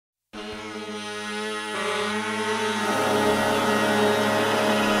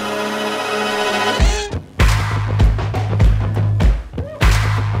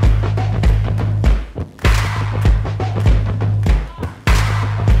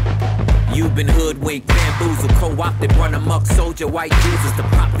You've been hoodwinked, bamboozled, co-opted, run amok, soldier white Jesus to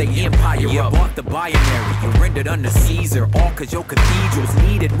prop their empire up. Bought the binary, you rendered under Caesar, all cause your cathedrals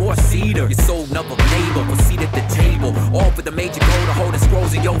needed more cedar. You sold another neighbor, a seat at the table, all for the major goal to hold the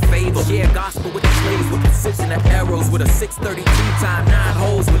scrolls in your favor. Share gospel with the slaves with precision of arrows, with a 632 time 9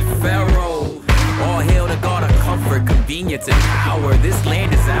 holes with Pharaoh. All hail to God of comfort, convenience, and power. This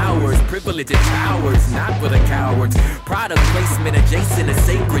land is ours, privilege and towers, not for the cowards. Pride of placement adjacent to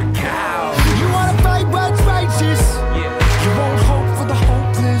sacred cow. You wanna fight what's righteous? Yeah. You won't hope for the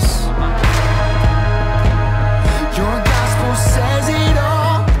hopeless. Your gospel says it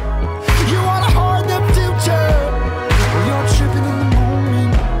all. You wanna hoard the future? Well, you're tripping in the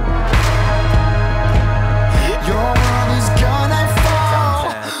moment. Your world is gonna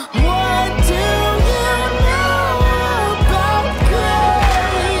fall. What do you know about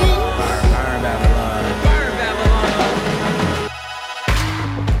grace? Burn Babylon. Burn Babylon.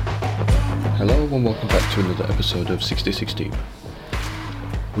 Hello and welcome back to another episode of 66 Deep.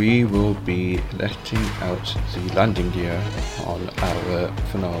 We will be letting out the landing gear on our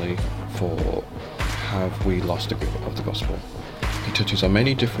finale for Have We Lost the Grip of the Gospel. It touches on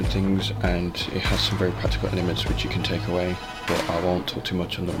many different things and it has some very practical elements which you can take away, but I won't talk too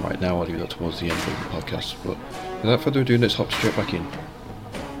much on them right now. I'll leave that towards the end of the podcast. But without further ado, let's hop straight back in.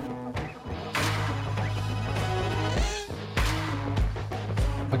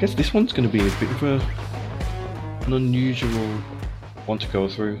 I guess this one's going to be a bit of an unusual one to go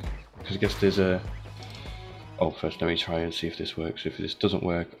through, because I guess there's a... Oh, first let me try and see if this works. If this doesn't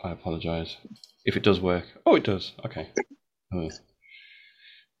work, I apologise. If it does work... Oh, it does. Okay.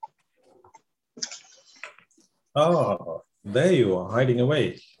 Oh, there you are, hiding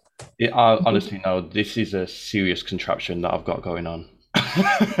away. Honestly, no, this is a serious contraption that I've got going on.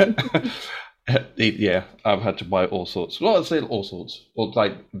 Yeah, I've had to buy all sorts. Well, I'd say all sorts. Or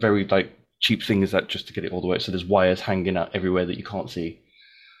like very like cheap things that just to get it all the way. So there's wires hanging out everywhere that you can't see.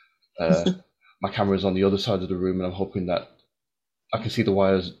 My camera's on the other side of the room, and I'm hoping that I can see the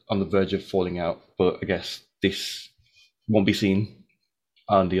wires on the verge of falling out. But I guess this won't be seen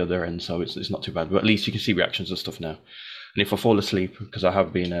on the other end, so it's not too bad. But at least you can see reactions and stuff now. And if I fall asleep, because I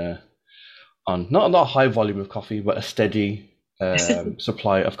have been on not a high volume of coffee, but a steady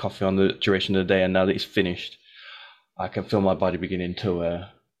supply of coffee on the duration of the day, and now that it's finished, I can feel my body beginning to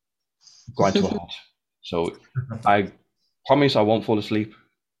grind to a halt. So I promise I won't fall asleep,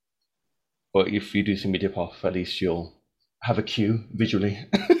 but if you do see me dip off, at least you'll have a cue visually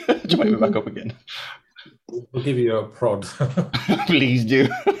to wake me back up again. We'll give you a prod. Please do.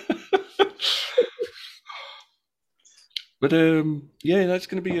 But yeah, that's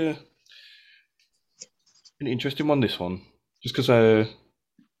going to be an interesting one, this one. Just because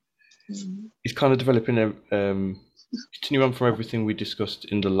it's kind of developing continue on from everything we discussed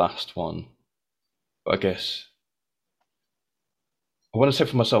in the last one. But I guess I want to say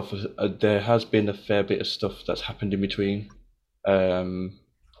for myself, there has been a fair bit of stuff that's happened in between.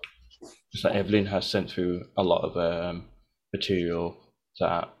 Just that Evelyn has sent through a lot of material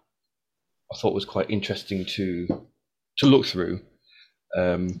that I thought was quite interesting to look through.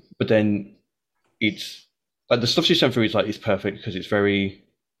 But then it's like the stuff she sent through is like, it's perfect because it's very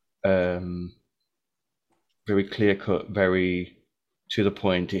very clear cut, very to the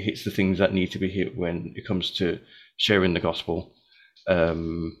point. It hits the things that need to be hit when it comes to sharing the gospel.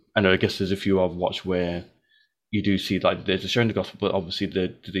 And I guess there's a few I've watched where you do see like there's a sharing the gospel, but obviously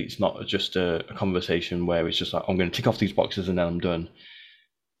it's not just a conversation where it's just like, I'm going to tick off these boxes and then I'm done.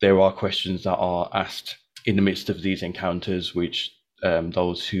 There are questions that are asked in the midst of these encounters, which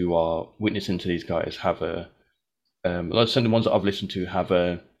those who are witnessing to these guys have certainly the ones that I've listened to have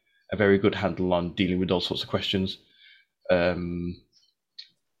a very good handle on dealing with those sorts of questions. I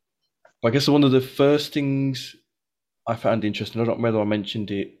guess one of the first things I found interesting, I don't know whether I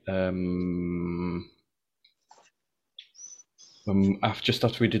mentioned it just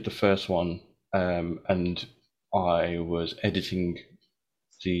after we did the first one, and I was editing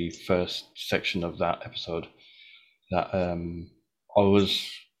the first section of that episode, that I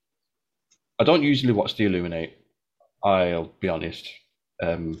don't usually watch The Illuminate, I'll be honest.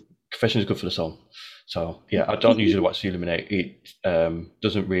 Confession is good for the soul. So yeah, I don't usually watch The Illuminate. It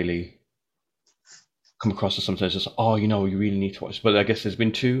doesn't really come across as something that's just, oh, you really need to watch. But I guess there's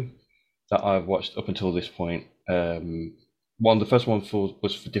been two that I've watched up until this point. The first one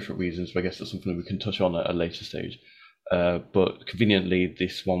was for different reasons, but I guess that's something we can touch on at a later stage. But conveniently,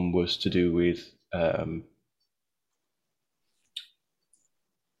 this one was to do with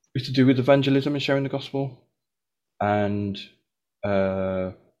evangelism and sharing the gospel. And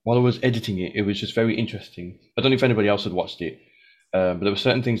while I was editing it, it was just very interesting. I don't know if anybody else had watched it, but there were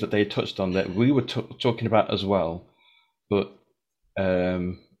certain things that they touched on that we were talking about as well, but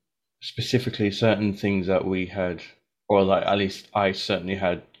specifically certain things that we had, or like at least I certainly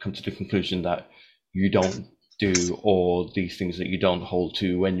had come to the conclusion that you don't do, or these things that you don't hold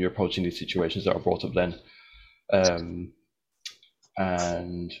to when you're approaching these situations that are brought up then.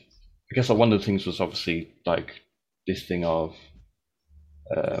 And I guess like one of the things was obviously like this thing of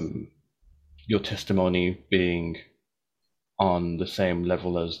your testimony being on the same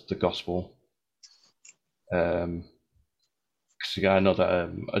level as the gospel. Because I know that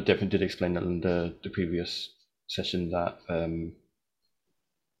I definitely did explain that in the previous session that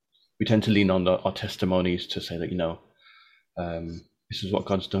we tend to lean on our testimonies to say that, you know, this is what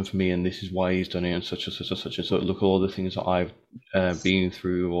God's done for me and this is why he's done it and such and such and such. And so look at all the things that I've been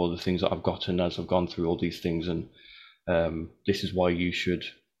through, all the things that I've gotten as I've gone through all these things, and this is why you should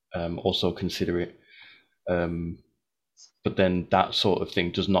also consider it. But then that sort of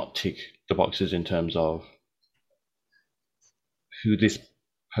thing does not tick the boxes in terms of who this,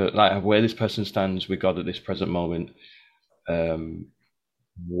 like where this person stands with God at this present moment,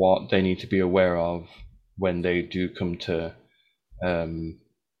 what they need to be aware of when they do come to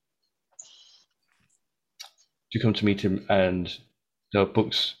meet him, and the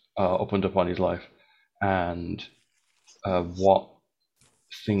books are opened up on his life, and what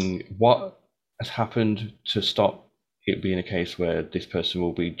has happened to stop it being a case where this person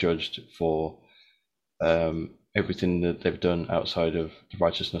will be judged for everything that they've done outside of the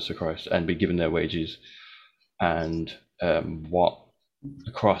righteousness of Christ and be given their wages, and what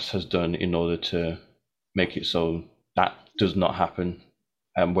the cross has done in order to make it so that does not happen,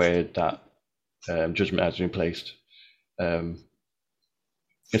 and where that judgment has been placed. There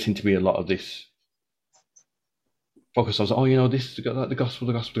seemed to be a lot of this focus on, oh, you know, this is the gospel.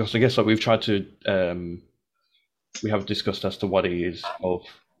 I guess like we've tried to, we have discussed as to what it is of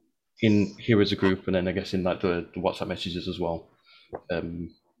in here as a group, and then I guess in like the WhatsApp messages as well. I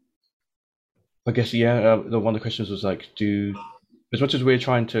guess, yeah, one of the questions was like, as much as we're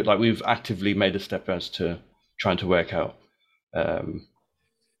trying to, like, we've actively made a step as to trying to work out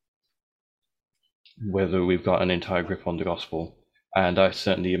whether we've got an entire grip on the gospel. And I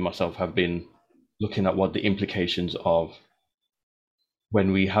certainly myself have been looking at what the implications of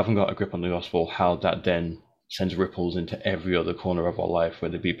when we haven't got a grip on the gospel, how that then sends ripples into every other corner of our life,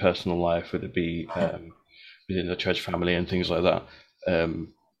 whether it be personal life, whether it be within the church family and things like that.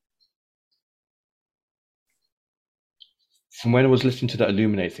 From when I was listening to that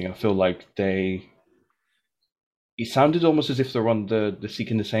Illuminate thing, I feel like it sounded almost as if they're on the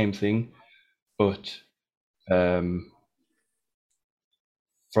seeking the same thing, but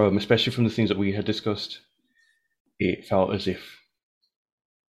especially from the things that we had discussed, it felt as if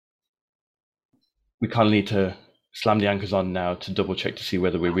we kind of need to slam the anchors on now to double check to see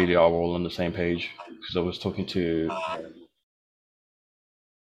whether we really are all on the same page. Because I was talking to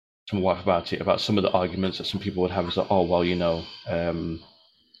my wife about it, about some of the arguments that some people would have is like, oh, well, you know,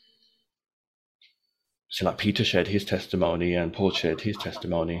 so like Peter shared his testimony and Paul shared his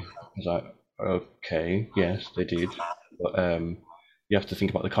testimony. I was like, okay, yes, they did. But you have to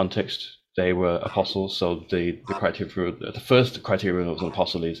think about the context. They were apostles, so the first criteria of an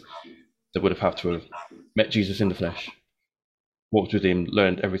apostle is they would have to have met Jesus in the flesh, walked with him,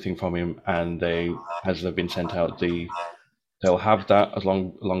 learned everything from him, and as they've been sent out, they'll have that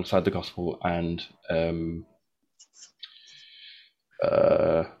alongside the gospel, and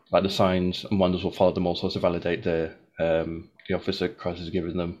like the signs and wonders will follow them also to validate the office that Christ has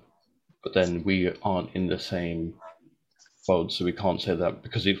given them. But then we aren't in the same boat, so we can't say that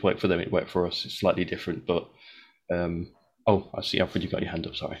because it worked for them, it worked for us. It's slightly different, but oh, I see, Alfred, you got your hand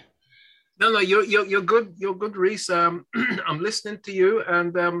up. Sorry. No, you're good. You're good, Reese. I'm listening to you,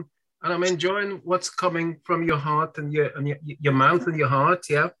 and I'm enjoying what's coming from your heart and your mouth and your heart.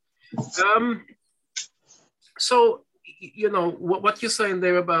 Yeah. So you know what you're saying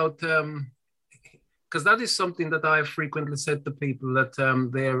there about because that is something that I've frequently said to people that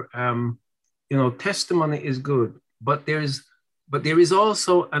their testimony is good, but there is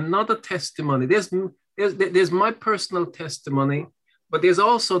also another testimony. There's my personal testimony. But there's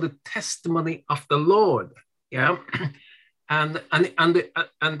also the testimony of the Lord, yeah, and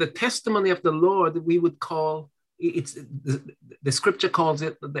the testimony of the Lord we would call it's the Scripture calls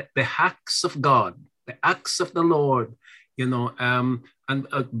it the acts of God, the acts of the Lord, you know. And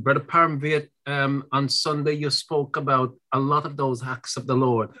Brother Paramveer, on Sunday you spoke about a lot of those acts of the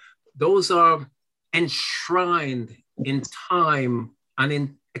Lord. Those are enshrined in time and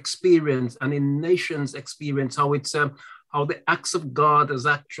in experience and in nations' experience. how the acts of God has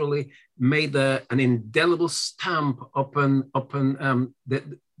actually made an indelible stamp upon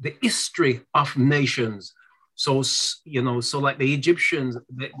the history of nations. So, you know, so like the Egyptians,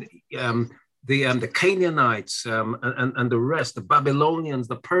 the Canaanites, and the rest, the Babylonians,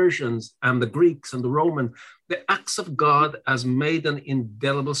 the Persians, and the Greeks and the Romans, the acts of God has made an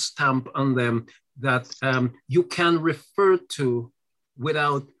indelible stamp on them that you can refer to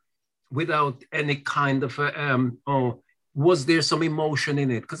without any kind of was there some emotion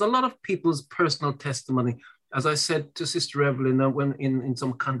in it? Because a lot of people's personal testimony, as I said to Sister Evelyn when in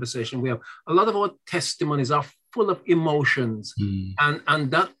some conversation we have, a lot of our testimonies are full of emotions,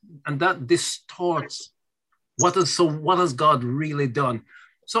 and that distorts what has God really done.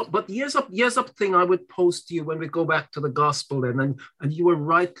 So, but here's a thing I would pose to you when we go back to the gospel then, and you were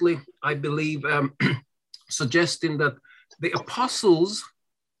rightly, I believe, suggesting that the apostles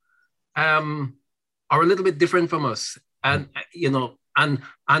are a little bit different from us, and you know, and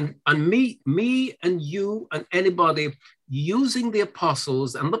me and you and anybody using the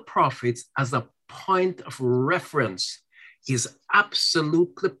apostles and the prophets as a point of reference is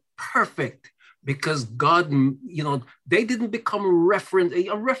absolutely perfect, because God, you know, they didn't become reference.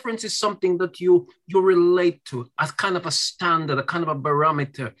 A reference is something that you relate to as kind of a standard, a kind of a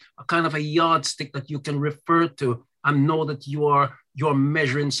barometer, a kind of a yardstick that you can refer to and know that you're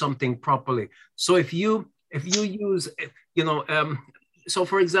measuring something properly. So if you use, you know, so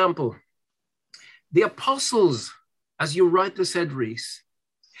for example, the apostles, as you rightly said, Reese,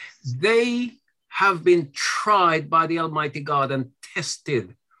 they have been tried by the Almighty God and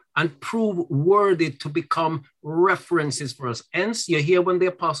tested and proved worthy to become references for us. Hence, you hear when the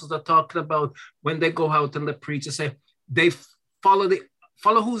apostles are talking about when they go out and they preach, they say they follow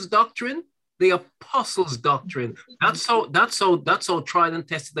whose doctrine? The apostles' doctrine. That's how tried and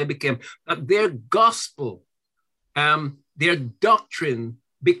tested they became. That their gospel, their doctrine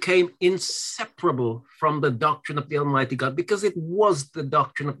became inseparable from the doctrine of the Almighty God, because it was the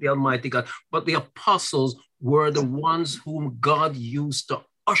doctrine of the Almighty God. But the apostles were the ones whom God used to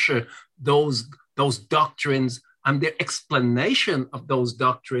usher those doctrines and their explanation of those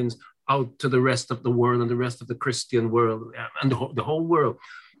doctrines out to the rest of the world and the rest of the Christian world and the whole world.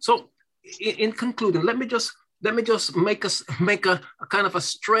 So, in concluding, let me just make a kind of a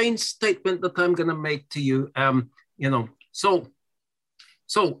strange statement that I'm going to make to you. You know, so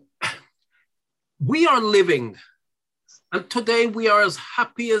we are living, and today we are as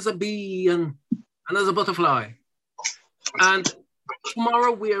happy as a bee and as a butterfly, and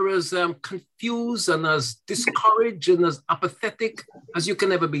tomorrow we are as confused and as discouraged and as apathetic as you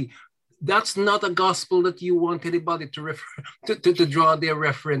can ever be. That's not a gospel that you want anybody to refer to draw their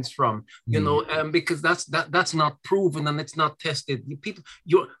reference from, you know, because that's not proven and it's not tested.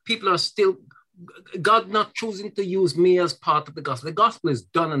 People are still, God not choosing to use me as part of the gospel. The gospel is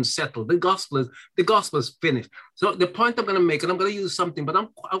done and settled. The gospel is finished. So the point I'm going to make, and I'm going to use something, but I'm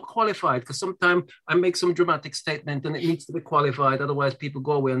qualified, because sometimes I make some dramatic statement and it needs to be qualified. Otherwise, people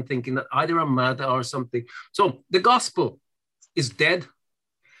go away and thinking that either I'm mad or something. So the gospel is dead.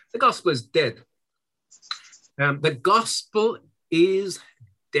 The gospel is dead. The gospel is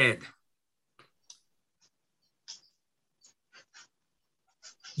dead.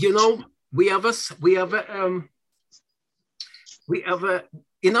 You know, in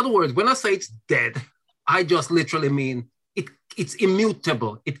other words, when I say it's dead, I just literally mean it's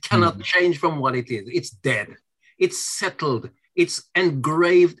immutable. It cannot change from what it is. It's dead. It's settled. It's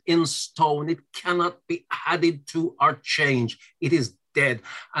engraved in stone. It cannot be added to or changed. It is dead.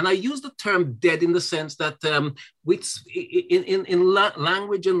 And I use the term dead in the sense that in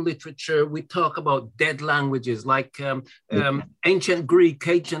language and literature, we talk about dead languages like ancient Greek,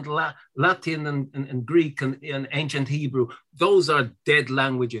 ancient Latin and Greek and ancient Hebrew. Those are dead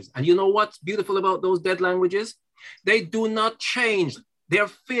languages. And you know what's beautiful about those dead languages? They do not change. They're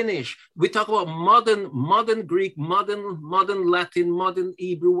finished. We talk about modern Greek, modern Latin, modern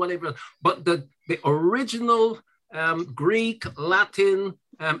Hebrew, whatever. But the original Greek, Latin,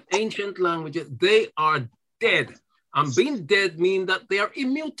 ancient languages, they are dead. And being dead means that they are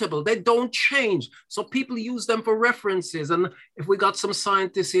immutable. They don't change. So people use them for references. And if we got some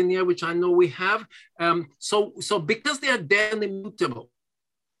scientists in here, which I know we have, so because they are dead and immutable,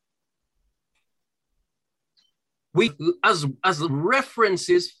 we as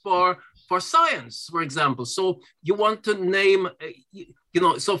references for science, for example. So you want to name,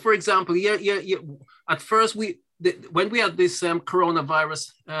 so for example, at first when we had this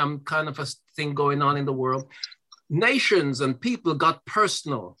coronavirus kind of a thing going on in the world, nations and people got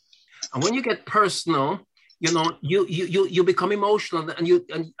personal. And when you get personal, you know, you become emotional,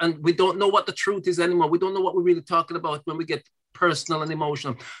 and we don't know what the truth is anymore. We don't know what we're really talking about when we get personal and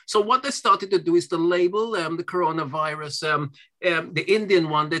emotional. So what they started to do is to label the coronavirus, the Indian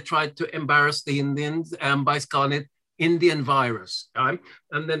one. They tried to embarrass the Indians by calling it Indian virus, right?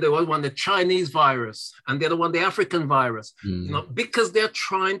 And then there was one, the Chinese virus, and the other one, the African virus, you know, because they're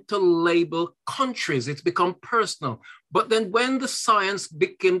trying to label countries. It's become personal. But then when the science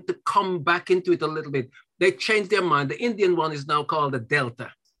began to come back into it a little bit, they changed their mind. The Indian one is now called the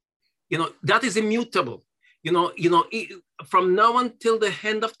Delta. You know, that is immutable. You know, from now until the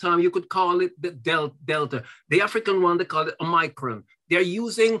end of time, you could call it the Delta. The African one, they call it Omicron. They're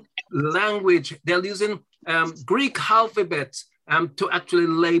using language. They're using Greek alphabets to actually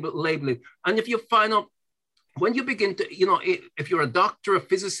label it. And if you find out, when you begin to, you know, if you're a doctor, a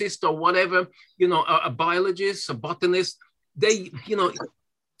physicist, or whatever, you know, a biologist, a botanist, they, you know,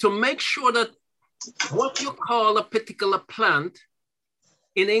 to make sure that what you call a particular plant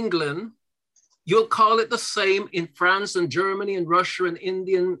in England, you'll call it the same in France and Germany and Russia and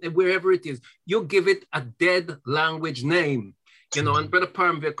India and wherever it is. You give it a dead language name. You know, and Brother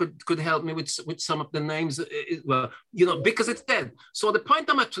Parmvir could help me with some of the names, well, you know, because it's dead. So the point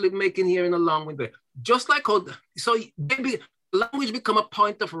I'm actually making here in a long way, just like how, so maybe language become a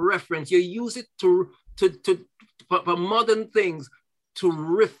point of reference. You use it for modern things to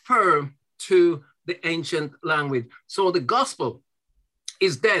refer to the ancient language. So the gospel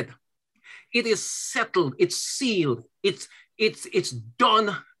is dead. It is settled. It's sealed. It's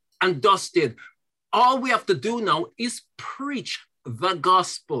done and dusted. All we have to do now is preach the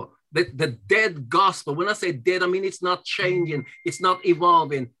gospel, the dead gospel. When I say dead, I mean it's not changing, it's not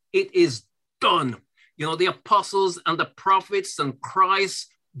evolving. It is done. You know, the apostles and the prophets and Christ,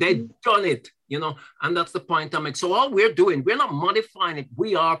 they've done it, you know, and that's the point I make. So all we're doing, we're not modifying it.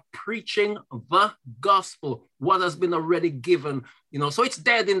 We are preaching the gospel, what has been already given, you know, so it's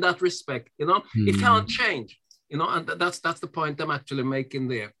dead in that respect, you know, it can't change, you know, and that's the point I'm actually making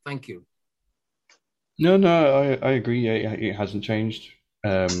there. Thank you. No, I agree. Yeah, it hasn't changed.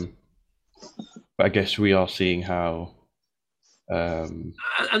 But I guess we are seeing how. And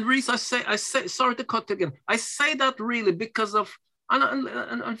Reese, I say, sorry to cut again. I say that really because of,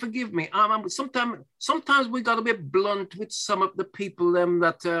 and forgive me. Sometimes we got to be blunt with some of the people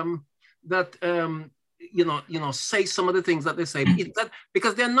that you know, say some of the things that they say,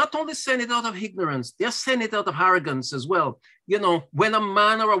 because they're not only saying it out of ignorance, they're saying it out of arrogance as well. You know, when a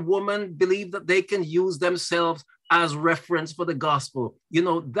man or a woman believe that they can use themselves as reference for the gospel, you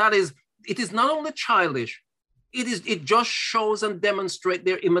know, it is not only childish, it just shows and demonstrates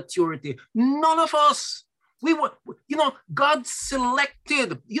their immaturity. None of us, we were, you know, God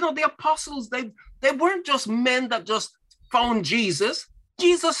selected, you know, the apostles, they weren't just men that just found Jesus.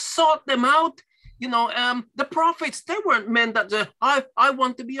 Jesus sought them out. You know, the prophets, they weren't men that I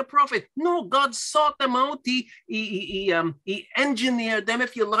want to be a prophet. No, God sought them out. He engineered them,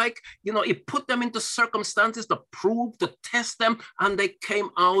 if you like. You know, he put them into circumstances to prove, to test them, and they came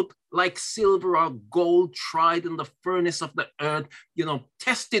out like silver or gold, tried in the furnace of the earth, you know,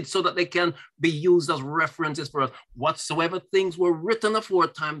 tested so that they can be used as references for us. Whatsoever things were written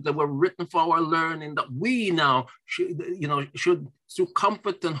aforetime, they were written for our learning, that we now should through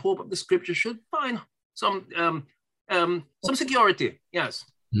comfort and hope of the scripture should find some security. Yes.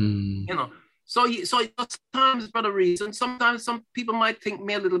 You know, so sometimes for the reason, sometimes some people might think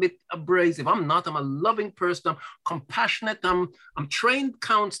me a little bit abrasive. I'm not. I'm a loving person. I'm compassionate. I'm trained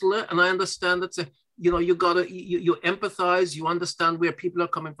counselor, and I understand that. You know, you empathize. You understand where people are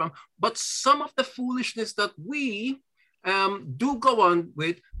coming from. But some of the foolishness that we do go on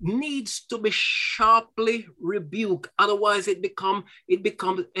with needs to be sharply rebuked. Otherwise, it becomes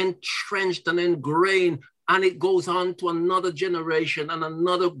entrenched and ingrained. And it goes on to another generation and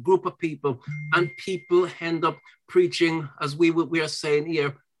another group of people. And people end up preaching, as we are saying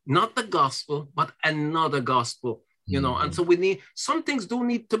here, not the gospel, but another gospel, you know. And so some things do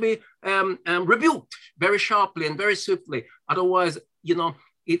need to be rebuked very sharply and very swiftly. Otherwise, you know,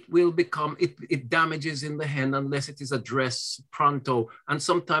 it will become, it damages in the hand unless it is addressed pronto. And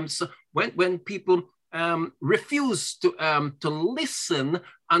sometimes when people refuse to listen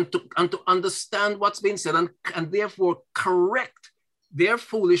and to understand what's being said and therefore correct their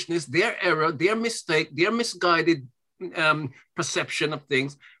foolishness, their error, their mistake, their misguided perception of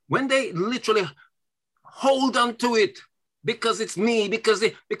things, when they literally hold on to it because it's me, because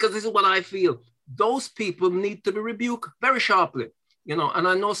this is what I feel, those people need to be rebuked very sharply, you know. And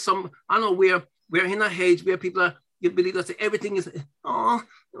I know we're in a age where people you believe that everything is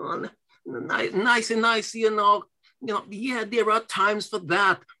nice and nice, you know, yeah, there are times for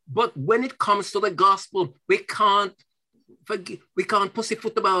that. But when it comes to the gospel, we can't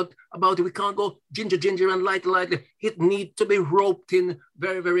pussyfoot about it. We can't go ginger and lightly. It needs to be roped in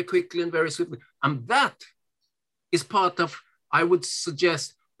very, very quickly and very swiftly. And that is part of, I would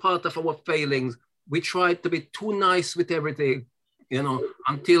suggest, part of our failings. We try to be too nice with everything,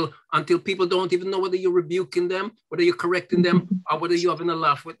 until people don't even know whether you're rebuking them, whether you're correcting them, or whether you're having a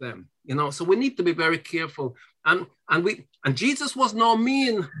laugh with them. So we need to be very careful. And Jesus was no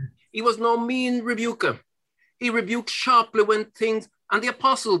mean. He was no mean rebuker. He rebuked sharply when things, and the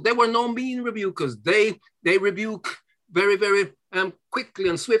apostles, they were no mean rebukers. They rebuke very, very quickly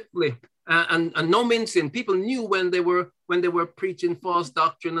and swiftly, and no mincing. People knew when they were preaching false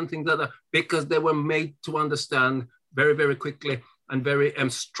doctrine and things like that, because they were made to understand very, very quickly and very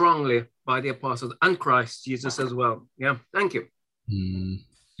strongly by the apostles and Christ Jesus as well. Yeah, thank you.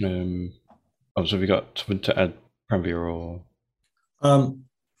 So have you got something to add, Pranveer, or?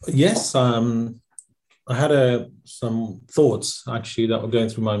 Yes, I had some thoughts actually that were going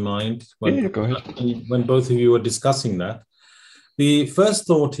through my mind when, go ahead. When both of you were discussing that. The first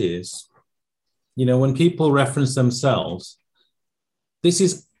thought is, when people reference themselves, this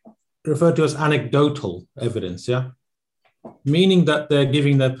is referred to as anecdotal evidence, yeah? Meaning that they're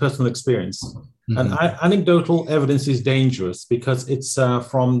giving their personal experience. Mm-hmm. And anecdotal evidence is dangerous because it's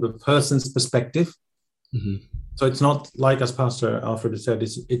from the person's perspective. Mm-hmm. So it's not like, as Pastor Alfred said,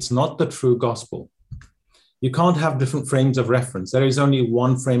 it's not the true gospel. You can't have different frames of reference. There is only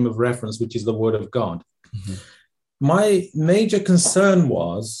one frame of reference, which is the Word of God. Mm-hmm. My major concern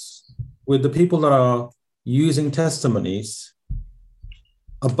was with the people that are using testimonies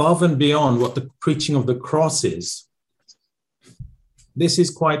above and beyond what the preaching of the cross is. This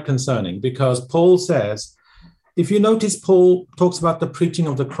is quite concerning because Paul says, if you notice, Paul talks about the preaching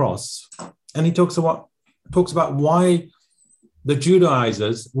of the cross, and he talks about why the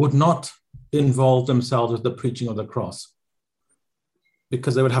Judaizers would not involve themselves with the preaching of the cross,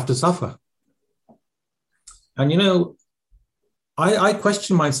 because they would have to suffer. And I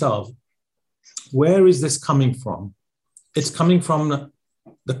question myself, where is this coming from? It's coming from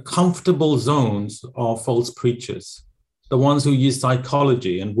the comfortable zones of false preachers, the ones who use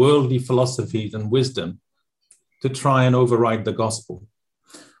psychology and worldly philosophies and wisdom to try and override the gospel.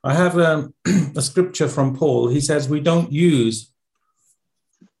 I have a scripture from Paul. He says, we don't use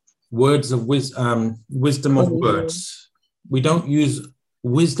words of wisdom of words. We don't use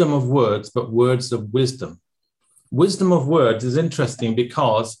wisdom of words, but words of wisdom. Wisdom of words is interesting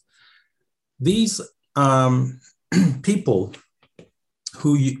because these people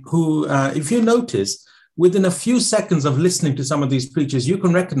who if you notice, within a few seconds of listening to some of these preachers, you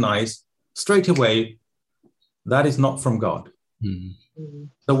can recognize straight away that is not from God. Mm-hmm.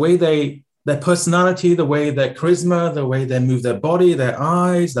 The way their personality, the way their charisma, the way they move their body, their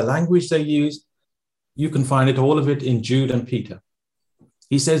eyes, the language they use, you can find all of it in Jude and Peter.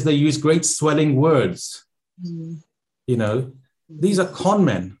 He says they use great swelling words. Mm-hmm. These are con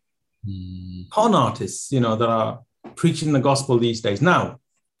men, con artists, that are preaching the gospel these days. Now,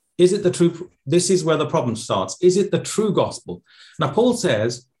 is it the true? This is where the problem starts. Is it the true gospel? Now, Paul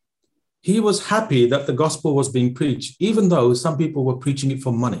says he was happy that the gospel was being preached, even though some people were preaching it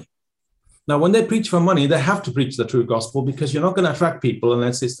for money. Now, when they preach for money, they have to preach the true gospel because you're not going to attract people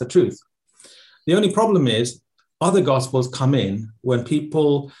unless it's the truth. The only problem is other gospels come in when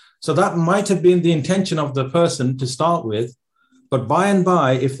people, so that might have been the intention of the person to start with, but by and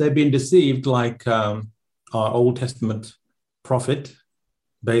by, if they've been deceived, like our Old Testament prophet,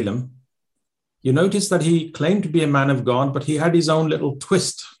 Balaam, you notice that he claimed to be a man of God, but he had his own little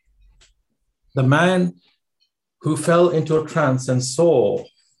twist. The man who fell into a trance and saw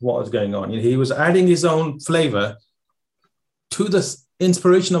what was going on, he was adding his own flavor to the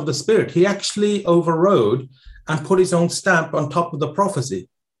inspiration of the Spirit. He actually overrode and put his own stamp on top of the prophecy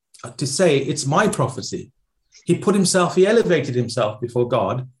to say, it's my prophecy. He elevated himself before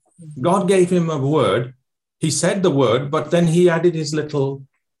God. God gave him a word. He said the word, but then he added his little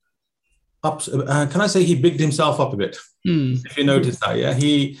up. Can I say he bigged himself up a bit? If you notice that, yeah,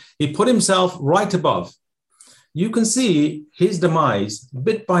 he put himself right above. You can see his demise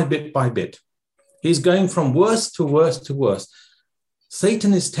bit by bit by bit. He's going from worse to worse to worse.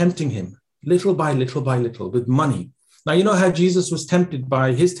 Satan is tempting him little by little by little with money. Now, you know how Jesus was tempted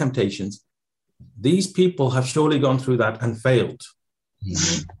by his temptations. These people have surely gone through that and failed.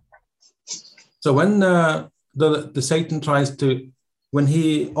 Mm-hmm. So when the Satan tries to, when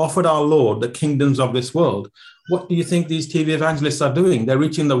he offered our Lord the kingdoms of this world, what do you think these TV evangelists are doing? They're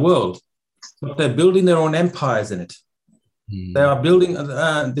reaching the world, but they're building their own empires in it. They are building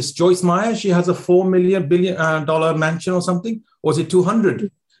this Joyce Meyer. She has a $4 billion dollar mansion or something. Or is it $200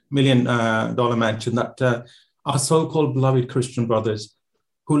 million dollar mansion that our so-called beloved Christian brothers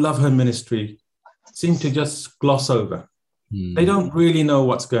who love her ministry seem to just gloss over. They don't really know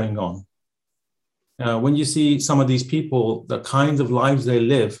what's going on. When you see some of these people, the kinds of lives they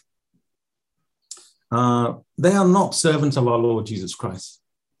live, they are not servants of our Lord Jesus Christ.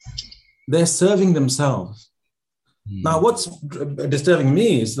 They're serving themselves. Now, what's disturbing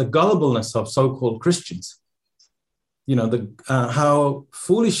me is the gullibleness of so-called Christians. You know, how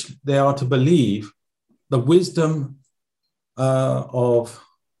foolish they are to believe the wisdom of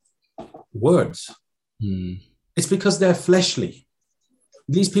words. It's because they're fleshly.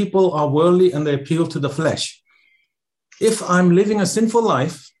 These people are worldly and they appeal to the flesh. If I'm living a sinful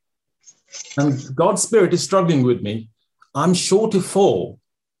life and God's Spirit is struggling with me, I'm sure to fall.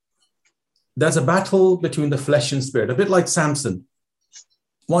 There's a battle between the flesh and spirit, a bit like Samson.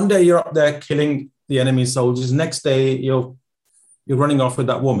 One day you're up there killing the enemy soldiers. Next day you're running off with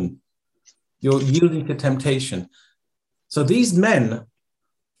that woman. You're yielding to temptation. So these men,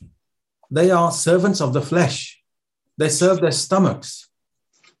 they are servants of the flesh. They serve their stomachs.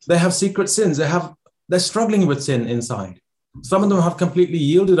 They have secret sins. They're struggling with sin inside. Some of them have completely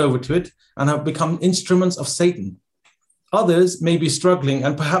yielded over to it and have become instruments of Satan. Others may be struggling,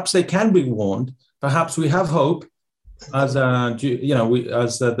 and perhaps they can be warned. Perhaps we have hope, as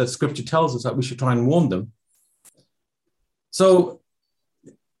the scripture tells us that we should try and warn them. So,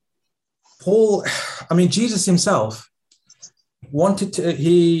 Jesus himself wanted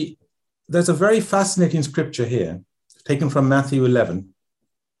to. There's a very fascinating scripture here, taken from Matthew 11.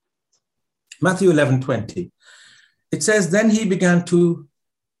 Matthew 11:20. It says, "Then he began to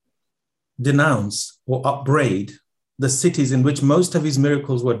denounce or upbraid the cities in which most of his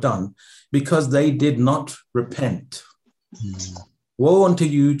miracles were done, because they did not repent. Woe unto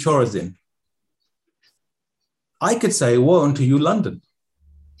you, Chorazin." I could say, woe unto you, London.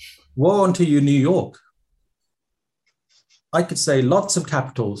 Woe unto you, New York. I could say lots of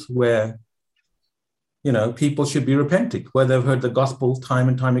capitals where, people should be repenting, where they've heard the gospel time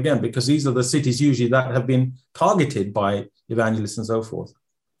and time again, because these are the cities usually that have been targeted by evangelists and so forth.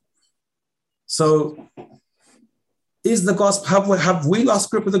 So, is the gospel, have we lost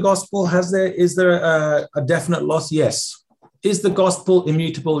grip of the gospel? Is there a definite loss? Yes. Is the gospel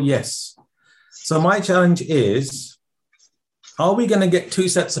immutable? Yes. So my challenge is, are we going to get two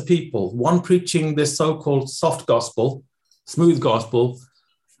sets of people, one preaching this so-called soft gospel, smooth gospel,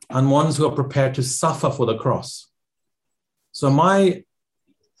 and ones who are prepared to suffer for the cross? So my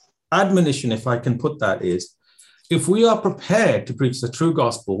admonition, if I can put that, is, if we are prepared to preach the true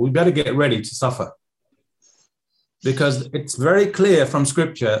gospel, we better get ready to suffer. Because it's very clear from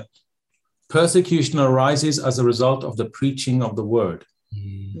scripture, persecution arises as a result of the preaching of the word.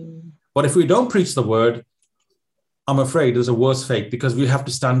 But if we don't preach the word, I'm afraid there's a worse fate, because we have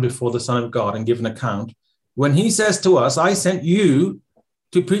to stand before the Son of God and give an account. When he says to us, I sent you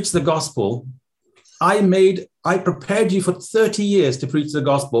to preach the gospel, I prepared you for 30 years to preach the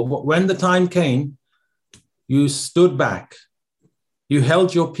gospel, but when the time came, you stood back. You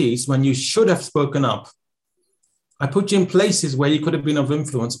held your peace when you should have spoken up. I put you in places where you could have been of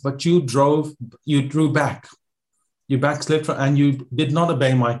influence, but you drew back. You backslid and you did not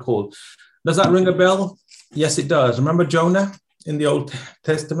obey my call. Does that ring a bell? Yes, it does. Remember Jonah in the Old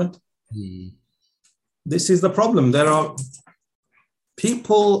Testament? This is the problem.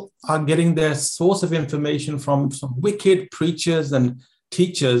 People are getting their source of information from some wicked preachers and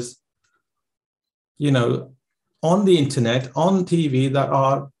teachers, on the internet, on TV, that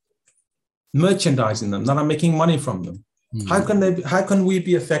are merchandising them, that are making money from them. How can we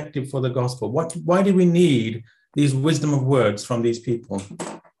be effective for the gospel? Why do we need these wisdom of words from these people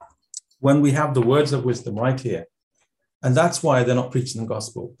when we have the words of wisdom right here? And that's why they're not preaching the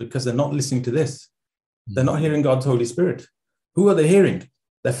gospel, because they're not listening to this. They're not hearing God's Holy Spirit. Who are they hearing?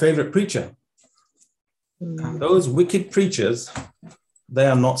 Their favorite preacher. And those wicked preachers, they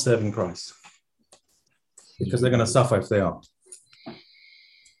are not serving Christ, because they're going to suffer if they are.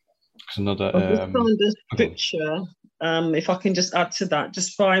 Another found the scripture, if I can just add to that,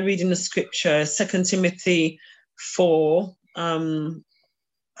 just by reading the scripture, 2 Timothy 4,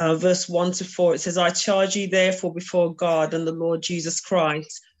 verse 1-4, it says, I charge you therefore before God and the Lord Jesus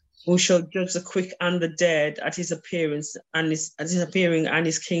Christ, who shall judge the quick and the dead at his appearing and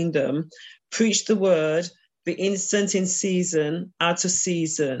his kingdom. Preach the word, be instant in season, out of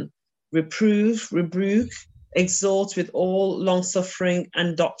season, reprove, rebuke, exhort with all long-suffering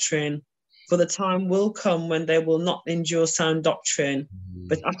and doctrine, for the time will come when they will not endure sound doctrine,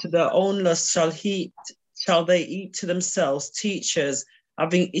 but after their own lust shall heap shall they eat to themselves teachers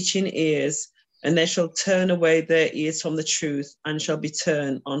having itching ears, and they shall turn away their ears from the truth and shall be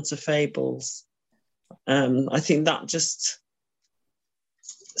turned onto fables. I think that just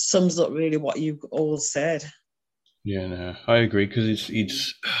sums up really what you've all said. Yeah, no, I agree, because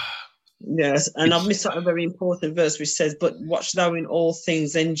it's yes, and I've missed out a very important verse which says, "But watch thou in all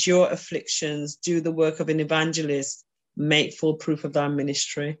things, endure afflictions, do the work of an evangelist, make full proof of thy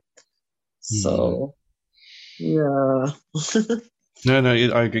ministry." So, yeah. No,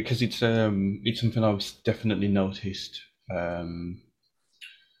 I agree, because it's something I've definitely noticed on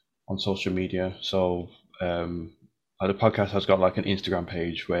social media. So the podcast has got like an Instagram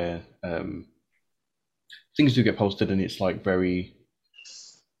page where things do get posted, and it's like very,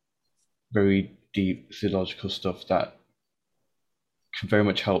 very deep theological stuff that can very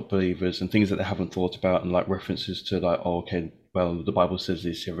much help believers, and things that they haven't thought about, and like references to like, oh, okay, well, the Bible says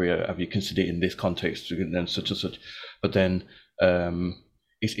this, have you considered it in this context, and then such and such. But then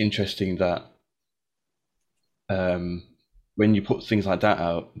it's interesting that when you put things like that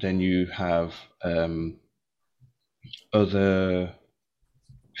out, then you have other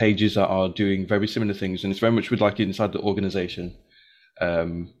pages that are doing very similar things, and it's very much with like inside the organization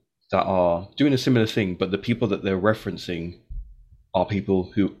that are doing a similar thing, but the people that they're referencing are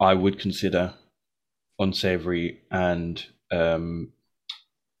people who I would consider unsavory and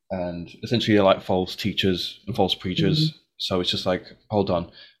essentially like false teachers and false preachers. So it's just like, hold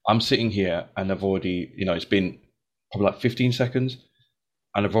on, I'm sitting here and I've already, it's been probably like 15 seconds,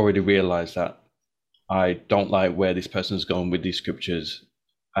 and I've already realized that I don't like where this person's going with these scriptures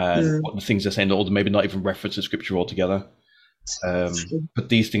and what the things they're saying, or maybe not even reference the scripture altogether. But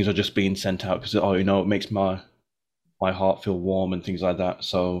these things are just being sent out because, it makes my heart feel warm and things like that.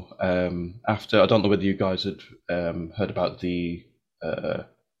 So after, I don't know whether you guys had heard about the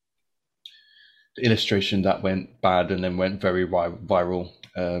illustration that went bad and then went very viral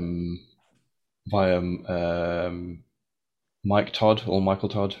via Michael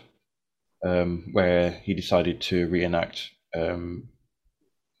Todd, where he decided to reenact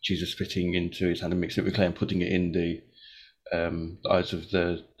Jesus spitting into his hand and mix it with clay and putting it in the eyes of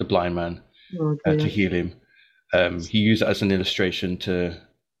the blind man to heal him. He used it as an illustration to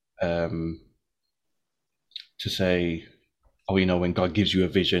say, when God gives you a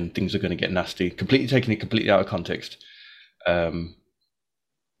vision, things are going to get nasty. Taking it completely out of context.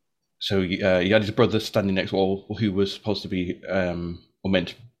 So he had his brother standing next to him, who was supposed to be,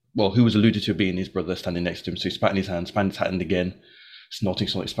 who was alluded to being his brother standing next to him. So he spat in his hand, again, snorting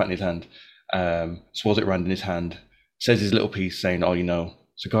something, spat in his hand, swirls it around in his hand, says his little piece saying,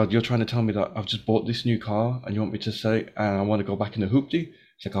 so God, you're trying to tell me that I've just bought this new car and you want me to say, I want to go back in the hoopty?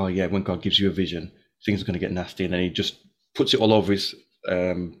 It's like, when God gives you a vision, things are going to get nasty. And then he just puts it all over his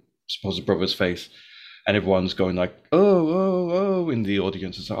supposed brother's face, and everyone's going like, oh, in the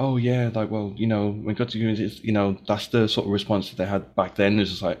audience. It's like, when God's doing it, that's the sort of response that they had back then.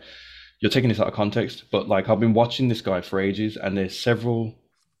 It's just like, you're taking this out of context. But like, I've been watching this guy for ages, and there's several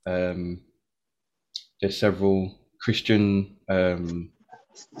Christian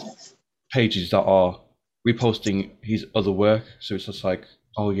pages that are reposting his other work. So it's just like,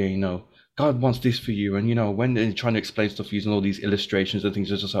 God wants this for you, and when they're trying to explain stuff using all these illustrations and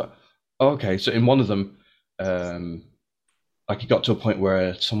things, it's just like, okay. So in one of them, like, it got to a point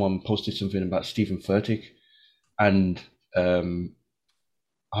where someone posted something about Stephen Furtick, and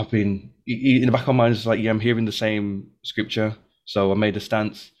I've been in the back of my mind, it's like, I'm hearing the same scripture. So I made a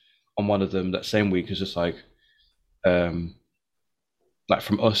stance on one of them that same week. It's just like from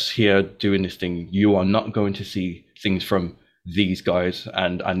us here doing this thing, you are not going to see things from these guys,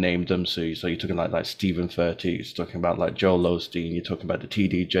 and I named them. So you're talking like Stephen Furtick, you're talking about like Joel Osteen, you're talking about the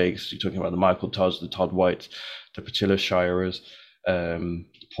T.D. Jakes, you're talking about the Michael Todds, the Todd Whites, the Priscilla Shirers,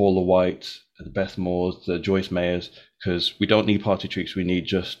 Paula White, the Beth Moores, the Joyce Mayers, because we don't need party tricks, we need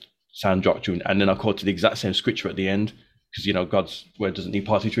just sound doctrine. And then I quoted the exact same scripture at the end, because God's word doesn't need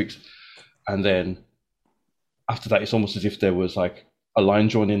party tricks. And then after that, it's almost as if there was like a line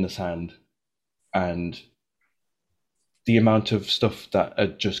drawn in the sand, and the amount of stuff that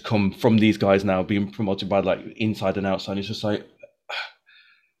had just come from these guys now being promoted by like inside and outside, it's just like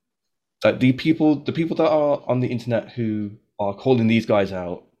the people that are on the internet who are calling these guys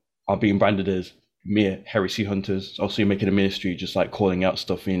out are being branded as mere heresy hunters. Also, you're making a ministry just like calling out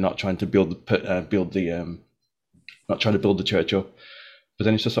stuff, and you're not trying to build the church up. But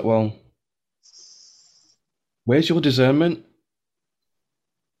then it's just like, well, where's your discernment?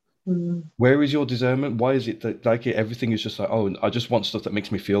 Where is your discernment? Why is it that like everything is just like, I just want stuff that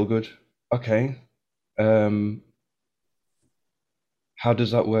makes me feel good? Okay, how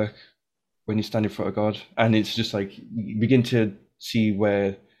does that work? when you stand in front of God, and it's just like you begin to see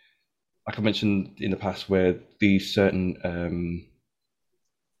where, like I mentioned in the past, where these certain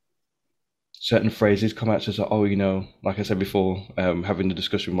phrases come out. So it's like, oh, like I said before, having the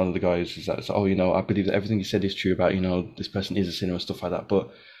discussion with one of the guys, is that it's like, oh, I believe that everything you said is true about, this person is a sinner and stuff like that. But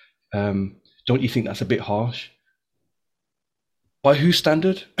don't you think that's a bit harsh? By whose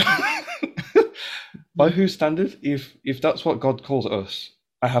standard? By whose standard? If that's what God calls us,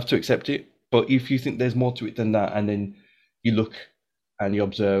 I have to accept it. But if you think there's more to it than that, and then you look and you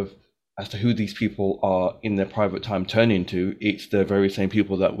observe as to who these people are in their private time turning to, it's the very same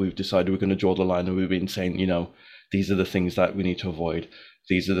people that we've decided we're going to draw the line, and we've been saying, these are the things that we need to avoid.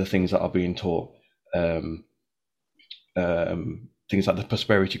 These are the things that are being taught. Things like the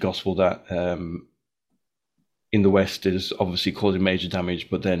prosperity gospel that in the West is obviously causing major damage,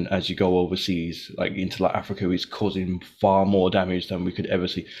 but then as you go overseas, like into like Africa, it's causing far more damage than we could ever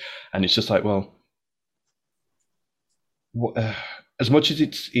see. And it's just like, well, as much as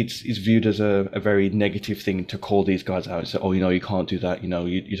it's viewed as a very negative thing to call these guys out and say, oh, you can't do that.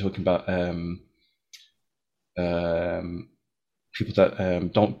 You're talking about people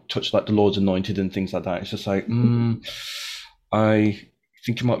that don't touch like the Lord's anointed and things like that. It's just like, I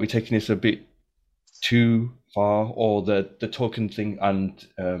think you might be taking this a bit too far, or the token thing, and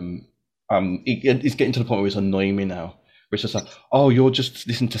it's getting to the point where it's annoying me now. Where it's just like, oh, you're just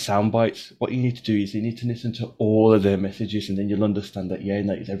listening to sound bites. What you need to do is you need to listen to all of their messages, and then you'll understand that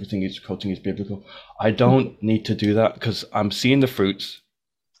everything is quoting is biblical. I don't need to do that, because I'm seeing the fruits,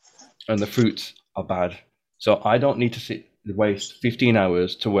 and the fruits are bad. So I don't need to waste 15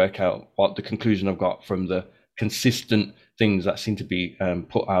 hours to work out what the conclusion I've got from the consistent things that seem to be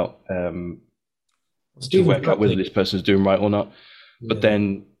put out to work out whether this person's doing right or not. Yeah. But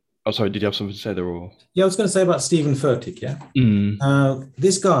then, oh, sorry, did you have something to say there? Or? Yeah, I was going to say about Stephen Furtick, yeah?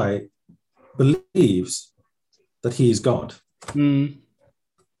 This guy believes that he is God. He's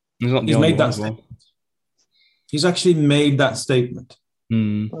made that statement. He's actually made that statement.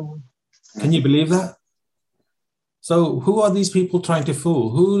 Can you believe that? So who are these people trying to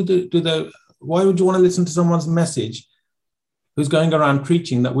fool? Why would you want to listen to someone's message who's going around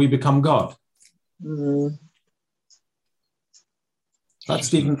preaching that we become God? That's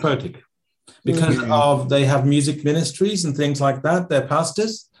Stephen Furtick. Because they have music ministries and things like that. They're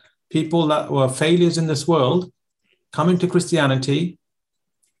pastors, people that were failures in this world, come into Christianity,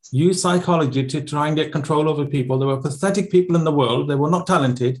 use psychology to try and get control over people. There were pathetic people in the world. They were not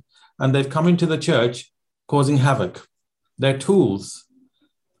talented, and they've come into the church causing havoc. They're tools.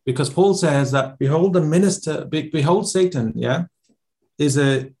 Because Paul says that, behold, Satan,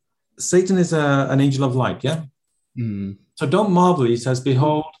 Satan is an angel of light, yeah? So don't marvel, he says,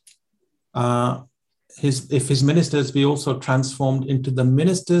 behold, if his ministers be also transformed into the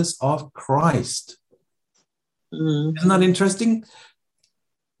ministers of Christ. Isn't that interesting?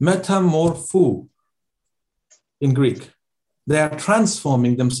 Metamorpho in Greek. They are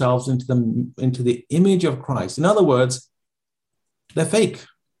transforming themselves into the image of Christ. In other words, they're fake.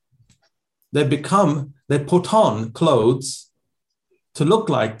 They put on clothes to look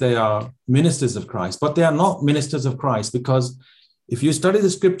like they are ministers of Christ, but they are not ministers of Christ, because if you study the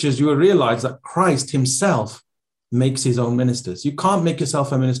scriptures, you will realize that Christ himself makes his own ministers. You can't make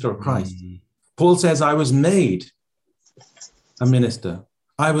yourself a minister of Christ. Paul says, I was made a minister.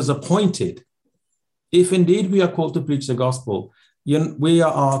 I was appointed. If indeed we are called to preach the gospel, we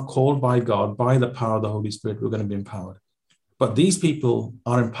are called by God, by the power of the Holy Spirit, we're going to be empowered. But these people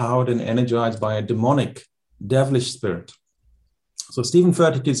are empowered and energized by a demonic, devilish spirit. So Stephen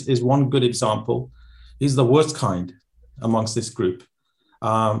Furtick is one good example. He's the worst kind amongst this group.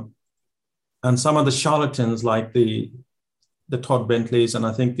 And some of the charlatans, like the Todd Bentleys, and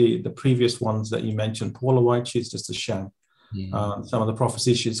I think the previous ones that you mentioned, Paula White, she's just a sham. Some of the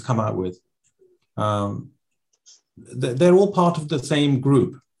prophecies she's come out with. They're all part of the same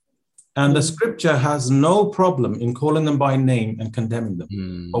group. And the scripture has no problem in calling them by name and condemning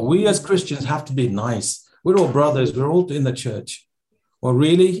them. But we as Christians have to be nice. We're all brothers. We're all in the church. Well,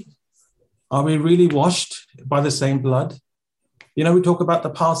 really? Are we really washed by the same blood? We talk about the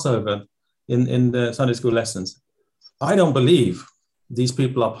Passover in the Sunday school lessons. I don't believe these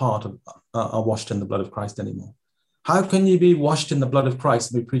people are washed in the blood of Christ anymore. How can you be washed in the blood of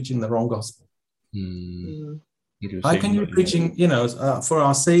Christ and be preaching the wrong gospel? How can you be preaching, for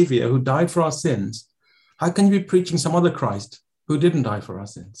our Savior who died for our sins? How can you be preaching some other Christ who didn't die for our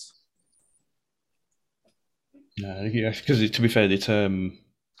sins? Because to be fair,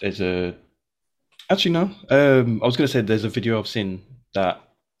 there's a... Actually, no. I was going to say there's a video I've seen that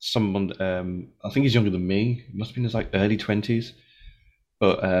someone, I think he's younger than me, must have been in his early 20s,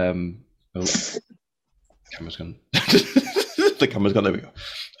 but Oh, camera's gone. The camera's gone. There we go.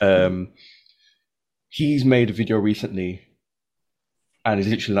 He's made a video recently, and he's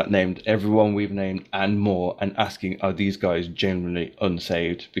literally like named everyone we've named and more, and asking, are these guys genuinely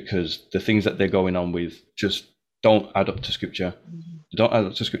unsaved? Because the things that they're going on with just don't add up to scripture. They don't add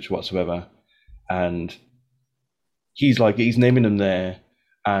up to scripture whatsoever. And he's naming them there,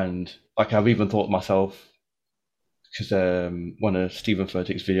 and like I've even thought myself, because one of Stephen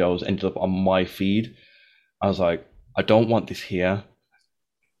Furtick's videos ended up on my feed. I was like, I don't want this here,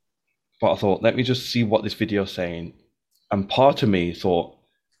 but I thought, let me just see what this video is saying. And part of me thought,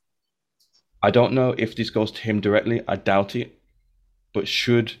 I don't know if this goes to him directly. I doubt it, but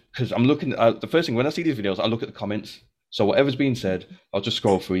because I'm looking at the first thing when I see these videos, I look at the comments. So whatever's being said, I'll just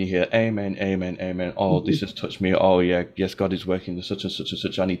scroll through and hear amen, amen, amen. Oh, this has touched me. Oh yeah, yes, God is working to such and such and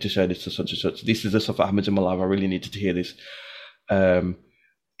such. I need to share this to such and such. This is the stuff that happens in my life. I really needed to hear this. But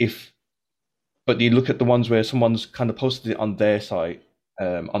you look at the ones where someone's kind of posted it on their site,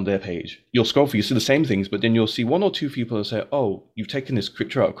 on their page, you'll scroll through, you see the same things, but then you'll see one or two people that say, oh, you've taken this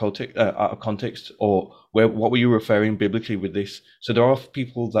scripture out of context, or what were you referring biblically with this? So there are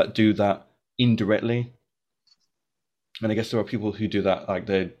people that do that indirectly. And I guess there are people who do that, like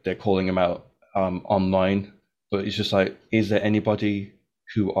they're calling them out online, but it's just like, is there anybody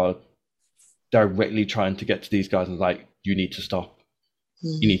who are directly trying to get to these guys and like, you need to stop.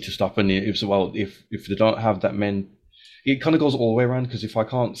 You need to stop. And if they don't have that it kind of goes all the way around, because if I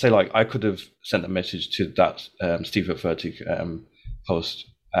can't say, like, I could have sent a message to that Stephen Furtick post,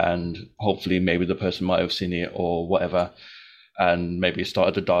 and hopefully maybe the person might have seen it or whatever, and maybe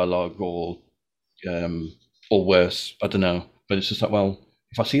started a dialogue or worse, I don't know. But it's just like, well,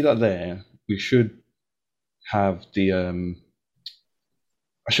 if I see that there, we should have I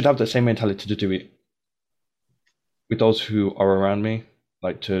should have the same mentality to do it with those who are around me,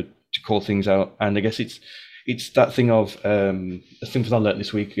 like to call things out. And I guess it's that thing of the things I learned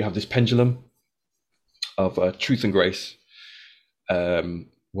this week. You have this pendulum of truth and grace,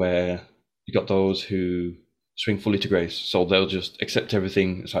 where you got those who swing fully to grace, so they'll just accept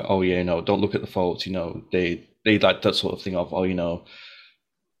everything. It's like, oh yeah, no, don't look at the faults. They like that sort of thing of, oh,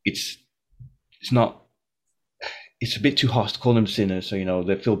 it's not. It's a bit too harsh to call them sinners, so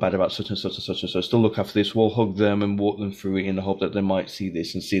they feel bad about such and such and such and such. Still look after this. We'll hug them and walk them through it in the hope that they might see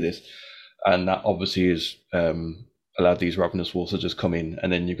this and see this. And that obviously is allowed these ravenous wolves to just come in.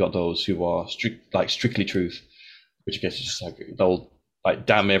 And then you've got those who are strictly truth, which I guess is just like they'll like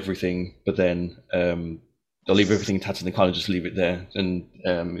damn everything, but then they'll leave everything intact and they kind of just leave it there. And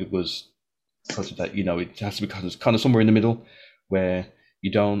it was because of that, it has to be kind of somewhere in the middle where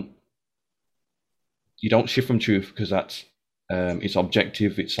you don't shift from truth, because that's it's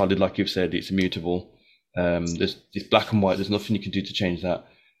objective, it's solid, like you've said, it's immutable. It's black and white. There's nothing you can do to change that.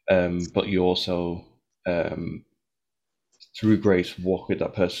 But you also, through grace, walk with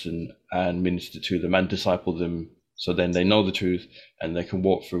that person and minister to them and disciple them, so then they know the truth and they can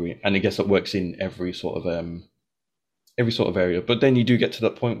walk through it. And I guess that works in every sort of area. But then you do get to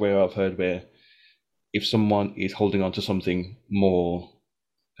that point where I've heard where if someone is holding on to something more,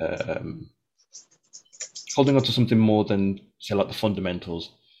 than, say, like the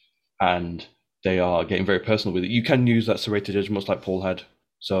fundamentals, and they are getting very personal with it, you can use that serrated edge, much like Paul had.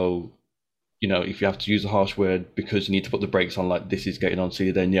 So, if you have to use a harsh word because you need to put the brakes on, like this is getting on to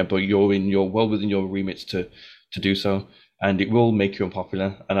you, then yeah, but you're well within your remits to do so, and it will make you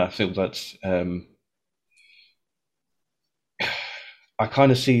unpopular. And I think that's I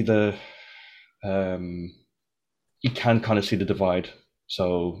kind of see you can kind of see the divide.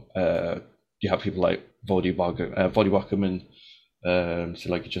 So you have people like Voddie Baucham and so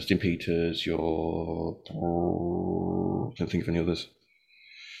like Justin Peters, I can't think of any others.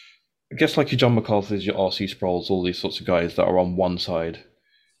 I guess like your John MacArthur's, your R.C. Sproul's, all these sorts of guys that are on one side,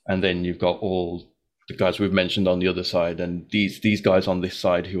 and then you've got all the guys we've mentioned on the other side, and these guys on this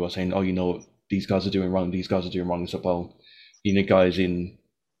side who are saying, oh, these guys are doing wrong, these guys are doing wrong. So, well, you need guys in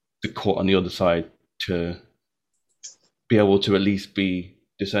the court on the other side to be able to at least be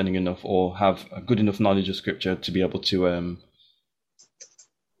discerning enough or have a good enough knowledge of scripture to be able to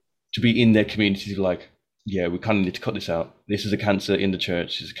be in their community, like, yeah, we kind of need to cut this out. This is a cancer in the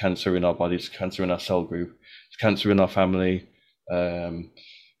church. It's a cancer in our body. It's a cancer in our cell group. It's a cancer in our family. We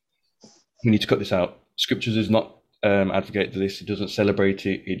need to cut this out. Scriptures does not advocate this. It doesn't celebrate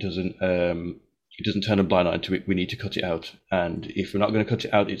it. It doesn't turn a blind eye to it. We need to cut it out. And if we're not going to cut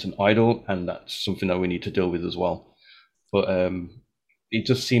it out, it's an idol, and that's something that we need to deal with as well. But it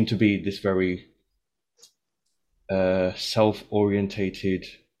just seemed to be this very self-orientated,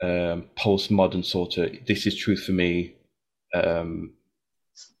 postmodern sort of, this is truth for me, and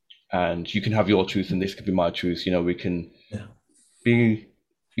and you can have your truth and this could be my truth. You know, we can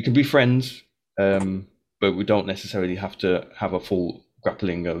be friends, but we don't necessarily have to have a full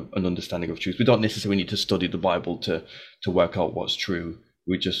grappling of an understanding of truth. We don't necessarily need to study the Bible to work out what's true.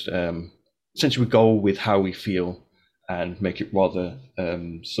 We just essentially go with how we feel and make it rather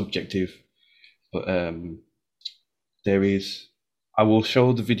subjective. But I will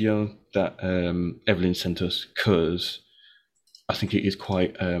show the video that Evelyn sent us, because I think it is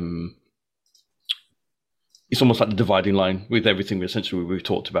quite it's almost like the dividing line with everything we've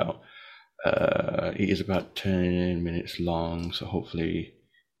talked about. It is about 10 minutes long, so hopefully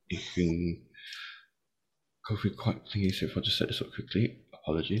it can go through quite thingy. So if I just set this up quickly,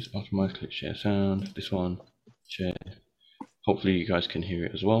 apologies, optimize, click share sound, this one, share. Hopefully you guys can hear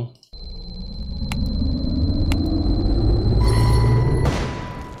it as well.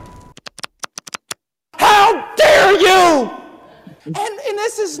 How dare you! And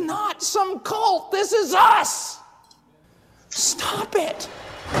this is not some cult, this is us! Stop it!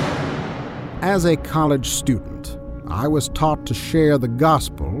 As a college student, I was taught to share the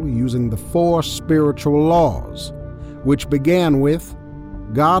gospel using the 4 spiritual laws, which began with,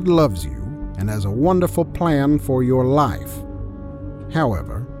 God loves you and has a wonderful plan for your life.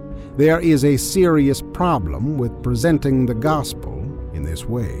 However, there is a serious problem with presenting the gospel in this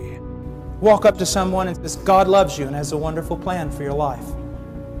way. Walk up to someone and says, God loves you and has a wonderful plan for your life.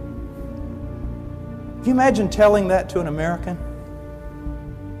 Can you imagine telling that to an American?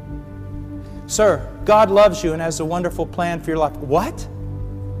 Sir, God loves you and has a wonderful plan for your life. What?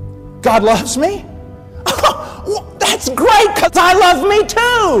 God loves me? Oh, that's great, because I love me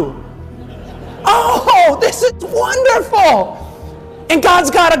too. Oh, this is wonderful. And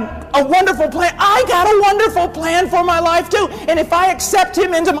God's got a wonderful plan. I got a wonderful plan for my life too. And if I accept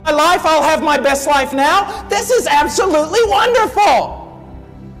Him into my life, I'll have my best life now. This is absolutely wonderful.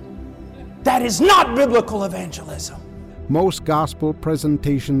 That is not biblical evangelism. Most gospel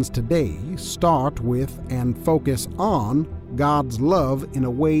presentations today start with and focus on God's love in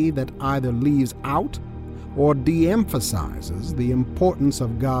a way that either leaves out or de-emphasizes the importance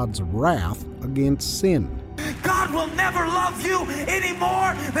of God's wrath against sin. God will never love you any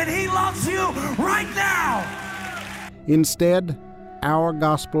more than He loves you right now. Instead, our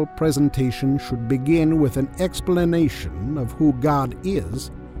gospel presentation should begin with an explanation of who God is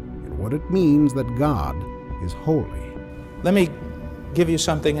and what it means that God is holy. Let me give you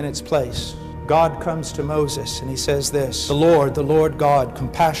something in its place. God comes to Moses and He says this, the Lord God,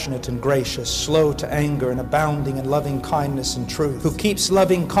 compassionate and gracious, slow to anger and abounding in loving kindness and truth, who keeps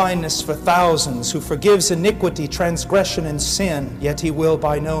loving kindness for thousands, who forgives iniquity, transgression, and sin, yet He will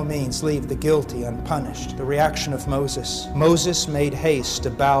by no means leave the guilty unpunished. The reaction of Moses. Moses made haste to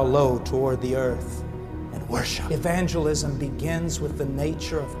bow low toward the earth and worship. Evangelism begins with the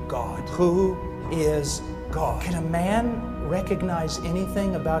nature of God. Who is God? Can a man recognize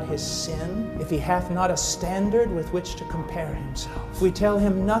anything about his sin if he hath not a standard with which to compare himself? If we tell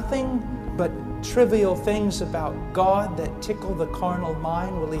him nothing but trivial things about God that tickle the carnal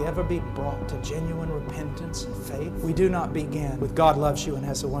mind, will he ever be brought to genuine repentance and faith? We do not begin with God loves you and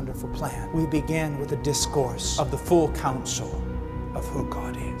has a wonderful plan. We begin with a discourse of the full counsel of who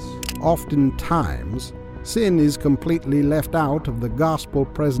God is. Oftentimes, sin is completely left out of the gospel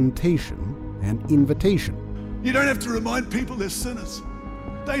presentation and invitation. You don't have to remind people they're sinners.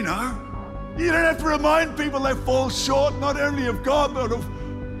 They know. You don't have to remind people they fall short not only of God, but of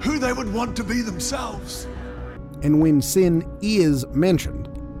who they would want to be themselves. And when sin is mentioned,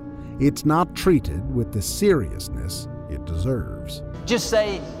 it's not treated with the seriousness it deserves. Just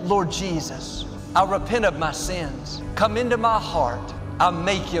say, Lord Jesus, I repent of my sins. Come into my heart. I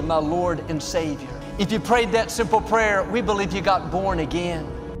make you my Lord and Savior. If you prayed that simple prayer, we believe you got born again.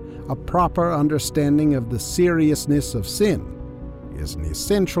 A proper understanding of the seriousness of sin is an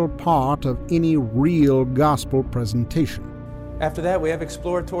essential part of any real gospel presentation. After that, we have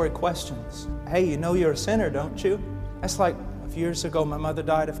exploratory questions. Hey, you know you're a sinner, don't you? That's like a few years ago, my mother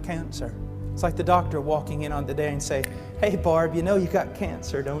died of cancer. It's like the doctor walking in on the day and say, hey, Barb, you know you got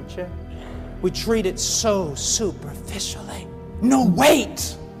cancer, don't you? We treat it so superficially. No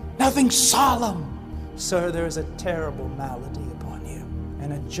weight, nothing solemn. Sir, there is a terrible malady upon you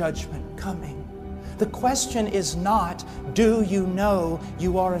and a judgment coming. The question is not, do you know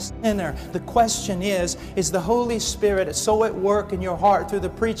you are a sinner? The question is the Holy Spirit so at work in your heart through the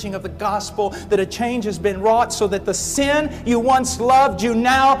preaching of the gospel that a change has been wrought so that the sin you once loved, you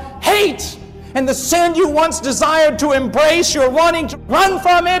now hate? And the sin you once desired to embrace, you're wanting to run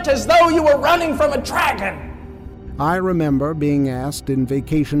from it as though you were running from a dragon. I remember being asked in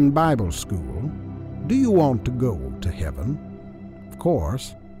Vacation Bible School, do you want to go to heaven? Of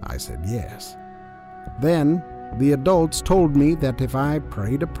course, I said yes. Then the adults told me that if I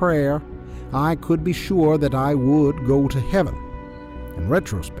prayed a prayer, I could be sure that I would go to heaven. In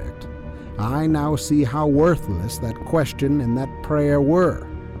retrospect, I now see how worthless that question and that prayer were.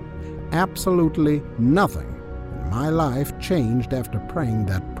 Absolutely nothing in my life changed after praying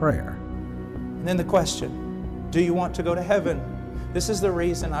that prayer. And then the question, do you want to go to heaven? This is the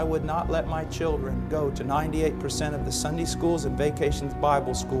reason I would not let my children go to 98% of the Sunday schools and vacations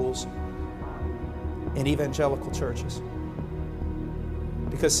Bible schools in evangelical churches.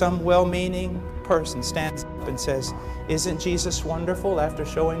 Because some well-meaning person stands up and says, isn't Jesus wonderful, after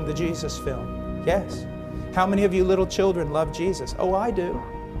showing the Jesus film? Yes. How many of you little children love Jesus? Oh, I do.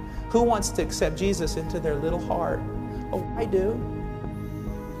 Who wants to accept Jesus into their little heart? Oh, I do.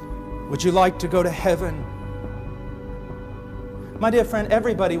 Would you like to go to heaven? My dear friend,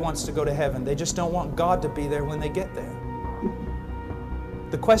 everybody wants to go to heaven. They just don't want God to be there when they get there.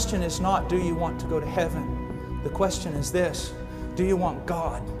 The question is not, do you want to go to heaven? The question is this, do you want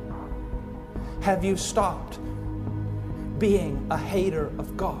God? Have you stopped being a hater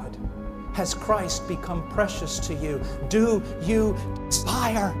of God? Has Christ become precious to you? Do you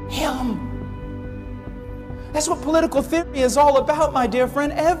desire Him? That's what political theory is all about, my dear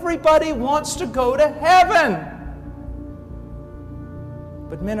friend. Everybody wants to go to heaven.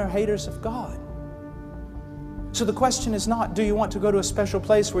 But men are haters of God. So the question is not, do you want to go to a special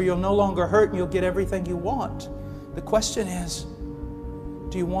place where you'll no longer hurt and you'll get everything you want? The question is,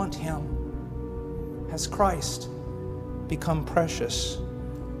 do you want Him? Has Christ become precious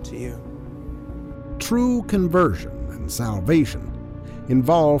to you? True conversion and salvation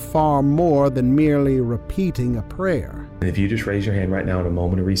involve far more than merely repeating a prayer. And if you just raise your hand right now in a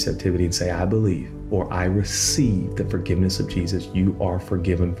moment of receptivity and say, I believe, or I receive the forgiveness of Jesus, you are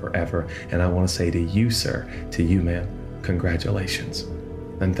forgiven forever. And I want to say to you, sir, to you, ma'am, congratulations.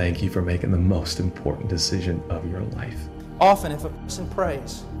 And thank you for making the most important decision of your life. Often if a person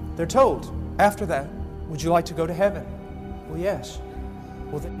prays, they're told after that, would you like to go to heaven? Well, yes.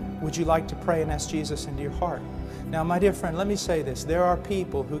 Well, then, would you like to pray and ask Jesus into your heart? Now, my dear friend, let me say this. There are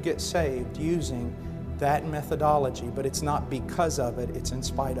people who get saved using that methodology, but it's not because of it, it's in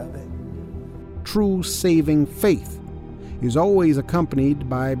spite of it. True saving faith is always accompanied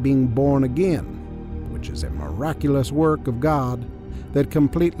by being born again, which is a miraculous work of God that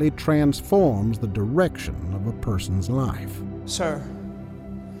completely transforms the direction of a person's life. Sir,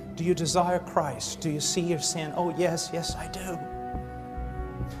 do you desire Christ? Do you see your sin? Oh, yes, yes, I do.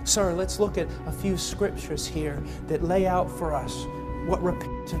 Sir, let's look at a few scriptures here that lay out for us what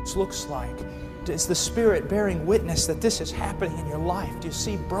repentance looks like. Is the Spirit bearing witness that this is happening in your life? Do you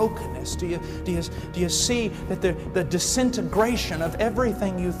see brokenness? Do you see that the disintegration of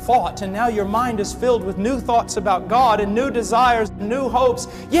everything you thought, and now your mind is filled with new thoughts about God and new desires and new hopes?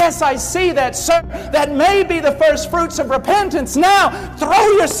 Yes, I see that, sir. That may be the first fruits of repentance. Now,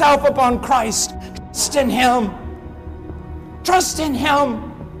 throw yourself upon Christ. Trust in Him. Trust in Him.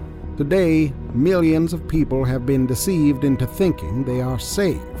 Today, millions of people have been deceived into thinking they are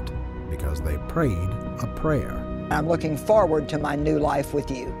saved because they prayed a prayer. I'm looking forward to my new life with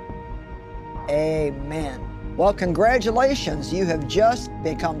you. Amen. Well, congratulations. You have just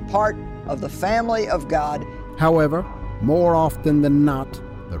become part of the family of God. However, more often than not,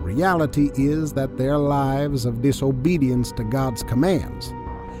 the reality is that their lives of disobedience to God's commands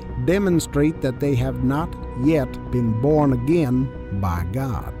demonstrate that they have not yet been born again by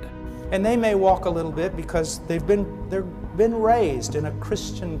God. And they may walk a little bit because they've been raised in a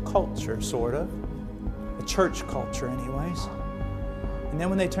Christian culture, sort of. A church culture, anyways. And then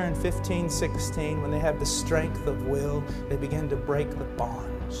when they turn 15, 16, when they have the strength of will, they begin to break the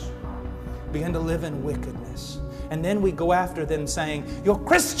bonds, begin to live in wickedness. And then we go after them saying, you're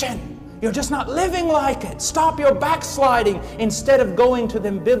Christian! You're just not living like it. Stop your backsliding. Instead of going to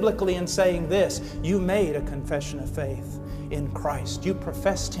them biblically and saying this, you made a confession of faith in Christ. You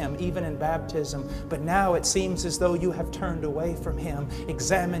professed Him even in baptism, but now it seems as though you have turned away from Him.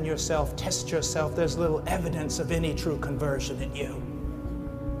 Examine yourself, test yourself. There's little evidence of any true conversion in you.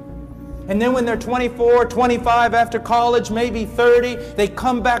 And then when they're 24, 25, after college, maybe 30, they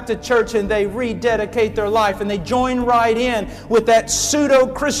come back to church and they rededicate their life and they join right in with that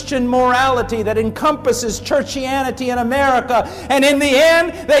pseudo-Christian morality that encompasses churchianity in America. And in the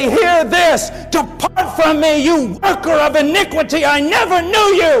end, they hear this, "Depart from me, you worker of iniquity, I never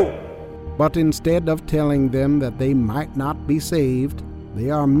knew you." But instead of telling them that they might not be saved, they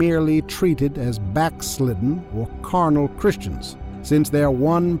are merely treated as backslidden or carnal Christians, since their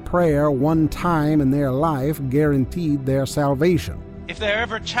one prayer one time in their life guaranteed their salvation. If they're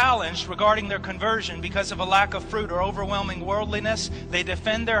ever challenged regarding their conversion because of a lack of fruit or overwhelming worldliness, they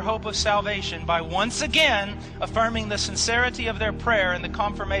defend their hope of salvation by once again affirming the sincerity of their prayer and the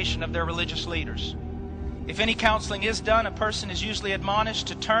confirmation of their religious leaders. If any counseling is done, a person is usually admonished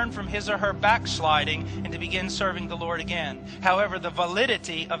to turn from his or her backsliding and to begin serving the Lord again. However, the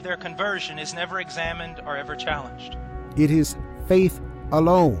validity of their conversion is never examined or ever challenged. It is faith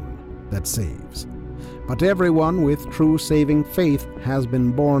alone that saves. But everyone with true saving faith has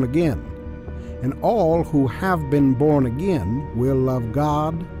been born again. And all who have been born again will love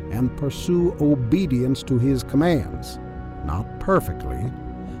God and pursue obedience to His commands, not perfectly,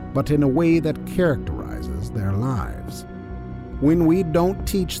 but in a way that characterizes their lives. When we don't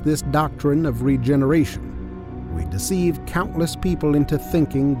teach this doctrine of regeneration, we deceive countless people into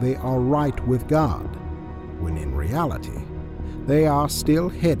thinking they are right with God, when in reality, they are still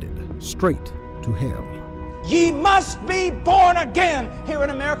headed straight to hell. Ye must be born again. Here in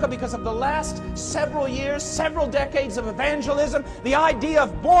America, because of the last several years, several decades of evangelism, the idea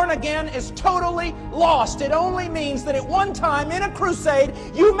of born again is totally lost. It only means that at one time in a crusade,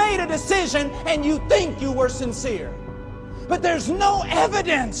 you made a decision and you think you were sincere. But there's no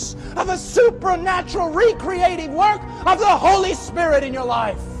evidence of a supernatural recreating work of the Holy Spirit in your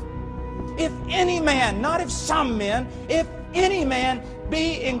life. If any man, not if some men, if any man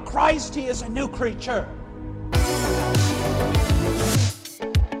be in Christ, he is a new creature.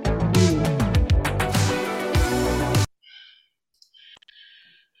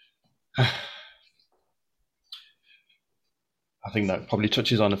 I think that probably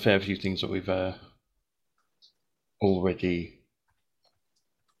touches on a fair few things that we've already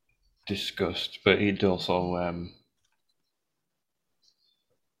discussed, but it also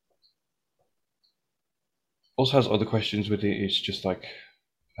has other questions with it. It's just like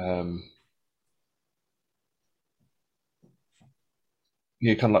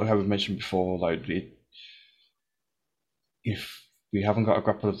yeah, kind of like how we've mentioned before, like if we haven't got a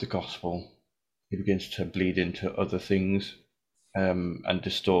grapple of the gospel, it begins to bleed into other things and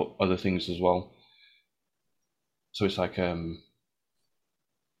distort other things as well. So it's like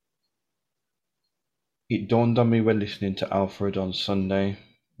it dawned on me when listening to Alfred on Sunday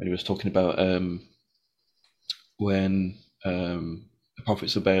when he was talking about when the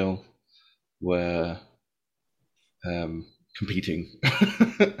prophets of Baal were competing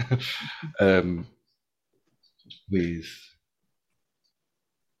with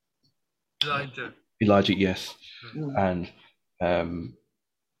Elijah, yes. And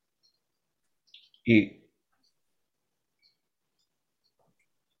the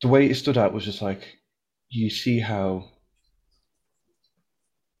way it stood out was just like, you see how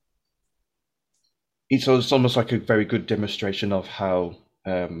it's almost like a very good demonstration of how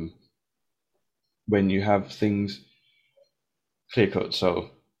when you have things clear cut, so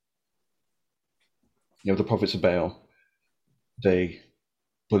you know, the prophets of Baal, they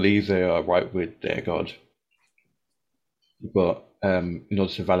believe they are right with their God, but in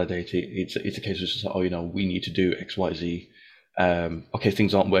order to validate it, it's a case of just like, oh, you know, we need to do X, Y, Z. Okay,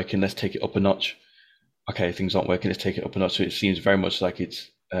 things aren't working, let's take it up a notch. Okay, things aren't working, let's take it up a notch. So it seems very much like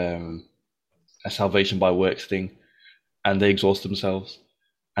it's a salvation by works thing, and they exhaust themselves.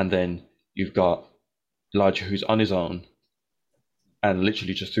 And then you've got Elijah who's on his own, and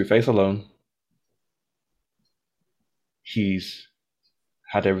literally just through faith alone, he's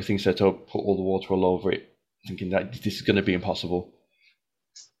had everything set up, put all the water all over it, thinking that this is going to be impossible.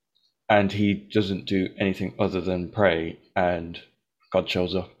 And he doesn't do anything other than pray, and God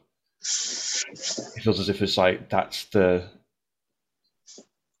shows up. It feels as if it's like that's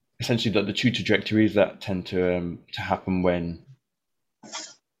essentially the two trajectories that tend to happen when.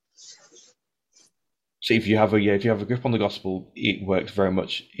 So if you have a grip on the gospel, it works very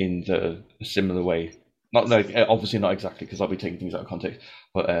much in a similar way. Not like obviously not exactly, because I'll be taking things out of context,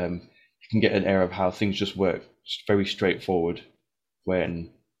 but you can get an air of how things just work very straightforward when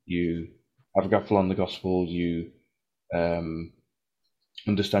you have a grapple on the gospel. You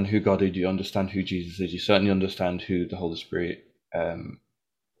understand who God is, you understand who Jesus is, you certainly understand who the Holy Spirit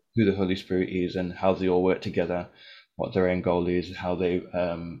is, and how they all work together, what their end goal is, how they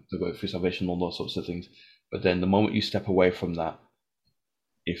work through salvation, all those sorts of things. But then the moment you step away from that,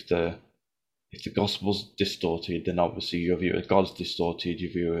 if the gospel's distorted, then obviously your view of God's distorted,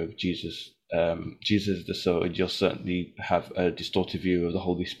 your view of Jesus is distorted, you'll certainly have a distorted view of the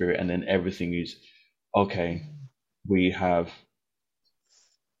Holy Spirit, and then everything is okay. We have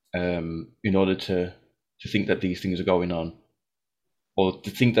in order to think that these things are going on, or to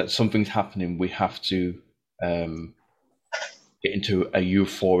think that something's happening, we have to get into a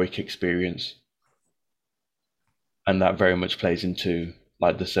euphoric experience. and that very much plays into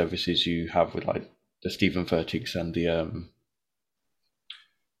like the services you have with like the Stephen Furticks and the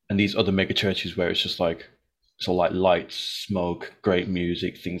and these other mega churches where it's just like it's all like lights, smoke, great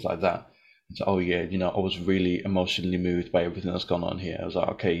music, things like that. So, oh yeah, you know, I was really emotionally moved by everything that's gone on here. I was like,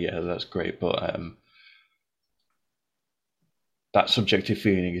 okay, yeah, that's great, but that subjective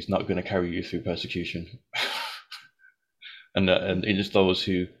feeling is not going to carry you through persecution. And it is those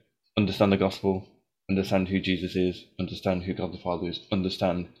who understand the gospel, understand who Jesus is, understand who God the Father is,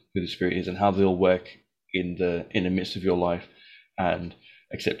 understand who the Spirit is, and how they'll work in the midst of your life, and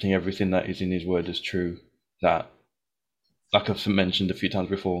accepting everything that is in His Word as true. That, like I've mentioned a few times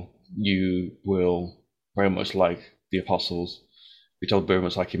before, you will very much like the apostles. We told very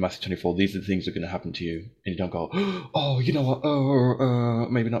much like in Matthew 24, these are the things that are going to happen to you, and you don't go, oh, you know what,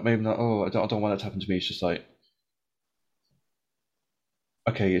 maybe not, oh, I don't want that to happen to me. It's just like,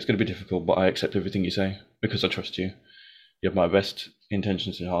 okay, it's going to be difficult, but I accept everything you say because I trust you. You have my best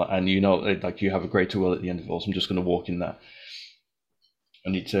intentions in heart, and you know, like, you have a greater will at the end of it all. So I'm just going to walk in that.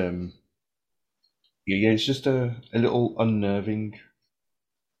 And it's yeah, it's just a little unnerving,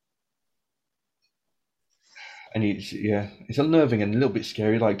 and it's unnerving and a little bit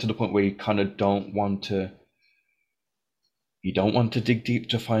scary, like to the point where you kind of don't want to dig deep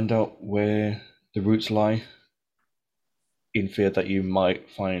to find out where the roots lie, in fear that you might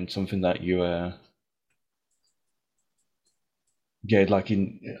find something that you I'd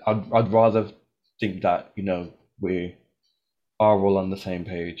rather think that, you know, we are all on the same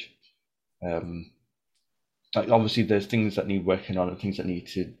page. Like, obviously there's things that need working on and things that need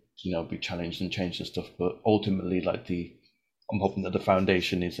to, you know, be challenged and changed and stuff, but ultimately, like, I'm hoping that the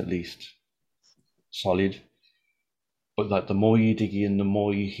foundation is at least solid. But like, the more you dig in, the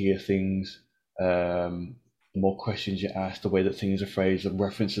more you hear things, the more questions you ask, the way that things are phrased, the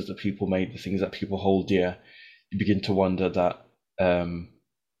references that people make, the things that people hold dear, you begin to wonder that,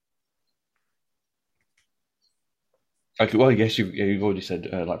 like, well, yes, you've already said,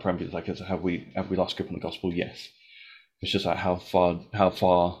 like, parameters, like, have we lost grip on the gospel? Yes. It's just like, how far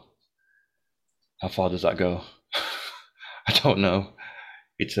does that go? I don't know.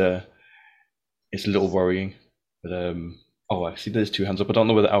 It's a little worrying, but oh, I see there's two hands up. I don't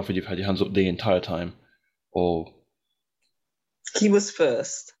know whether, Alfred, you've had your hands up the entire time, or he was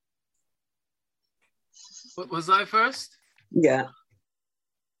first. What, was I first? Yeah.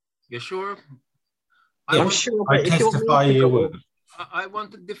 You sure? I'm sure. I testify you would. I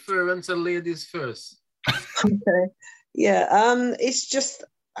want to defer until ladies first. Okay. Yeah. It's just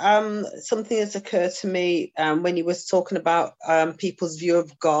something that's occurred to me when you was talking about people's view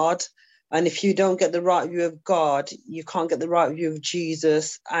of God. And if you don't get the right view of God, you can't get the right view of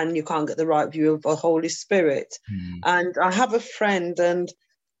Jesus, and you can't get the right view of the Holy Spirit. And I have a friend, and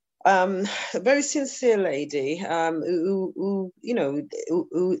a very sincere lady who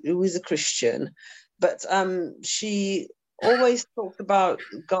is a Christian, but she always talked about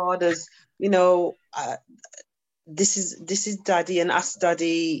God as, you know, this is Daddy, and ask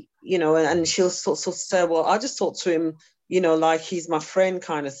Daddy, you know, and she'll sort of say, well, I just talk to him, you know, like he's my friend,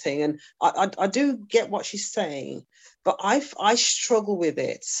 kind of thing. And I do get what she's saying, but I struggle with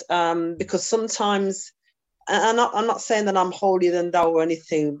it because sometimes, and I'm not saying that I'm holier than thou or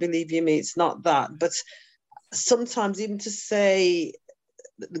anything, believe you me, it's not that, but sometimes even to say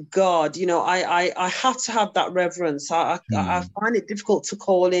God, you know, I have to have that reverence. I find it difficult to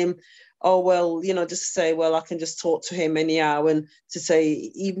call him, oh, well, you know, just say, well, I can just talk to him anyhow, and to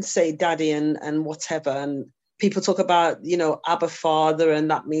even say Daddy and whatever. And people talk about, you know, Abba Father, and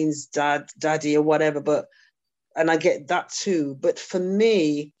that means Daddy or whatever, and I get that too. But for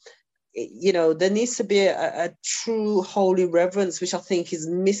me, you know, there needs to be a true holy reverence, which I think is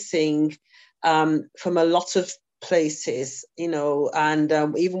missing from a lot of places, you know. And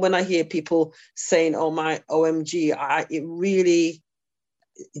even when I hear people saying, oh, my OMG, it really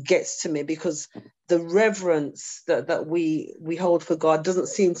gets to me, because the reverence that we hold for God doesn't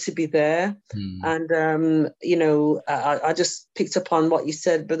seem to be there. And you know, I just picked up on what you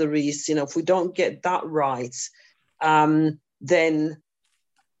said, Brother Reese. You know, if we don't get that right, then,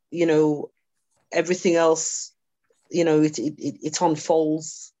 you know, everything else, you know, it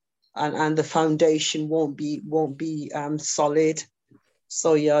unfolds, and the foundation won't be solid.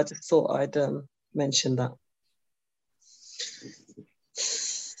 So yeah, I just thought I'd mention that.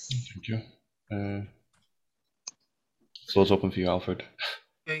 Thank you. Floor's open for you, Alfred.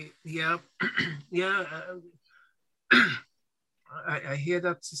 Yeah, yeah. I hear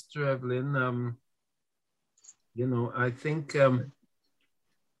that, Sister Evelyn. You know, I think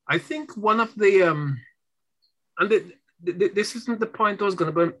one of the and this isn't the point I was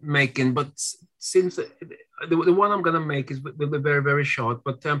going to be making, but since the one I'm going to make will be very, very short.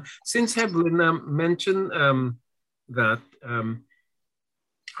 But since Evelyn mentioned that,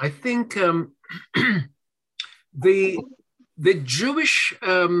 I think the Jewish,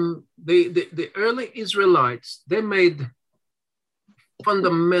 the early Israelites, they made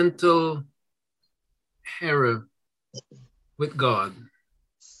fundamental error with God,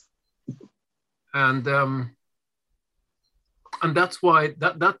 and that's why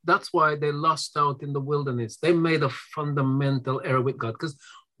that's why they lost out in the wilderness. They made a fundamental error with God, because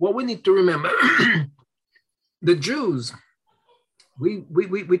what we need to remember, the Jews, we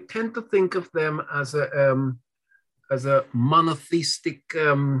tend to think of them as a monotheistic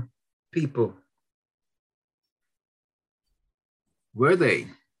people. Were they?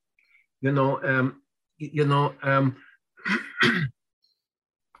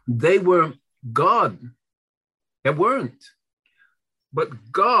 They were God. They weren't.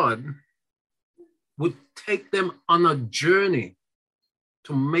 But God would take them on a journey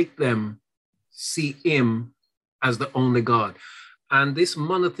to make them see Him as the only God. And this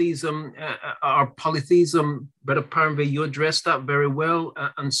monotheism or polytheism, Brother Parnvey, you addressed that very well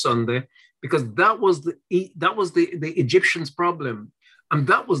on Sunday, because that was the Egyptians' problem, and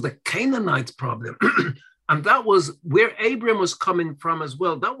that was the Canaanites' problem, and that was where Abraham was coming from as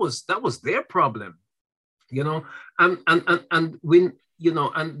well. That was their problem, and when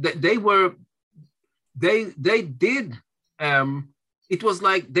and they did. It was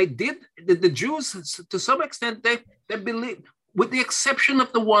like they did the Jews to some extent. They believed, with the exception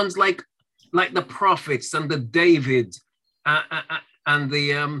of the ones like the prophets and the David and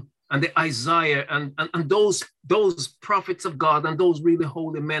the Isaiah and those prophets of God and those really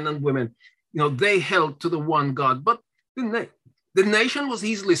holy men and women, they held to the one God. But the nation was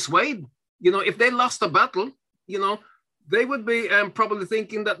easily swayed. If they lost a battle, they would be probably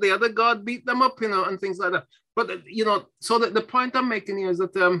thinking that the other God beat them up, and things like that. But so that the point I'm making here is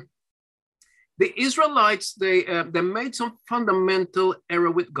that the Israelites, they made some fundamental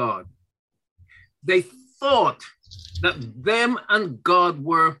error with God. They thought that them and God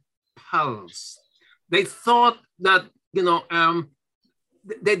were pals. They thought that they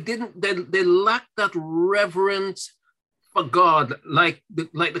lacked that reverence for God, like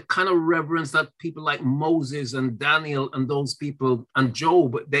the kind of reverence that people like Moses and Daniel and those people and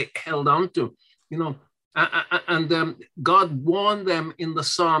Job, they held on to, and God warned them in the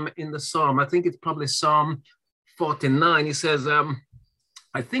Psalm, I think it's probably Psalm 49. He says,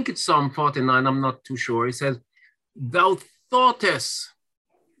 I think it's Psalm 49, I'm not too sure. He says, "Thou thoughtest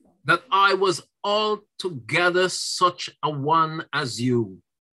that I was altogether such a one as you."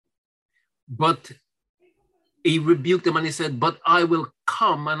 But he rebuked them and he said, "But I will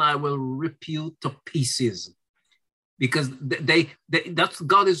come and I will rip you to pieces." Because that's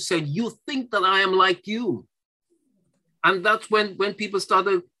God is saying, you think that I am like you. And that's when people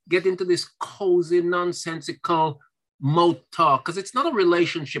started getting into this cozy, nonsensical mouth talk, because it's not a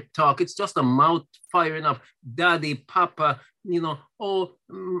relationship talk. It's just a mouth firing of daddy, papa, all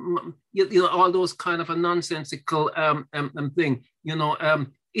those kind of a nonsensical thing.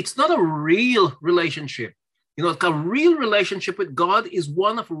 It's not a real relationship. A real relationship with God is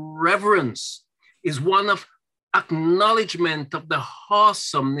one of reverence, is one of acknowledgement of the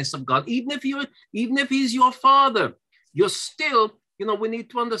awesomeness of God. Even if He's your father, you're still, we need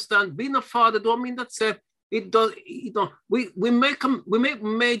to understand, being a father don't mean that it does. We make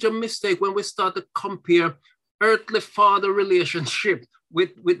major mistake when we start to compare earthly father relationship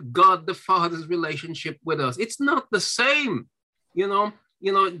with God the Father's relationship with us. It's not the same.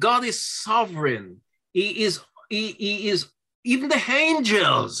 God is sovereign. He is even the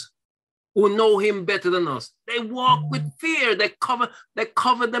angels who know Him better than us, they walk with fear. They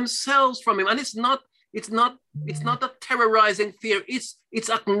cover themselves from Him, and it's not a terrorizing fear. It's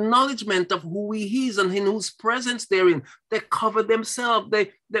acknowledgement of who He is and in whose presence they're in. They cover themselves. But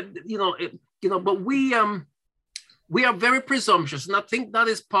we are very presumptuous, and I think that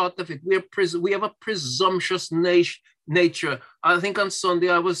is part of it. We have a presumptuous nature. I think on Sunday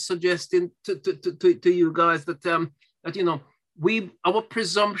I was suggesting to you guys that our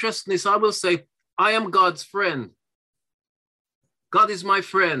presumptuousness, I will say, I am God's friend. God is my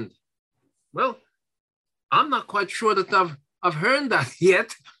friend. Well, I'm not quite sure that I've heard that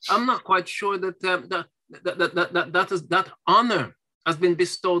yet. I'm not quite sure that that honor has been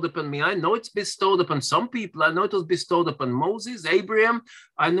bestowed upon me. I know it's bestowed upon some people. I know it was bestowed upon Moses, Abraham.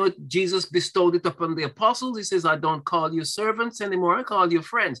 I know Jesus bestowed it upon the apostles. He says, I don't call you servants anymore. I call you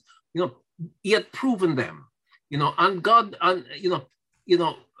friends. He had proven them. And God, and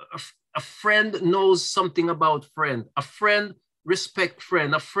a friend knows something about friend. A friend respect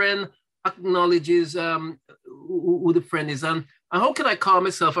friend. A friend acknowledges who the friend is, and how can I call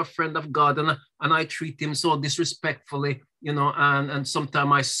myself a friend of God and I treat him so disrespectfully, you know, and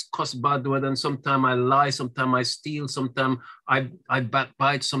sometimes I cuss bad word, and sometimes I lie, sometimes I steal, sometimes I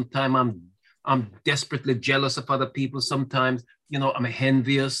backbite, sometimes I'm desperately jealous of other people, sometimes, you know, I'm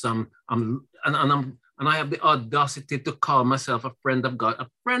envious, and I have the audacity to call myself a friend of God. A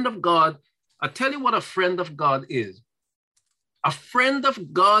friend of God, I tell you what a friend of God is. A friend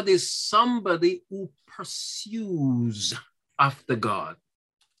of God is somebody who pursues after God,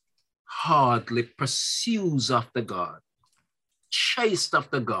 hardly pursues after God, chased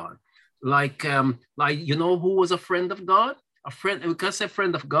after God. Like you know who was a friend of God? A friend, we can say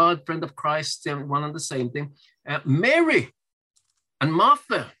friend of God, friend of Christ, one and the same thing. Mary and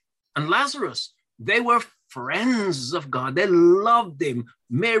Martha and Lazarus, they were friends of God. They loved him.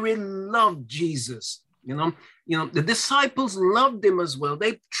 Mary loved Jesus. You know, the disciples loved him as well.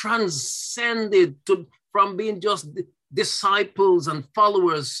 They transcended from being just disciples and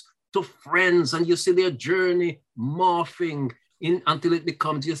followers to friends. And you see their journey morphing until it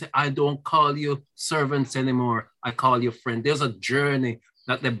becomes, you say, I don't call you servants anymore. I call you friend. There's a journey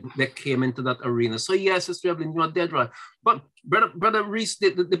that they came into that arena. So yes, Sister Evelyn, you're dead right. But Brother Reese,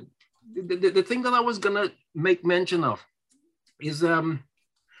 the thing that I was gonna make mention of is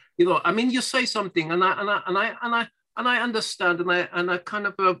you know, I mean, you say something, and I understand, and I kind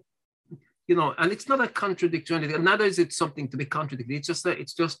of, you know, and it's not a contradiction, and neither is it something to be contradicted. It's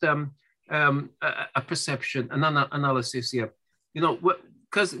just a perception, an analysis here. You know,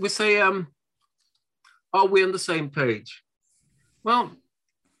 because we say, are we on the same page? Well,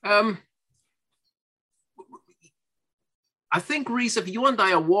 I think, Reese, if you and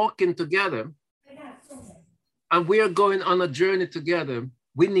I are walking together, and we are going on a journey together,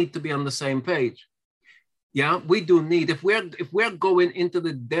 we need to be on the same page. Yeah, we do need. If we're going into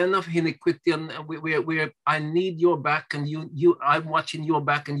the den of iniquity, and we're I need your back, and I'm watching your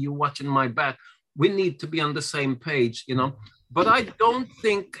back, and you watching my back. We need to be on the same page, you know. But I don't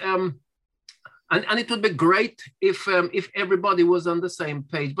think, and it would be great if everybody was on the same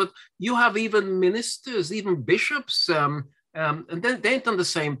page. But you have even ministers, even bishops, and then they ain't on the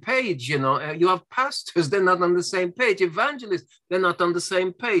same page, you know. You have pastors, they're not on the same page. Evangelists, they're not on the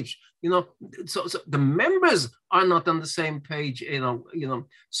same page, you know. So the members are not on the same page, you know.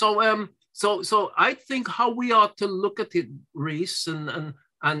 So I think how we ought to look at it, Reese and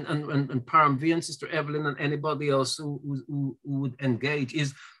Paramvi and Sister Evelyn and anybody else who would engage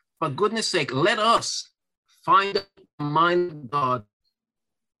is, for goodness sake, let us find the mind of God,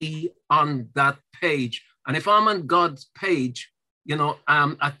 be on that page. And if I'm on God's page, you know,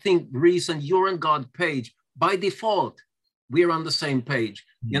 I think, Reese, and you're on God's page, by default, we're on the same page,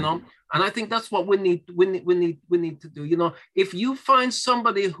 you know. And I think that's what we need to do. You know, if you find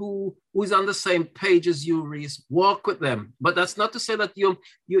somebody who is on the same page as you, Reese, walk with them. But that's not to say that you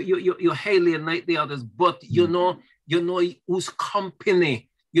alienate the others, but you know whose company,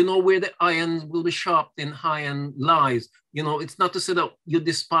 you know, where the iron will be sharpened in iron lies. You know, it's not to say that you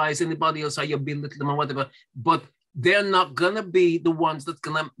despise anybody else or you belittle them or whatever, but they're not gonna be the ones that's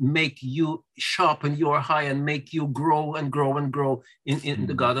gonna make you sharpen your high and make you grow and grow and grow in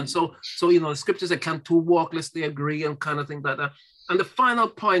the God. And so you know, the scriptures say, can two walk lest they agree, and kind of thing like that. And the final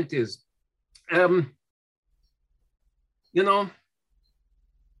point is, you know,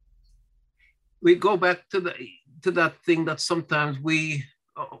 we go back to that thing that sometimes we,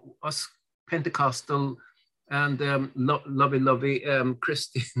 us Pentecostal and lovey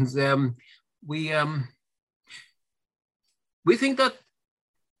Christians, we think that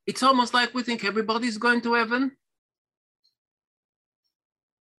it's almost like we think everybody's going to heaven.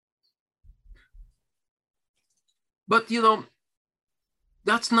 But, you know,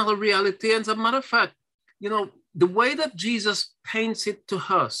 that's not a reality. And as a matter of fact, you know, the way that Jesus paints it to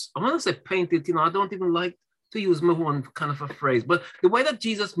us, I want to say paint it, you know, I don't even like to use my own kind of a phrase, but the way that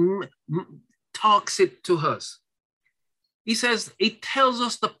Jesus talks it to us, he says, it tells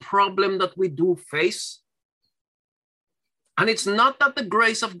us the problem that we do face. And it's not that the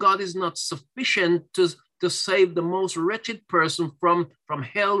grace of God is not sufficient to save the most wretched person from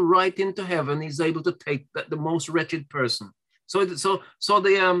hell right into heaven. He's able to take the most wretched person. So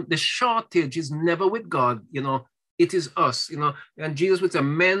the shortage is never with God, you know. It is us, you know. And Jesus would say,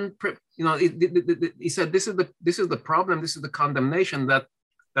 men, you know, he said, this is the problem. This is the condemnation, that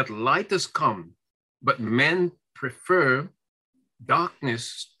light has come, but men prefer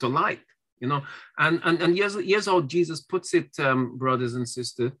darkness to light. You know, and here's how Jesus puts it, brothers and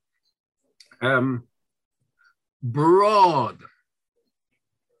sisters. Broad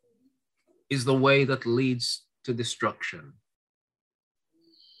is the way that leads to destruction.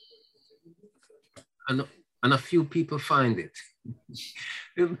 and a few people find it.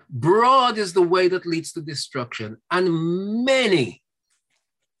 Broad is the way that leads to destruction, and many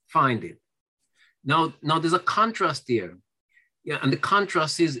find it. Now there's a contrast here. Yeah, and the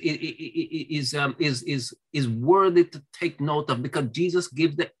contrast is worthy to take note of, because Jesus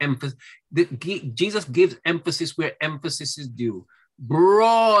gives the emphasis. Jesus gives emphasis where emphasis is due.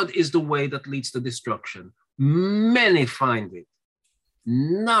 Broad is the way that leads to destruction. Many find it.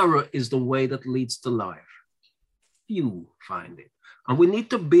 Narrow is the way that leads to life. Few find it, and we need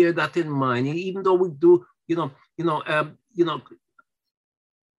to bear that in mind. Even though we do,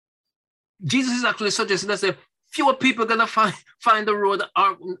 Jesus is actually suggesting that fewer people are gonna find the road.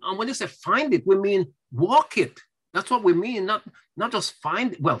 And when you say find it, we mean walk it. That's what we mean, not just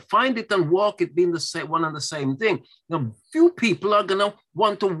find it. Well, find it and walk it being the same one and the same thing. Now, few people are gonna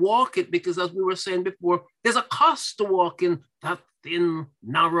want to walk it, because as we were saying before, there's a cost to walking that thin,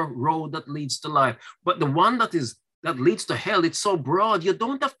 narrow road that leads to life. But the one that leads to hell, it's so broad, you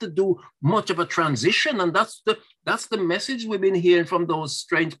don't have to do much of a transition. And that's the message we've been hearing from those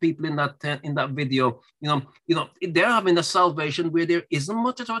strange people in that video. They're having a salvation where there isn't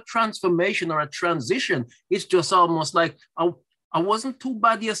much of a transformation or a transition. It's just almost like, I wasn't too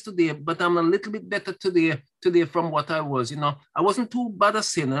bad yesterday, but I'm a little bit better today from what I was. I wasn't too bad a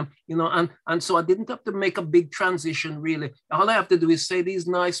sinner, and so I didn't have to make a big transition, really. All I have to do is say these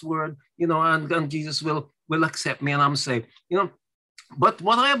nice words, and Jesus will accept me and I'm saved. But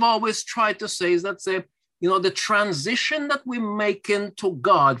what I have always tried to say is that, the transition that we make into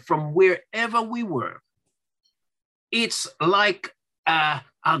God from wherever we were, it's like a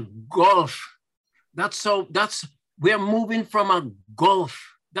gulf. We're moving from a gulf.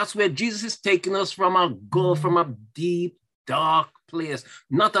 That's where Jesus is taking us, from a gulf, from a deep, dark place,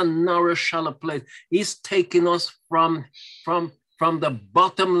 not a narrow, shallow place. He's taking us from the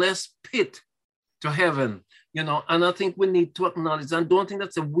bottomless pit to heaven, and I think we need to acknowledge, and don't think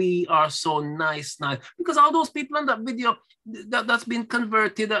we are so nice, because all those people in that video that's been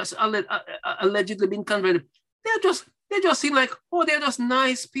converted, that's allegedly been converted, they just seem like, oh, they're just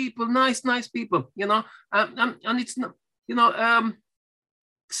nice people, nice people, and it's not,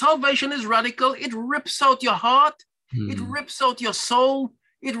 salvation is radical. It rips out your heart, it rips out your soul,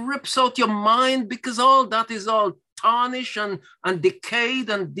 it rips out your mind, because all that is all tarnished and decayed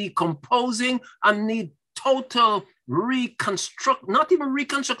and decomposing and need total not even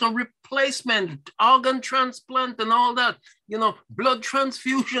reconstruction, replacement, organ transplant and all that, blood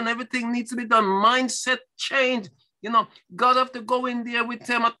transfusion, everything needs to be done, mindset change. God have to go in there with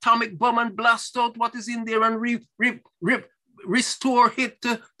an atomic bomb and blast out what is in there and restore it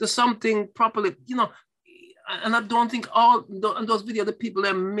to something properly, and I don't think all those videos, the people,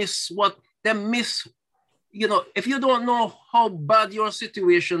 they miss, if you don't know how bad your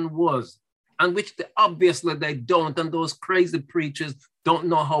situation was, and which obviously they don't, and those crazy preachers don't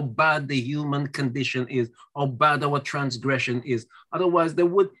know how bad the human condition is, how bad our transgression is. Otherwise, they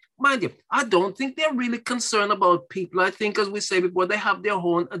would, mind you, I don't think they're really concerned about people. I think, as we say before, they have their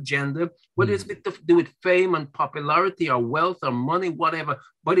own agenda, whether it's to do with fame and popularity or wealth or money, whatever.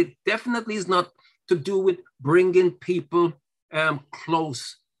 But it definitely is not to do with bringing people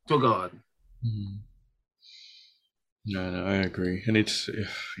close to God. No, I agree. And it's,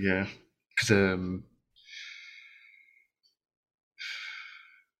 yeah, because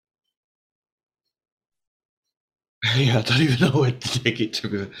yeah, I don't even know where to take it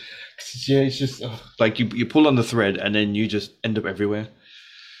to. Yeah, it's just like you pull on the thread and then you just end up everywhere.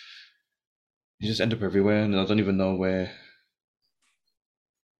 You just end up everywhere, and I don't even know where.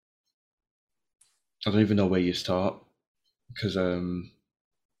 I don't even know where you start, because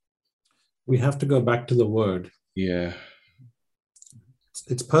we have to go back to the word. Yeah.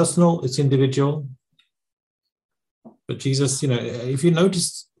 It's personal, it's individual. But Jesus, if you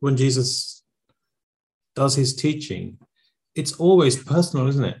notice when Jesus does his teaching, it's always personal,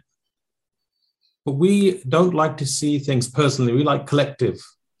 isn't it? But we don't like to see things personally. We like collective.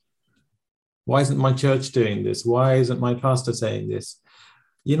 Why isn't my church doing this? Why isn't my pastor saying this?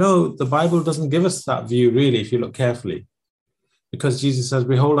 The Bible doesn't give us that view, really, if you look carefully. Because Jesus says,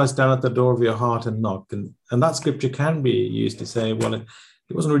 behold, I stand at the door of your heart and knock. And that scripture can be used to say, well, it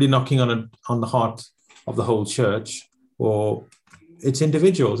wasn't really knocking on the heart of the whole church, or it's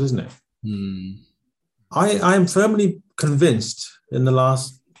individuals, isn't it? I am firmly convinced in the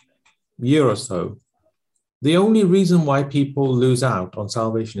last year or so, the only reason why people lose out on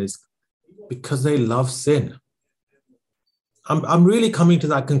salvation is because they love sin. I'm really coming to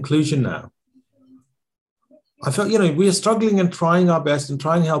that conclusion now. I felt, we are struggling and trying our best and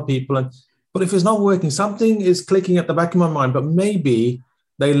trying to help people. But if it's not working, something is clicking at the back of my mind, but maybe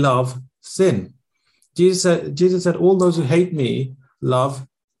they love sin. Jesus said, all those who hate me love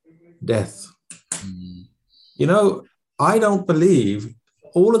death. You know, I don't believe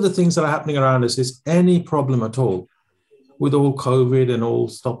all of the things that are happening around us is any problem at all with all COVID and all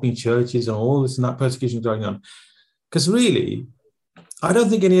stopping churches and all this and that persecution going on. Because really, I don't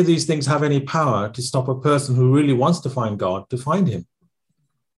think any of these things have any power to stop a person who really wants to find God to find him.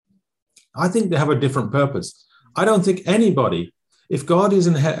 I think they have a different purpose. I don't think anybody, if God is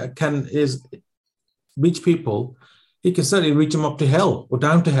reach people, he can certainly reach them up to hell or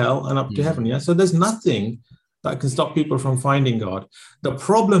down to hell and up to heaven. Yeah. So there's nothing that can stop people from finding God. The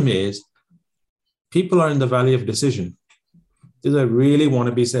problem is people are in the valley of decision. Do they really want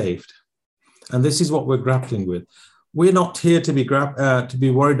to be saved? And this is what we're grappling with. We're not here to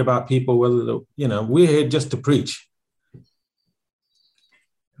be worried about people, whether, you know, we're here just to preach.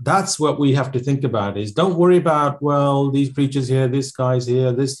 That's what we have to think about is don't worry about, well, these preachers here, this guy's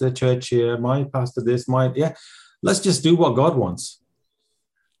here, this the church here, my pastor this, let's just do what God wants.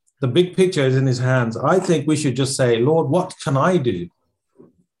 The big picture is in his hands. I think we should just say, Lord, what can I do?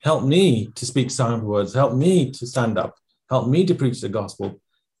 Help me to speak sound words. Help me to stand up. Help me to preach the gospel.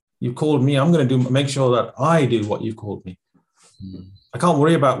 You called me. I'm going to make sure that I do what you've called me. I can't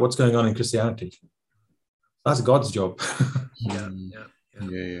worry about what's going on in Christianity. That's God's job. Yeah.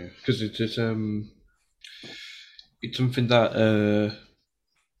 Because it's something that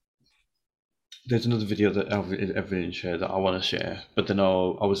there's another video that Evelyn shared that I want to share, but then I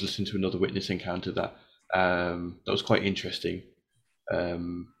was listening to another witness encounter that was quite interesting. The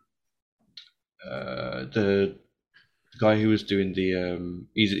guy who was doing the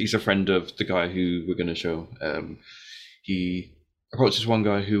he's a friend of the guy who we're going to show. He approached this one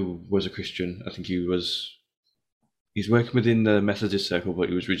guy who was a Christian. I think he's working within the Methodist circle, but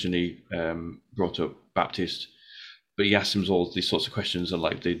he was originally brought up Baptist. But he asks him all these sorts of questions and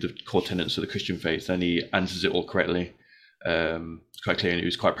like the core tenets of the Christian faith, and he answers it all correctly. It's quite clear, and he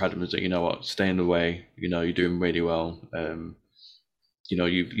was quite proud of him. That, you know what, stay in the way. You know, you're doing really well. You know,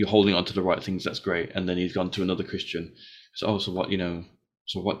 you're holding on to the right things. That's great. And then he's gone to another Christian. So, so what? You know,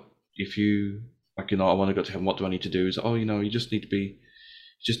 so what if you like? You know, I want to go to heaven. What do I need to do? Is you know, you just need to be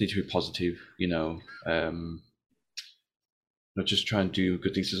positive. You know. Not just try and do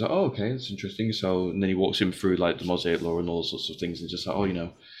good things. He's like, oh, okay, that's interesting. So, and then he walks him through like the Mosaic law and all sorts of things, and just like, you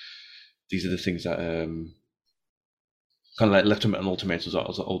know, these are the things that kind of like left him an ultimatum.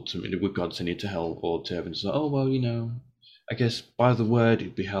 Ultimately, would God send you to hell or to heaven? It's like, well, you know, I guess by the word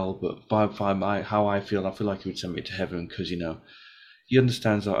it'd be hell, but by how I feel like he would send me to heaven because, you know, he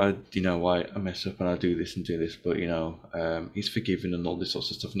understands that I mess up and I do this, but you know, he's forgiven and all this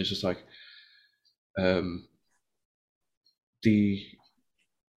sorts of stuff, and it's just like,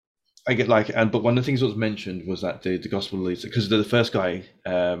 I get like, but one of the things that was mentioned was that the gospel leads, because the first guy,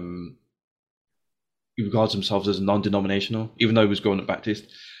 he regards himself as non-denominational, even though he was growing up Baptist.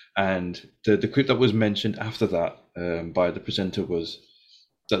 And the quote that was mentioned after that by the presenter was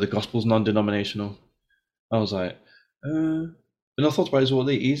that the gospel's non-denominational. I was like, and I thought about it as well,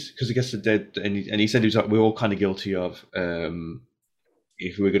 it is, because I guess and he said he was like, we're all kind of guilty of,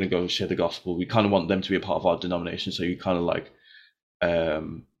 if we're going to go share the gospel, we kind of want them to be a part of our denomination. So you kind of like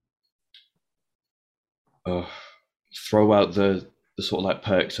throw out the sort of like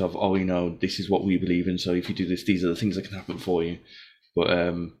perks of, you know, this is what we believe in. So if you do this, these are the things that can happen for you. But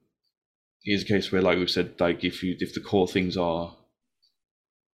here's a case where, like we've said, like if the core things are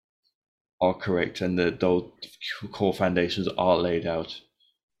correct and those core foundations are laid out,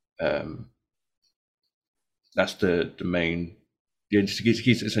 that's the main. Yeah,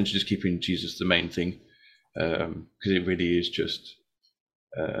 he's essentially just keeping Jesus the main thing, because it really is just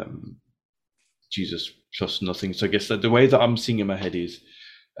Jesus plus nothing. So I guess that the way that I'm seeing in my head is,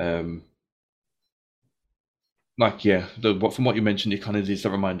 from what you mentioned, it kind of is that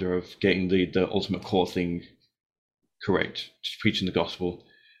reminder of getting the ultimate core thing correct, just preaching the gospel,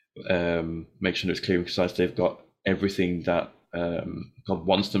 make sure it's clear and concise. They've got everything that God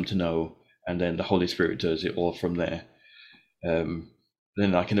wants them to know, and then the Holy Spirit does it all from there. Then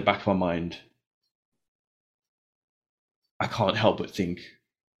like in the back of my mind, I can't help but think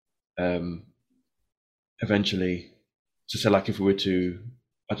eventually to say, like, if we were to,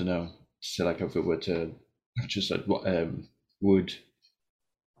 I don't know, say like if it were to just like what would,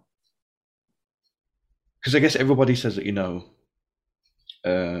 because I guess everybody says that, you know,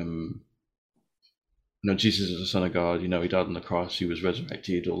 Jesus is the Son of God, you know, he died on the cross, he was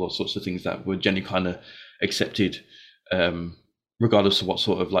resurrected, all those sorts of things that were generally kind of accepted, regardless of what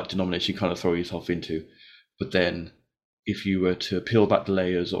sort of like denomination you kind of throw yourself into. But then if you were to peel back the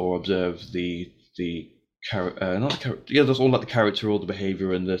layers or observe the there's all like the character, all the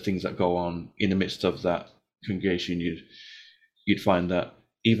behavior, and the things that go on in the midst of that congregation. You'd find that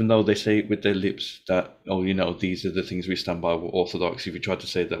even though they say it with their lips that, oh, you know, these are the things we stand by, we're Orthodox. If you try to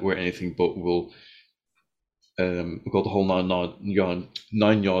say that we're anything but, we'll go the whole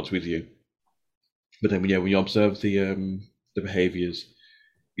 9 yards with you. But then, when you observe the behaviors,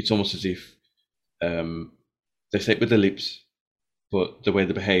 it's almost as if they say it with their lips, but the way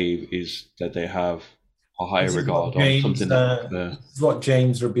they behave is that they have a higher regard on something. This is what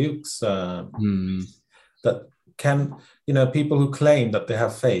James rebukes. That can, people who claim that they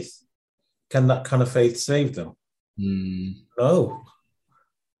have faith, can that kind of faith save them? No.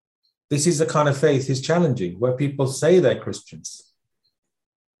 This is the kind of faith he's challenging, where people say they're Christians.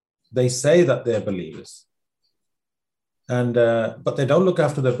 They say that they're believers, and but they don't look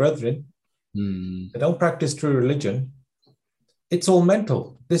after their brethren. They don't practice true religion. It's all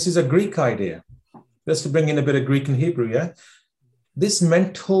mental. This is a Greek idea. Just to bring in a bit of Greek and Hebrew, yeah? This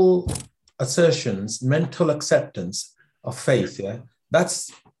mental assertions, mental acceptance of faith, yeah? That's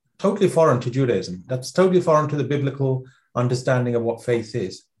totally foreign to Judaism. That's totally foreign to the biblical understanding of what faith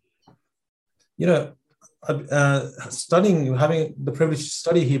is. Having the privilege to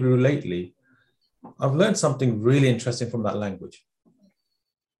study Hebrew lately, I've learned something really interesting from that language.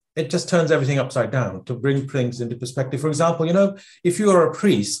 It just turns everything upside down to bring things into perspective. For example, if you are a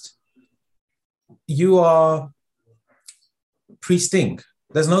priest, you are priesting.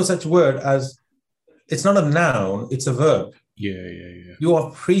 There's no such word as, it's not a noun, it's a verb. Yeah. You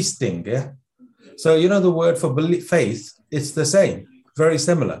are priesting, yeah? So, the word for faith, it's the same, very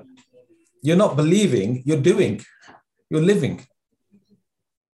similar. You're not believing, you're doing, you're living.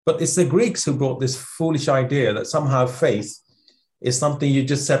 But it's the Greeks who brought this foolish idea that somehow faith is something you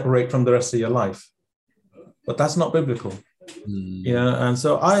just separate from the rest of your life. But that's not biblical. And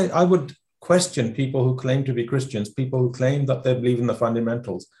so I would question people who claim to be Christians, people who claim that they believe in the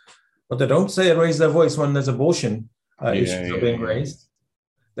fundamentals, but they don't raise their voice when there's abortion issues are being raised.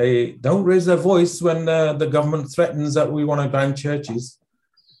 They don't raise their voice when the government threatens that we want to ban churches.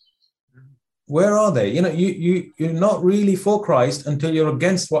 Where are they? You're not really for Christ until you're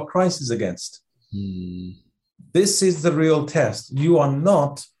against what Christ is against. This is the real test. You are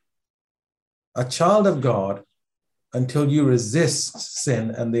not a child of God until you resist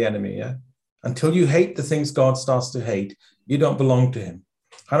sin and the enemy. Yeah? Until you hate the things God starts to hate, you don't belong to him.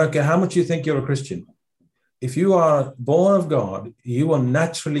 I don't care how much you think you're a Christian. If you are born of God, you will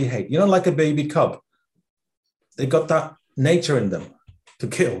naturally hate. Like a baby cub. They got that nature in them to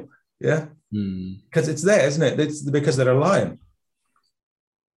kill. Yeah? Because it's there, isn't it? It's because they're a lion.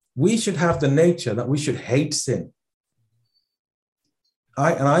 We should have the nature that we should hate sin.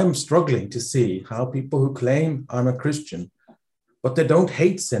 I'm struggling to see how people who claim I'm a Christian, but they don't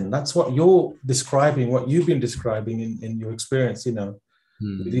hate sin. That's what you're describing, what you've been describing in your experience,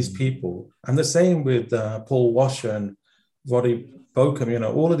 with these people. And the same with Paul Washer and Voddie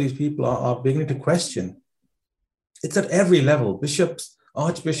Baucham, all of these people are beginning to question. It's at every level, bishops,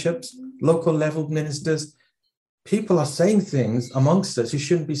 archbishops, local level ministers. People are saying things amongst us you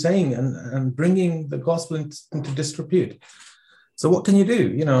shouldn't be saying and bringing the gospel into disrepute. So what can you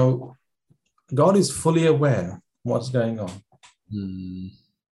do? God is fully aware of what's going on.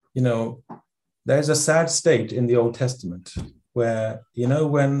 There's a sad state in the Old Testament where,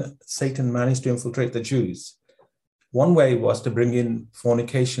 when Satan managed to infiltrate the Jews, one way was to bring in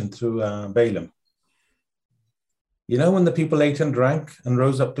fornication through Balaam. When the people ate and drank and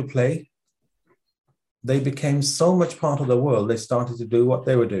rose up to play, they became so much part of the world, they started to do what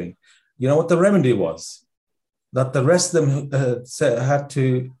they were doing. You know what the remedy was? That the rest of them had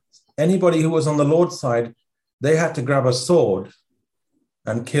to, anybody who was on the Lord's side, they had to grab a sword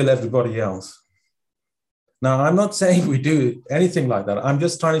and kill everybody else. Now, I'm not saying we do anything like that. I'm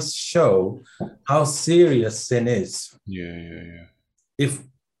just trying to show how serious sin is. Yeah. If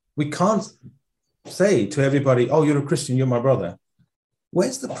we can't say to everybody, oh, you're a Christian, you're my brother.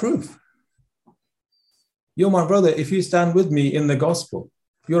 Where's the proof? You're my brother if you stand with me in the gospel.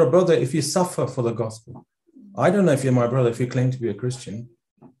 You're a brother if you suffer for the gospel. I don't know if you're my brother if you claim to be a Christian.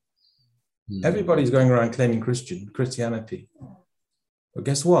 Everybody's going around claiming Christianity. But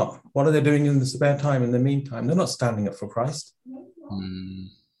guess what? What are they doing in the spare time in the meantime? They're not standing up for Christ.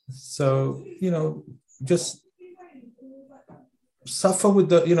 So, just suffer with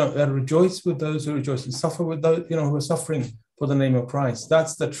rejoice with those who rejoice, and suffer with those, who are suffering for the name of Christ.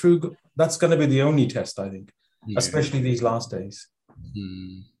 That's going to be the only test, I think, especially these last days.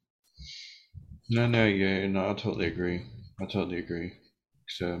 No, I totally agree. I just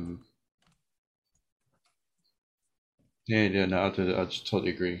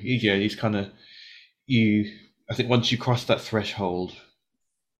totally agree. He's kind of, I think once you cross that threshold,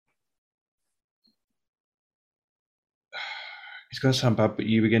 it's going to sound bad, but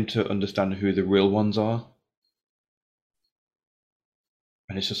you begin to understand who the real ones are.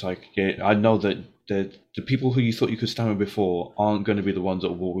 And it's just like, yeah, I know that the people who you thought you could stand with before aren't going to be the ones that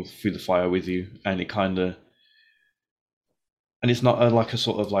will walk through the fire with you. And it's not like a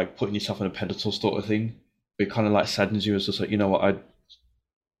sort of like putting yourself on a pedestal sort of thing. But it kind of like saddens you. It's just like, you know what,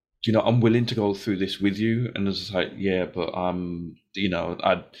 I'm willing to go through this with you. And it's just like, yeah, but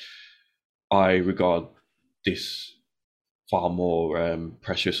I regard this far more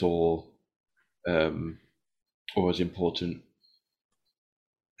precious or as important.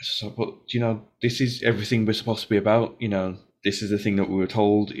 So, but this is everything we're supposed to be about. This is the thing that we were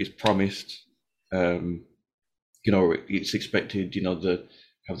told, is promised. It's expected.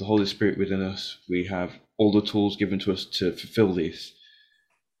 Have the Holy Spirit within us. We have all the tools given to us to fulfill this.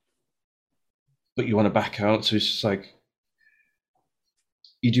 But you want to back out, so it's just like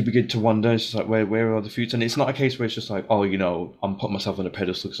you do begin to wonder. It's just like where are the fruits? And it's not a case where it's just like, oh, I'm putting myself on a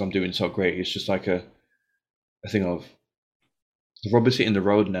pedestal because I'm doing so great. It's just like a thing of the rubber's hitting the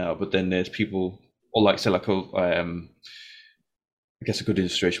road now, but then there's people, or like say like I guess a good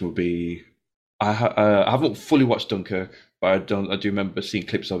illustration would be I haven't fully watched Dunkirk, but I do remember seeing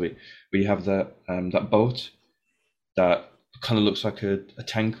clips of it where you have that boat that kind of looks like a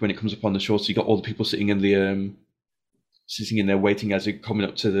tank when it comes upon the shore. So you got all the people sitting in there waiting as they're coming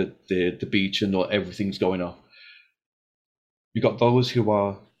up to the beach and everything's going off. You got those who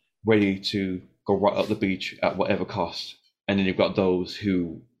are ready to go right up the beach at whatever cost. And then you've got those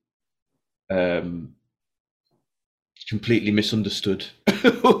who completely misunderstood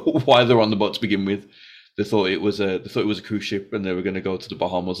why they're on the boat to begin with. They thought it was a cruise ship and they were going to go to the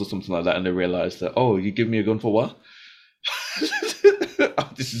Bahamas or something like that, and they realized that, oh, you give me a gun for what?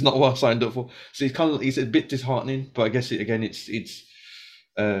 This is not what I signed up for. So it's a bit disheartening, but I guess it's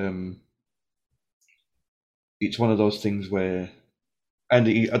one of those things where. And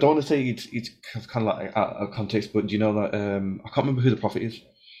I don't want to say it's kind of like out of context, but I can't remember who the prophet is.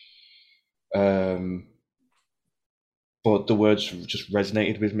 But the words just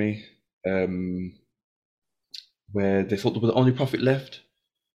resonated with me. Where they thought there was the only prophet left.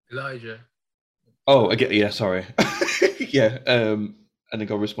 Elijah. Oh, I get. Yeah, sorry. Yeah. And then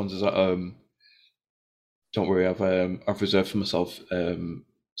God responds as, "Don't worry, I've reserved for myself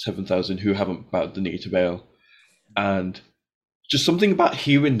 7,000 who haven't bowed the knee to Baal," and just something about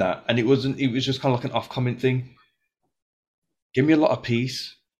hearing that, and it was just kind of like an off-comment thing. Give me a lot of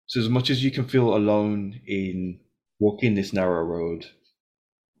peace. So as much as you can feel alone in walking this narrow road,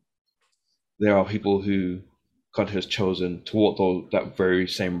 there are people who God has chosen to walk that very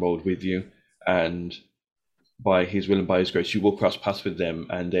same road with you, and by His will and by His grace, you will cross paths with them,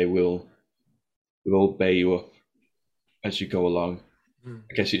 and they will bear you up as you go along.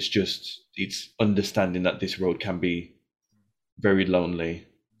 I guess it's understanding that this road can be very lonely,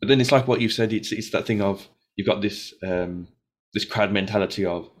 but then it's like what you've said. It's that thing of you've got this crowd mentality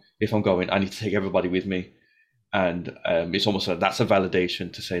of, if I'm going, I need to take everybody with me, and it's almost like that's a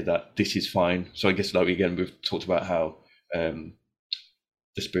validation to say that this is fine. So I guess, like, again, we've talked about how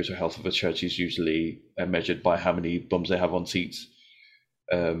the spiritual health of a church is usually measured by how many bums they have on seats,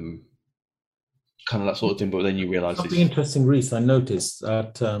 kind of that sort of thing. But then you realize something interesting, Reese. I noticed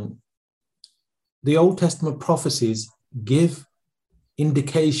that the Old Testament prophecies give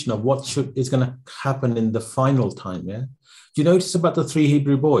indication of what is going to happen in the final time. Yeah, do you notice about the 3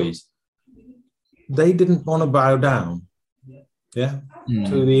 Hebrew boys? They didn't want to bow down, to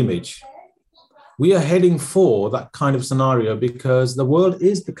the image. We are heading for that kind of scenario because the world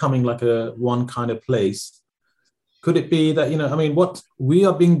is becoming like a one kind of place. Could it be that, what we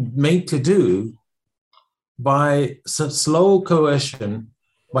are being made to do by slow coercion,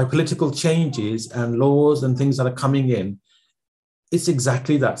 by political changes and laws and things that are coming in, it's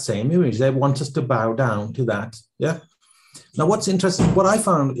exactly that same image. They want us to bow down to that. Yeah. Now, what's interesting, what I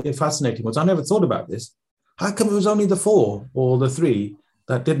found fascinating was, I never thought about this. How come it was only the 4 or the 3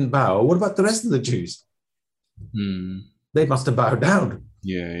 that didn't bow? What about the rest of the Jews? They must have bowed down.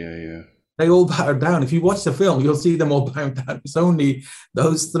 Yeah. They all bowed down. If you watch the film, you'll see them all bowed down. It's only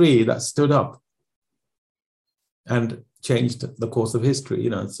those 3 that stood up and changed the course of history,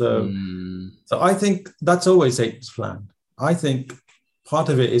 So I think that's always Satan's plan. I think part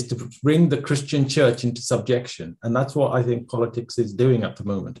of it is to bring the Christian church into subjection. And that's what I think politics is doing at the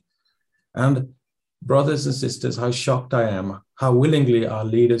moment. And brothers and sisters, how shocked I am, how willingly our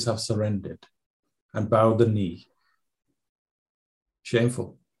leaders have surrendered and bowed the knee.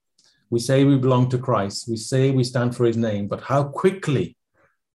 Shameful. We say we belong to Christ. We say we stand for His name, but how quickly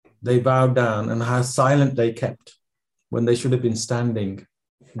they bowed down, and how silent they kept when they should have been standing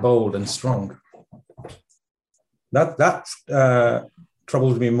bold and strong. That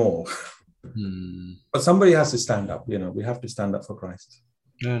troubles me more. But somebody has to stand up. We have to stand up for Christ.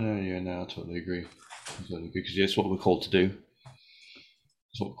 No, I totally agree. Because it's what we're called to do.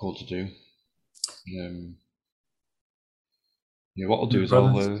 It's what we're called to do. What I'll do is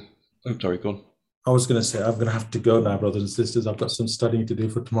sorry, go on. I was going to say, I'm going to have to go now, brothers and sisters. I've got some studying to do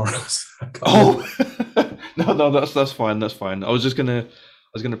for tomorrow. No, that's fine. That's fine. I was gonna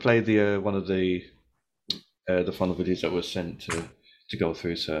play the one of the final videos that was sent to go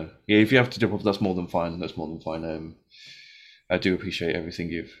through. So yeah, if you have to jump off, that's more than fine. That's more than fine. I do appreciate everything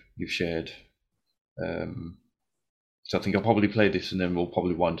you've shared. So I think I'll probably play this, and then we'll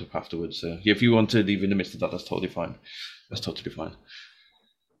probably wind up afterwards. So yeah, if you want to leave in the midst of that, that's totally fine. That's totally fine.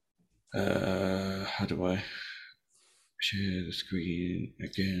 How do I share the screen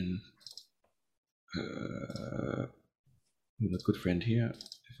again? With a good friend here.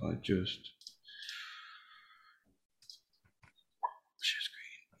 If I just share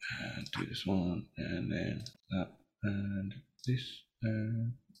screen and do this one, and then that, and this,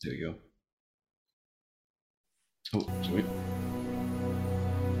 and there we go. Oh, sorry.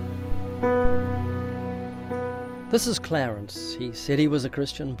 This is Clarence. He said he was a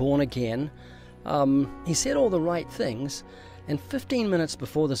Christian, born again. He said all the right things, and 15 minutes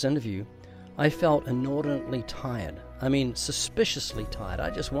before this interview, I felt inordinately tired. I mean, suspiciously tired. I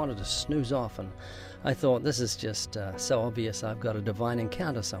just wanted to snooze off, and I thought, this is just so obvious I've got a divine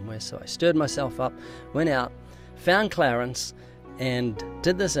encounter somewhere. So I stirred myself up, went out, found Clarence, and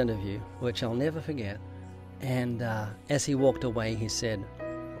did this interview, which I'll never forget. And as he walked away, he said,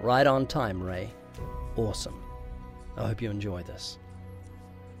 "Right on time, Ray. Awesome. I hope you enjoy this."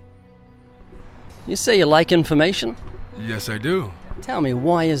 You say you like information? Yes, I do. Tell me,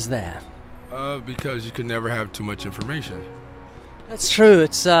 why is that? Because you can never have too much information. That's true.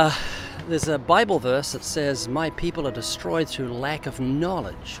 It's there's a Bible verse that says, "My people are destroyed through lack of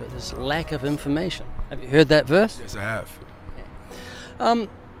knowledge," or this lack of information. Have you heard that verse? Yes, I have.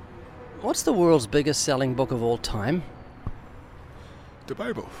 What's the world's biggest selling book of all time? The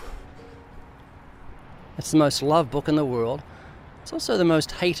Bible. It's the most loved book in the world. It's also the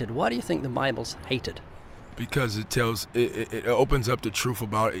most hated. Why do you think the Bible's hated? Because it tells, it opens up the truth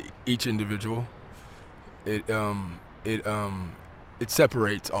about each individual. It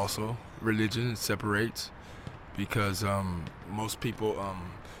separates also. Religion separates because most people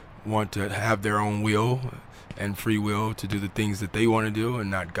want to have their own will and free will to do the things that they want to do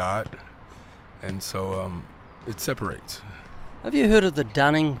and not God. And so it separates. Have you heard of the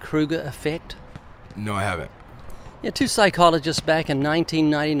Dunning-Kruger effect? No, I haven't. Yeah, two psychologists back in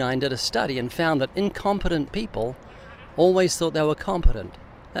 1999 did a study and found that incompetent people always thought they were competent.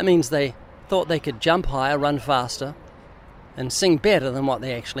 That means they thought they could jump higher, run faster, and sing better than what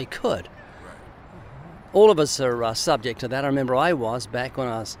they actually could. All of us are subject to that. I remember I was back when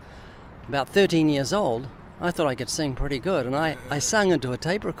I was about 13 years old. I thought I could sing pretty good, and I sung into a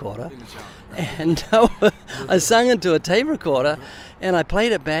tape recorder, and I sung into a tape recorder, and I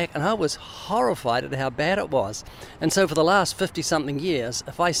played it back, and I was horrified at how bad it was. And so for the last 50-something years,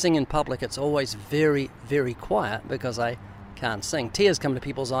 if I sing in public, it's always very, very quiet because I can't sing. Tears come to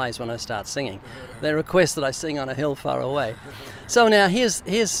people's eyes when I start singing. They request that I sing on a hill far away. So now here's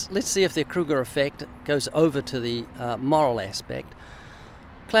let's see if the Kruger effect goes over to the moral aspect.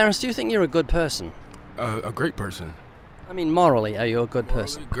 Clarence, do you think you're a good person? A great person. I mean, morally, are you a good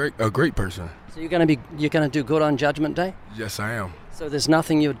person? A great person. So you're going to do good on Judgment Day? Yes, I am. So there's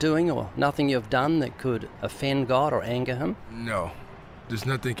nothing you're doing or nothing you've done that could offend God or anger Him? No, there's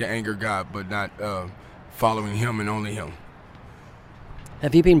nothing can anger God, but not following Him and only Him.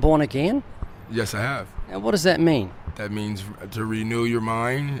 Have you been born again? Yes, I have. Now, what does that mean? That means to renew your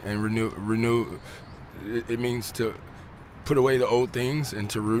mind and renew. It means to put away the old things and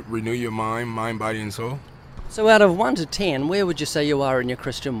to renew your mind, body, and soul. So out of 1 to 10, where would you say you are in your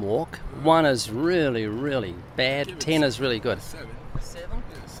Christian walk? 1 is really, really bad. 10 is really good. 7.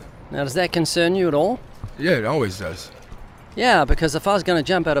 Now, does that concern you at all? Yeah, it always does. Yeah, because if I was going to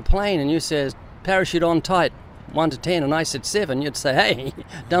jump out of a plane and you said, parachute on tight, 1 to 10, and I said 7, you'd say, hey,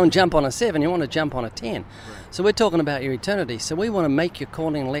 don't jump on a 7, you want to jump on a 10. So we're talking about your eternity. So we want to make your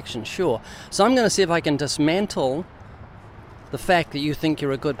calling and election sure. So I'm going to see if I can dismantle the fact that you think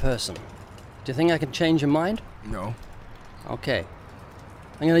you're a good person. Do you think I can change your mind? No. Okay.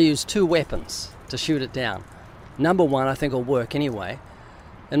 I'm going to use 2 weapons to shoot it down. Number 1, I think will work anyway.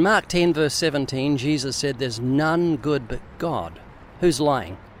 In Mark 10, verse 17, Jesus said, there's none good but God. Who's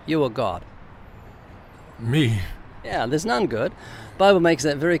lying? You or God? Me. Yeah, there's none good. Bible makes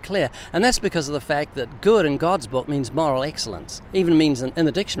that very clear. And that's because of the fact that good in God's book means moral excellence. Even means in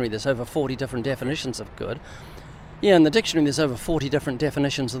the dictionary there's over 40 different definitions of good. Yeah, in the dictionary there's over 40 different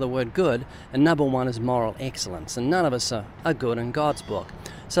definitions of the word good, and number one is moral excellence. And none of us are good in God's book.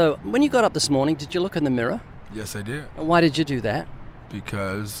 So when you got up this morning, did you look in the mirror? Yes, I did. And why did you do that?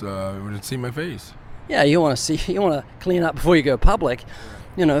 Because I wouldn't see my face. Yeah, you want to clean up before you go public.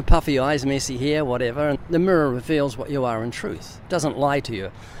 You know, puffy eyes, messy hair, whatever. And the mirror reveals what you are in truth. It doesn't lie to you.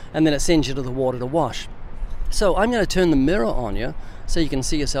 And then it sends you to the water to wash. So I'm going to turn the mirror on you so you can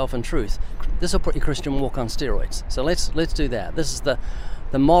see yourself in truth. This will put your Christian walk on steroids. So let's do that. This is the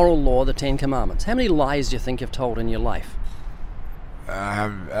moral law, the 10 Commandments. How many lies do you think you've told in your life? I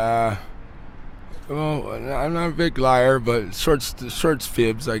have, well, I'm not a big liar, but short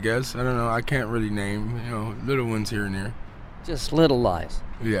fibs, I guess. I don't know. I can't really name, little ones here and there. Just little lies?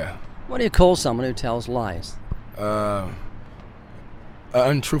 Yeah. What do you call someone who tells lies? An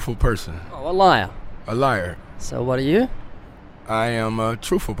untruthful person. Oh, a liar. A liar. So what are you? I am a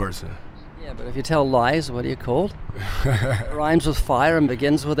truthful person. Yeah, but if you tell lies, what are you called? It rhymes with fire and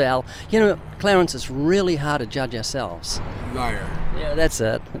begins with L. You know, Clarence, it's really hard to judge ourselves. Liar. Yeah, that's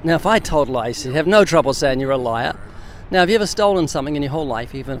it. Now, if I told lies, you'd have no trouble saying you're a liar. Now, have you ever stolen something in your whole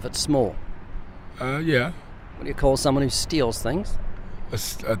life, even if it's small? Yeah. What do you call someone who steals things? A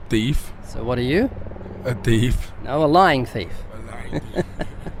thief. So what are you? A thief. No, a lying thief. A lying thief.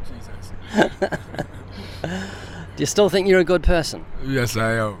 Jesus. Do you still think you're a good person? Yes,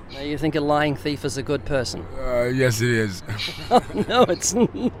 I am. No, you think a lying thief is a good person? Yes, it is. No, it's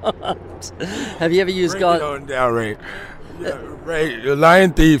not. Have you ever used God? Break it on down, Ray. Ray, a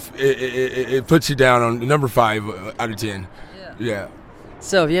lying thief, it puts you down on number 5 out of 10. Yeah.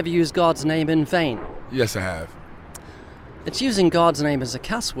 So, have you ever used God's name in vain? Yes, I have. It's using God's name as a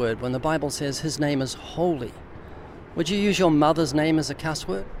cuss word when the Bible says His name is holy. Would you use your mother's name as a cuss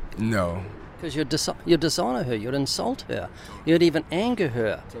word? No. Because you'd dishonor her, you'd insult her, you'd even anger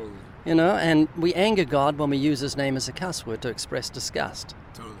her. Totally. You know, and we anger God when we use His name as a cuss word to express disgust.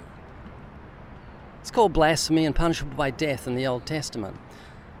 Totally. It's called blasphemy and punishable by death in the Old Testament.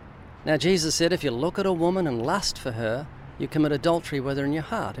 Now, Jesus said if you look at a woman and lust for her, you commit adultery with her in your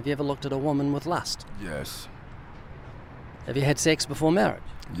heart. Have you ever looked at a woman with lust? Yes. Have you had sex before marriage?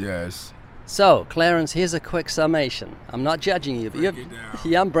 Yes. So, Clarence, here's a quick summation. I'm not judging you, but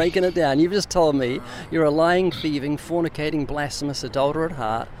I'm breaking it down. You've just told me you're a lying, thieving, fornicating, blasphemous adulterer at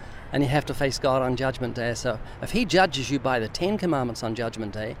heart, and you have to face God on Judgment Day. So, if He judges you by the 10 Commandments on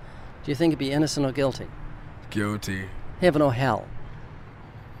Judgment Day, do you think you'd be innocent or guilty? Guilty. Heaven or hell?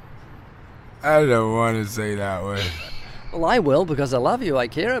 I don't want to say that way. Well, I will, because I love you. I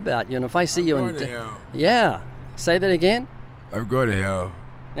care about you, and if I see you in hell. Yeah. Say that again. I'm going to hell.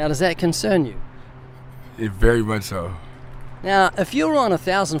 Now, does that concern you? Very much so. Now, if you were on a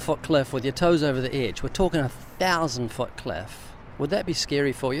 1,000-foot cliff with your toes over the edge, we're talking a 1,000-foot cliff, would that be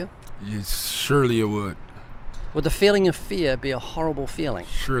scary for you? Yes, surely it would. Would the feeling of fear be a horrible feeling?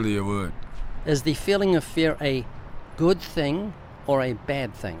 Surely it would. Is the feeling of fear a good thing or a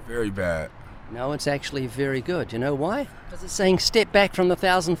bad thing? Very bad. No, it's actually very good. You know why? Because it's saying step back from the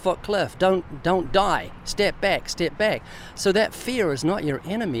 1,000-foot cliff. Don't die. Step back, step back. So that fear is not your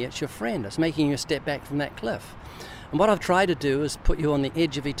enemy, it's your friend. It's making you step back from that cliff. And what I've tried to do is put you on the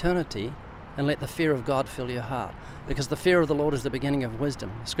edge of eternity and let the fear of God fill your heart. Because the fear of the Lord is the beginning of wisdom.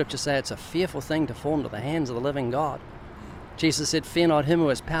 The scriptures say it's a fearful thing to fall into the hands of the living God. Jesus said, fear not him who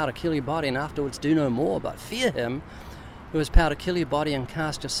has power to kill your body and afterwards do no more, but fear him who has power to kill your body and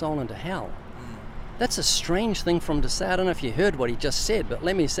cast your soul into hell. That's a strange thing for him to say. I don't know if you heard what he just said, but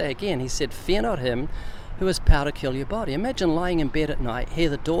let me say again. He said, fear not him who has power to kill your body. Imagine lying in bed at night, hear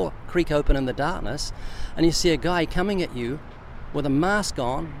the door creak open in the darkness, and you see a guy coming at you with a mask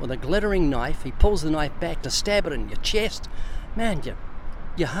on, with a glittering knife. He pulls the knife back to stab it in your chest. Man,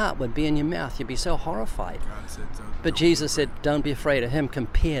 your heart would be in your mouth. You'd be so horrified. But Jesus said, don't be afraid of him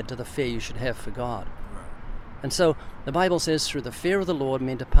compared to the fear you should have for God. And so the Bible says, through the fear of the Lord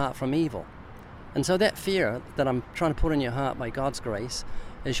men depart from evil. And so that fear that I'm trying to put in your heart by God's grace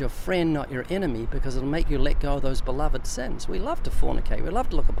is your friend, not your enemy, because it'll make you let go of those beloved sins. We love to fornicate. We love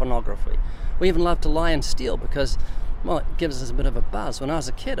to look at pornography. We even love to lie and steal because, well, it gives us a bit of a buzz. When I was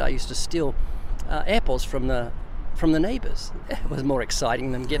a kid, I used to steal apples from the neighbors. It was more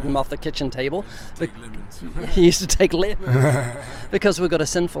exciting than getting them off the kitchen table. He used to take lemons because we've got a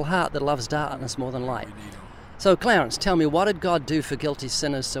sinful heart that loves darkness more than light. So, Clarence, tell me, what did God do for guilty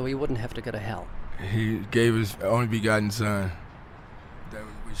sinners so he wouldn't have to go to hell? He gave his only begotten Son that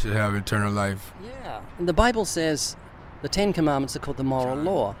we should have eternal life. Yeah. And the Bible says the 10 Commandments are called the moral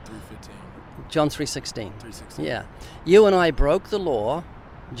law. John 3:16. Yeah. You and I broke the law.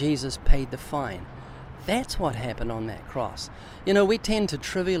 Jesus paid the fine. That's what happened on that cross. You know, we tend to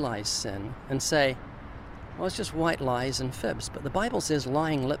trivialize sin and say, well, it's just white lies and fibs. But the Bible says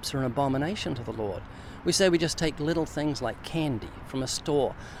lying lips are an abomination to the Lord. We say we just take little things like candy from a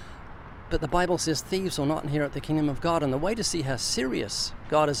store. But the Bible says thieves will not inherit the kingdom of God. And the way to see how serious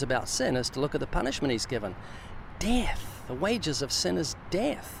God is about sin is to look at the punishment he's given. Death. The wages of sin is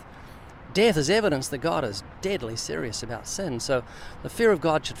death. Death is evidence that God is deadly serious about sin. So the fear of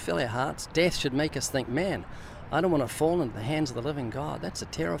God should fill our hearts. Death should make us think, man, I don't want to fall into the hands of the living God. That's a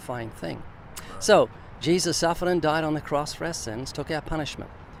terrifying thing. So Jesus suffered and died on the cross for our sins, took our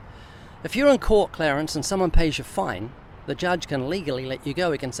punishment. If you're in court, Clarence, and someone pays you a fine, the judge can legally let you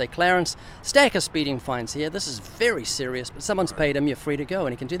go. He can say, Clarence, stack of speeding fines here. This is very serious, but someone's paid him, you're free to go.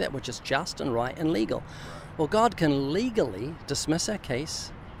 And he can do that, which is just and right and legal. Well, God can legally dismiss our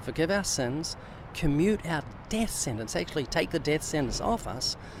case, forgive our sins, commute our death sentence, actually take the death sentence off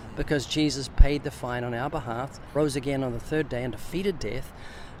us, because Jesus paid the fine on our behalf, rose again on the third day and defeated death.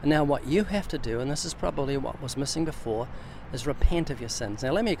 And now what you have to do, and this is probably what was missing before, is repent of your sins.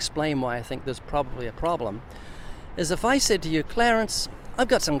 Now let me explain why I think there's probably a problem. Is if I said to you, Clarence, I've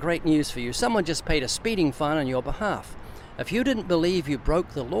got some great news for you. Someone just paid a speeding fine on your behalf. If you didn't believe you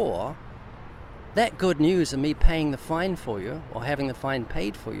broke the law, that good news of me paying the fine for you, or having the fine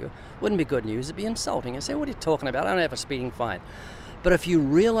paid for you, wouldn't be good news. It'd be insulting. I'd say, what are you talking about? I don't have a speeding fine. But if you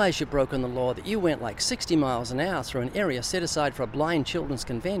realize you've broken the law, that you went like 60 miles an hour through an area set aside for a blind children's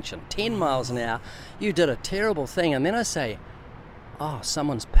convention, 10 miles an hour, you did a terrible thing, and then I say, oh,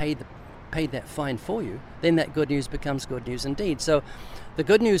 someone's paid that fine for you, then that good news becomes good news indeed. So the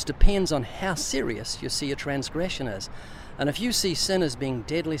good news depends on how serious you see your transgression is. And if you see sin as being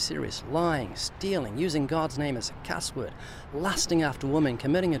deadly serious, lying, stealing, using God's name as a cuss word, lusting after women,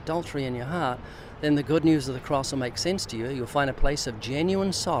 committing adultery in your heart, then the good news of the cross will make sense to you. You'll find a place of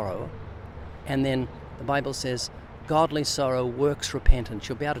genuine sorrow, and then the Bible says godly sorrow works repentance.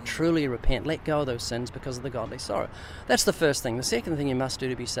 You'll be able to truly repent, let go of those sins because of the godly sorrow. That's the first thing. The second thing you must do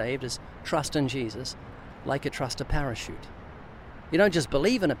to be saved is trust in Jesus like you trust a parachute. You don't just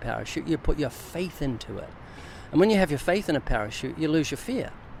believe in a parachute, you put your faith into it. And when you have your faith in a parachute, you lose your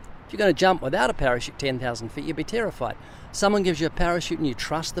fear. If you're going to jump without a parachute 10,000 feet, you'd be terrified. Someone gives you a parachute and you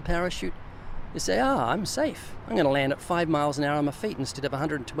trust the parachute, you say, I'm safe. I'm going to land at 5 miles an hour on my feet instead of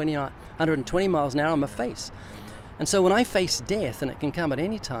 120 miles an hour on my face. And so when I face death, and it can come at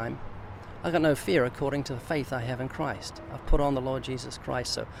any time, I've got no fear according to the faith I have in Christ. I've put on the Lord Jesus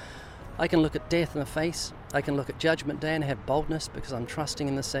Christ. So I can look at death in the face. I can look at Judgment Day and have boldness because I'm trusting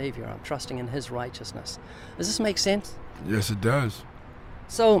in the Savior. I'm trusting in His righteousness. Does this make sense? Yes, it does.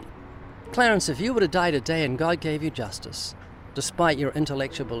 So, Clarence, if you were to die today and God gave you justice, despite your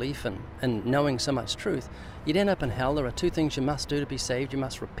intellectual belief and knowing so much truth, you'd end up in hell. There are two things you must do to be saved. You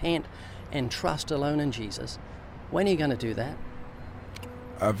must repent and trust alone in Jesus. When are you going to do that?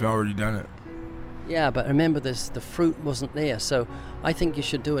 I've already done it. Yeah, but remember the fruit wasn't there, so I think you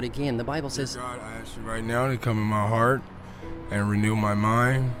should do it again. The Bible says, God, I ask you right now to come in my heart and renew my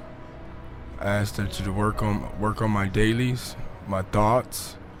mind. I ask that you to work on my dailies, my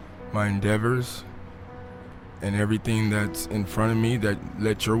thoughts, my endeavors, and everything that's in front of me, that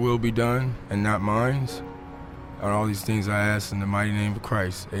let your will be done and not mine. And all these things I ask in the mighty name of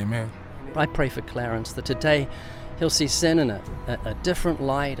Christ. Amen. I pray for Clarence that today he'll see sin in a different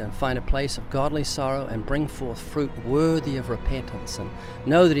light and find a place of godly sorrow and bring forth fruit worthy of repentance, and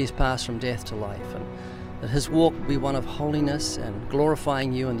know that he's passed from death to life, and that his walk will be one of holiness and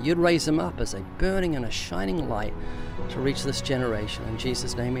glorifying you, and that you'd raise him up as a burning and a shining light to reach this generation. In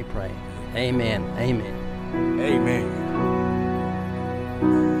Jesus' name we pray. Amen. Amen. Amen.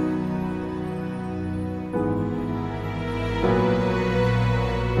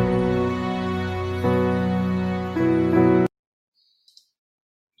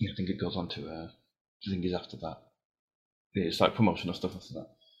 I think it goes on to the things after that. It's like promotional stuff after that.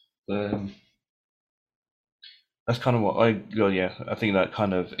 That's kind of what I think that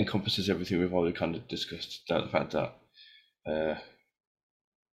kind of encompasses everything we've already kind of discussed. The fact that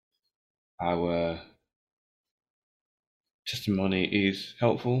our testimony is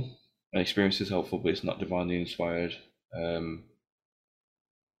helpful, and experience is helpful, but it's not divinely inspired. It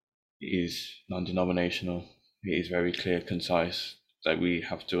is non-denominational. It is very clear, concise, that we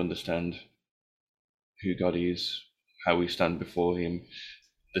have to understand who God is, how we stand before Him,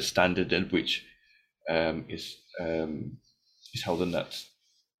 the standard at which is held, and that's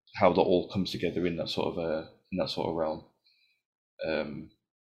how that all comes together in that sort of realm.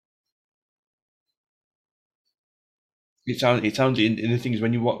 it sounds in the things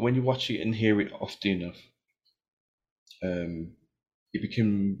when you watch it and hear it often enough,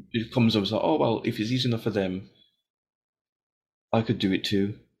 it comes up as like, oh well, if it's easy enough for them, I could do it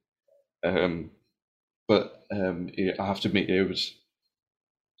too. But I have to admit, it was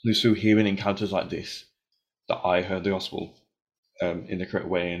through hearing encounters like this that I heard the gospel in the correct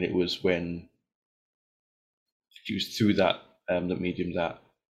way, and it was when it was through that the medium that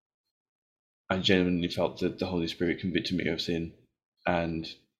I genuinely felt that the Holy Spirit convicted me of sin, and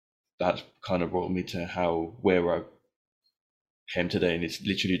that kind of brought me to where I came today. And it's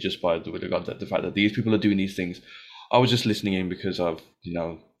literally just by the word of God, that the fact that these people are doing these things, I was just listening in because of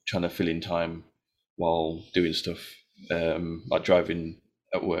trying to fill in time while doing stuff, like driving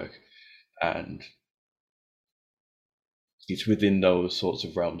at work, and it's within those sorts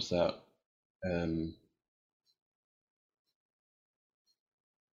of realms that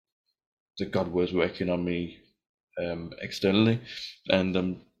that God was working on me externally, and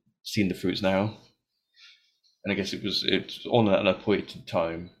I'm seeing the fruits now. And I guess it's on at a point in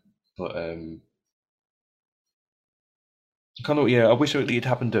time, but kind of, yeah, I wish it had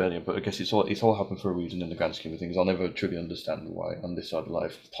happened earlier, but I guess it's all happened for a reason in the grand scheme of things. I'll never truly understand why on this side of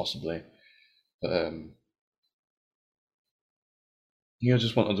life, possibly, but I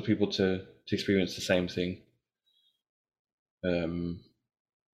just want other people to experience the same thing.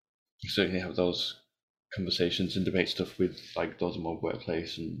 You certainly have those conversations and debate stuff with like those in my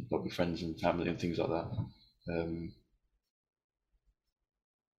workplace and with friends and family and things like that.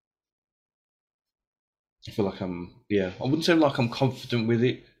 I feel like I wouldn't say like I'm confident with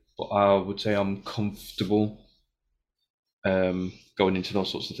it, but I would say I'm comfortable going into those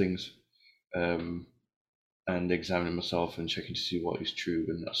sorts of things, and examining myself and checking to see what is true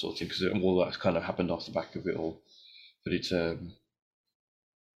and that sort of thing, because all that's kind of happened off the back of it all. But it's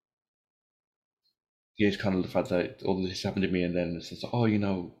it's kind of the fact that all this happened to me, and then it's like, oh,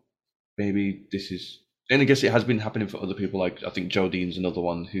 maybe this is, and I guess it has been happening for other people. Like I think Jodine's another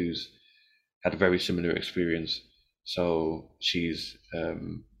one who's had a very similar experience. So she's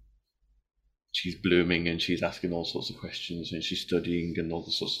blooming and she's asking all sorts of questions and she's studying and all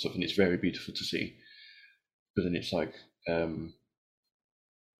the sorts of stuff, and it's very beautiful to see. But then it's like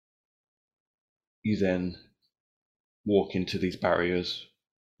you then walk into these barriers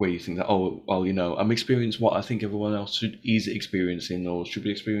where you think that, oh, well, I'm experiencing what I think everyone else is experiencing or should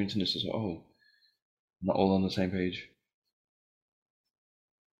be experiencing. This is like, oh, I'm not all on the same page.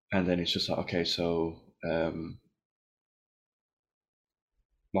 And then it's just like, okay, so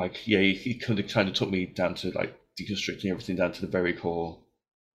he kind of took me down to like deconstructing everything down to the very core,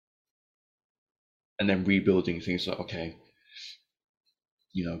 and then rebuilding things like, okay,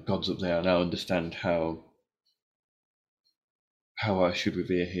 God's up there, and I understand how I should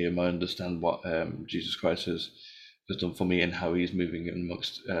revere him. I understand what Jesus Christ has done for me and how he's moving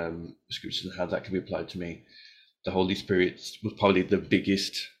amongst the scriptures and how that can be applied to me. The Holy Spirit was probably the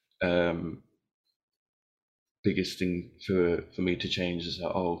biggest thing for me to change, is that,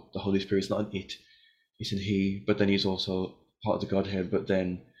 oh, the Holy Spirit's not an it, it's an he, but then he's also part of the Godhead, but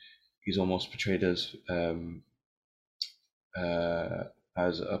then he's almost portrayed as a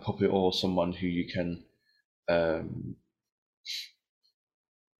puppet or someone who you can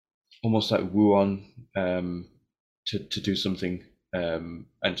almost like woo on to do something, and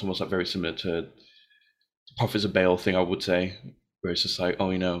it's almost like very similar to the prophets of Baal thing, I would say, where it's just like, oh,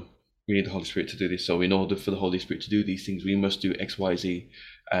 we need the Holy Spirit to do this, so in order for the Holy Spirit to do these things, we must do X, Y, Z,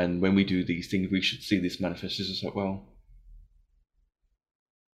 and when we do these things, we should see this manifest. It's just like, well,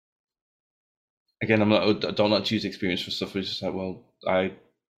 again, I don't like to use experience for stuff. It's just like, well, I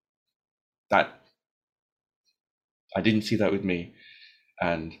didn't see that with me,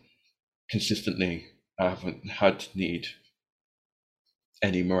 and consistently I haven't had to need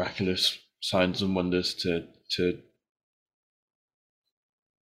any miraculous signs and wonders to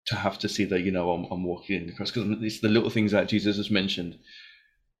have to see that, I'm walking in the cross, because it's the little things that Jesus has mentioned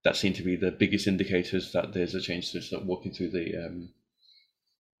that seem to be the biggest indicators that there's a change. It's like walking through the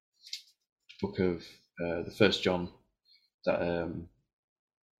book of the First John, that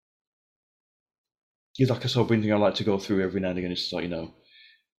is like a sobering thing I like to go through every now and again. It's just like,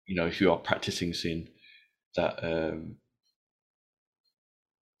 if you are practicing sin, that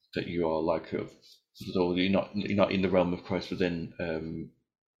that you are like you're not in the realm of Christ, but then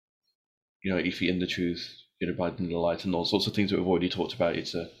if you're in the truth, you're abiding in the light, and all sorts of things that we've already talked about.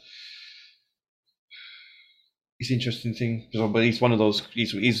 It's an interesting thing, but it's one of those.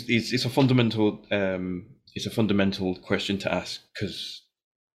 It's a fundamental question to ask, because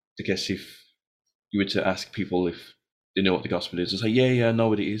I guess if you were to ask people if they know what the gospel is, they'll say, yeah, I know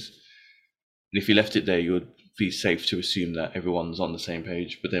what it is. And if you left it there, you would be safe to assume that everyone's on the same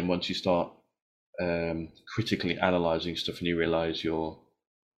page. But then once you start critically analyzing stuff and you realize you're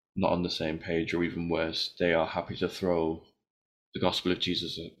not on the same page, or even worse, they are happy to throw the gospel of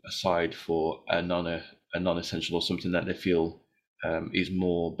Jesus aside for a non-essential or something that they feel is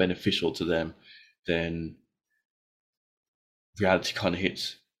more beneficial to them, then reality kind of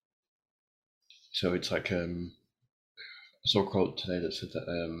hits. So it's like I saw a quote today that said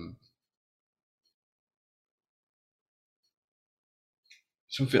that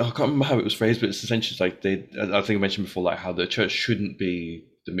something, I can't remember how it was phrased, but it's essentially like I think I mentioned before, like how the church shouldn't be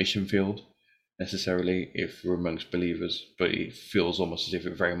the mission field necessarily if we're amongst believers, but it feels almost as if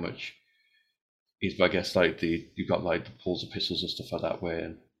it very much is. I guess like you've got like the Paul's epistles and stuff like that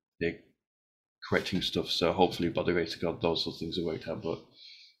where they're correcting stuff. So hopefully by the grace of God, those sort of things are worked out. But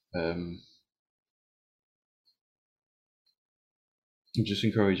I just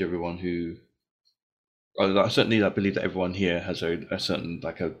encourage everyone who, I certainly believe that everyone here has a certain,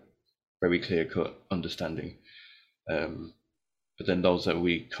 like a very clear cut understanding. But then those that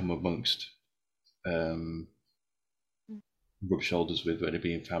we come amongst, rub shoulders with, whether it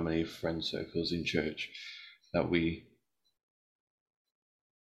be in family, friend circles, in church, that we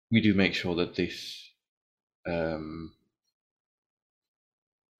do make sure that this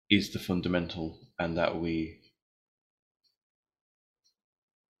is the fundamental, and that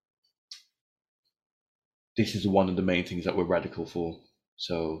this is one of the main things that we're radical for.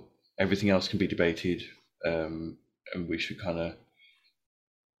 So everything else can be debated, and we should kind of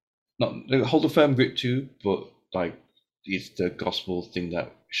not hold a firm grip to, but like it's the gospel thing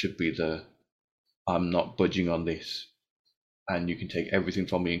that should be I'm not budging on this, and you can take everything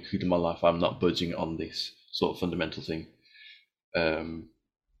from me, including my life, I'm not budging on this sort of fundamental thing.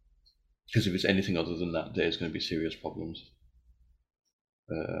 Because if it's anything other than that, there's going to be serious problems.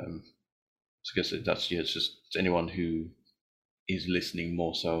 So I guess that's, it's just anyone who is listening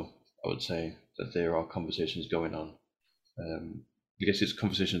more so, I would say that there are conversations going on. I guess it's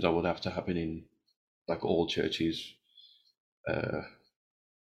conversations that would have to happen in like all churches. But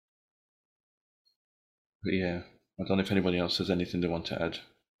yeah, I don't know if anybody else has anything they want to add.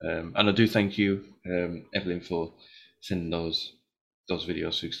 And I do thank you, Evelyn, for sending those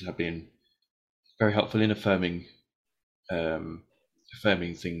videos, because they have been very helpful in affirming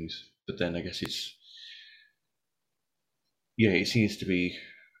things. But then I guess it seems to be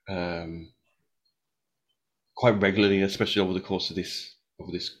quite regularly, especially over the course of this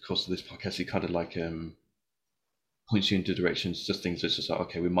podcast, it kind of like points you into directions, just things that's just like,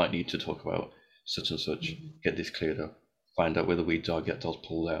 okay, we might need to talk about such and such, get this cleared up, find out where the weeds are, get those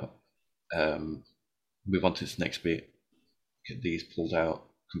pulled out, move on to this next bit, get these pulled out,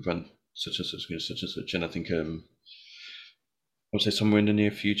 confront such and such, such and such. And I think I would say somewhere in the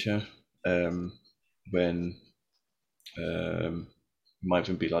near future, when might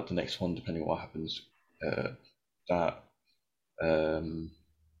even be like the next one, depending on what happens, that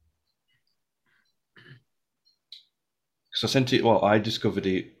because I sent it, I discovered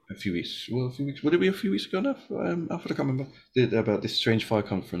it a few weeks, would it be a few weeks ago now? I can't remember, about this Strange Fire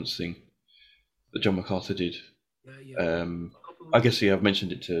conference thing that John MacArthur did. I guess I've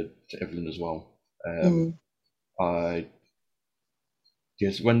mentioned it to Evelyn as well.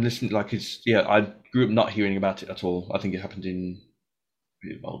 When listening, like I grew up not hearing about it at all. I think it happened they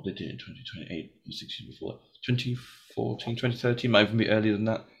did it in 2028, 6 years before that. 2014, 2013, might even be earlier than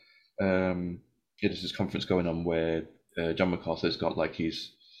that. There's this conference going on where John MacArthur's got like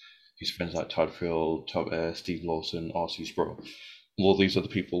his friends like Todd Frill, Steve Lawson, R.C. Sproul, all these other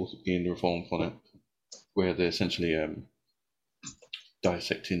people in the Reformed Planet, where they're essentially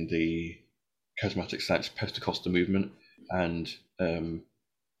dissecting the charismatic / Pentecostal movement. And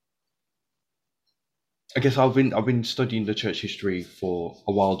I guess I've been studying the church history for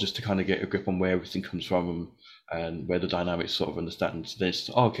a while, just to kind of get a grip on where everything comes from and where the dynamics sort of understand. So then it's,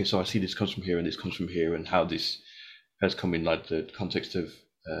 okay, so I see this comes from here and this comes from here, and how this has come in like the context of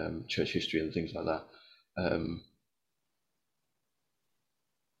church history and things like that.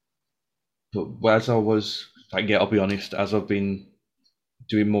 But as I was like, I'll be honest, as I've been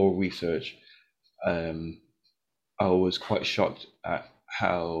doing more research, I was quite shocked at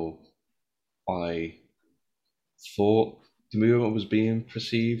how I thought the movement was being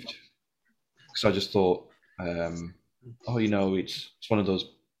perceived. Because I just thought, it's one of those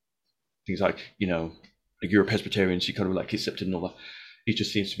things like, like you're a Presbyterian, so you kind of like accepted and all that. It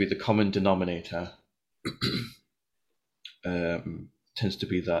just seems to be the common denominator tends to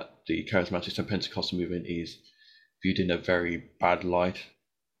be that the charismatic and Pentecostal movement is viewed in a very bad light.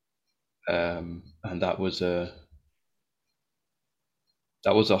 And that was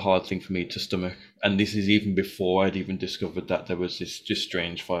that was a hard thing for me to stomach. And this is even before I'd even discovered that there was this just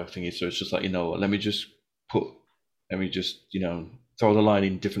strange fire thingy. So it's just like, let me just throw the line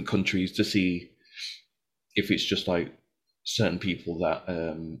in different countries to see if it's just like certain people that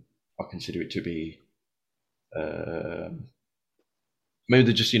I consider it to be. Maybe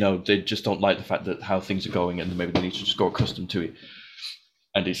they just, they just don't like the fact that how things are going, and maybe they need to just grow accustomed to it.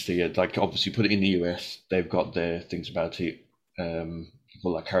 And it's like obviously put it in the US, they've got their things about it.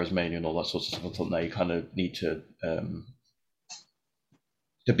 People like Charismania and all that sort of stuff. I thought now you kind of need to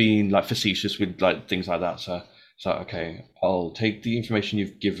being like facetious with like things like that. So it's like, okay, I'll take the information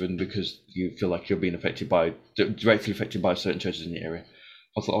you've given because you feel like you're being directly affected by certain churches in the area.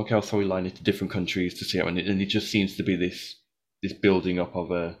 I thought, okay, I'll throw a line into different countries to see how, and it just seems to be this building up of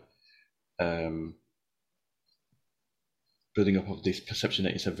this perception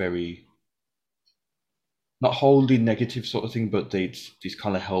that it's a very not wholly negative sort of thing, but it's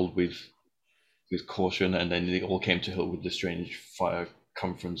kind of held with caution, and then it all came to hell with the Strange Fire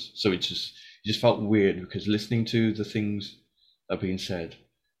conference. So it just felt weird, because listening to the things that are being said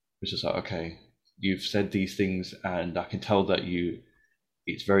was just like, okay, you've said these things, and I can tell that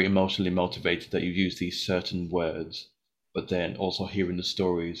it's very emotionally motivated that you use these certain words, but then also hearing the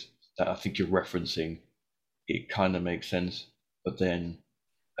stories that I think you're referencing, it kind of makes sense. But then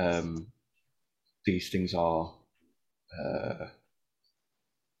these things are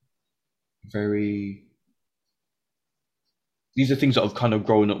these are things that I've kind of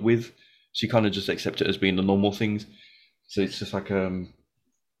grown up with, so you kind of just accept it as being the normal things. So it's just like you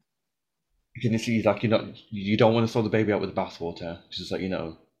can see, like, you don't want to throw the baby out with the bathwater. It's just like,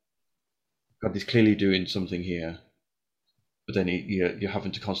 God is clearly doing something here, but then you're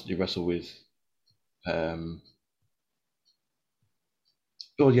having to constantly wrestle with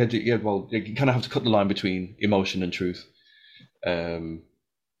well, you kind of have to cut the line between emotion and truth. But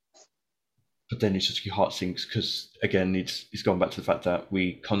then it's just your heart sinks, because again, it's going back to the fact that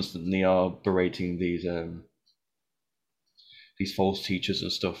we constantly are berating these false teachers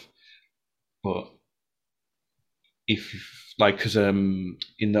and stuff. But because in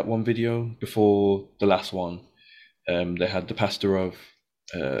that one video before the last one, they had the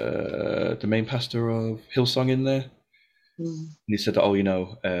main pastor of Hillsong in there. And he said that, we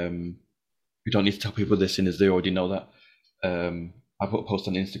don't need to tell people they're sinners, they already know that. I put a post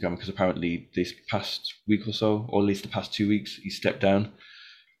on Instagram because apparently this past week or so, or at least the past 2 weeks, he stepped down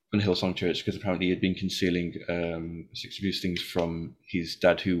from the Hillsong Church because apparently he had been concealing sex abuse things from his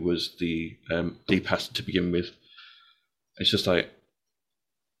dad, who was the pastor to begin with. It's just like,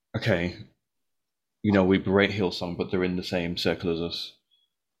 okay, we berate Hillsong, but they're in the same circle as us.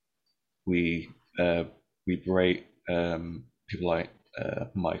 We berate people like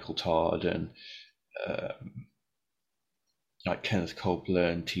Michael Todd and like Kenneth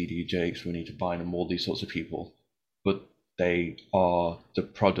Copeland, T.D. Jakes, Juanita Bynum, all these sorts of people, but they are the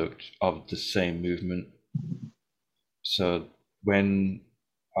product of the same movement. So when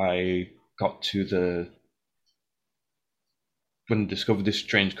I discovered this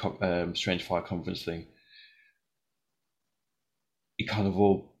strange fire conference thing, it kind of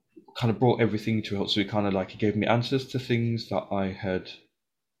brought everything to help. So it gave me answers to things that I had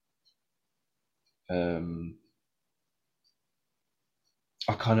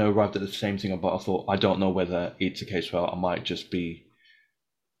I kind of arrived at the same thing, but I thought, I don't know whether it's a case where I might just be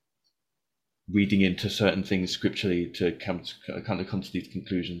reading into certain things scripturally to come to these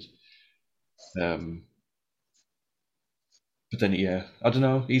conclusions. But then, I don't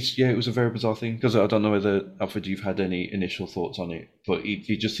know. It was a very bizarre thing, because I don't know whether, Alfred, you've had any initial thoughts on it, but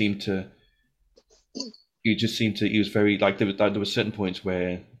it just seemed to. It was very there were certain points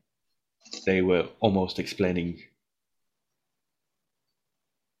where they were almost explaining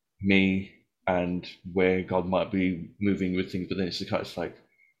me and where God might be moving with things, but then it's like,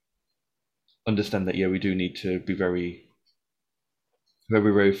 understand that we do need to be very,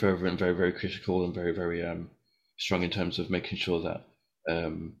 very, very fervent, very, very critical, and very, very strong in terms of making sure that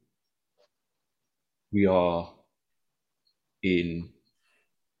we are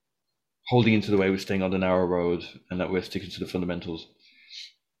holding into the way, we're staying on the narrow road, and that we're sticking to the fundamentals.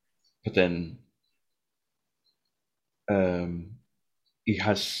 But then it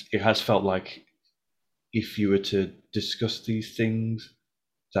has felt like, if you were to discuss these things,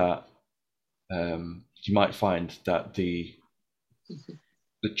 that you might find that the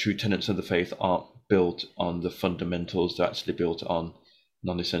true tenets of the faith aren't built on the fundamentals, they're actually built on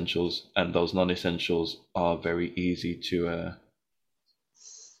non-essentials, and those non-essentials are very easy to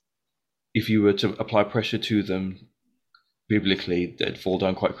if you were to apply pressure to them biblically, they'd fall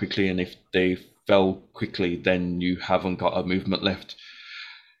down quite quickly, and if they fell quickly, then you haven't got a movement left.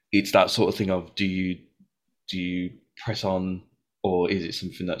 it's that sort of thing of do you press on, or is it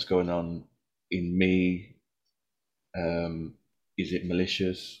something that's going on in me? Is it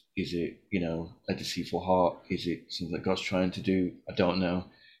malicious? Is it, a deceitful heart? Is it something that God's trying to do? I don't know.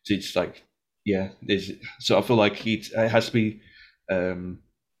 So it's like, so I feel like it has to be, I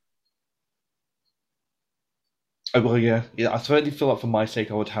certainly feel like for my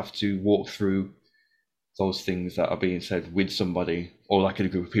sake, I would have to walk through those things that are being said with somebody or like in a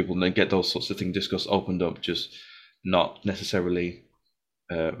group of people, and then get those sorts of things discussed, opened up, just not necessarily,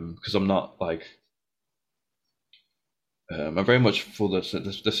 because I'm not like, I'm very much for the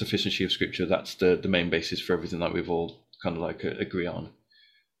sufficiency of Scripture. That's the main basis for everything that we've all kind of like agree on.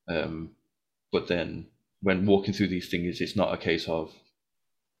 But then when walking through these things, it's not a case of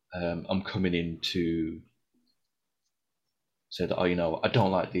I'm coming in to say that, I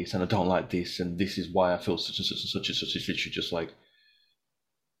don't like this and I don't like this and this is why I feel such and such and such and such. It's literally just like,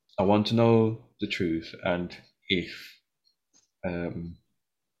 I want to know the truth, and if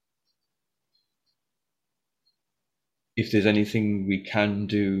there's anything we can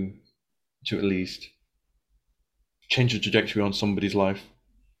do to at least change the trajectory on somebody's life,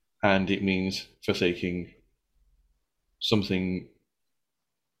 and it means forsaking something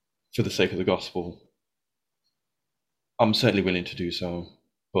for the sake of the gospel, I'm certainly willing to do so.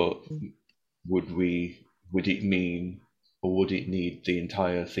 But would it mean, or would it need the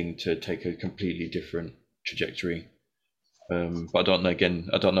entire thing to take a completely different trajectory? But I don't know, again,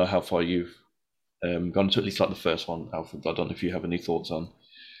 I don't know how far you've gone to at least like the first one, Alfred. I don't know if you have any thoughts on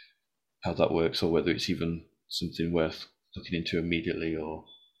how that works, or whether it's even something worth looking into immediately or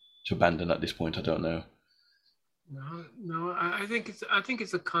to abandon at this point. I don't know. No, I think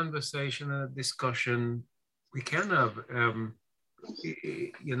it's a conversation and a discussion we can have, and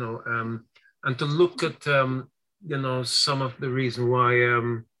to look at some of the reason why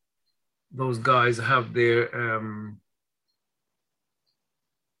those guys have their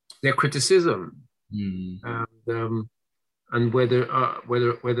criticism, and whether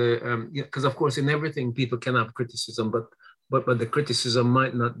because of course in everything people can have criticism, but the criticism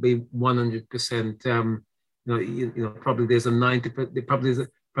might not be 100%. Probably there's a 90%, probably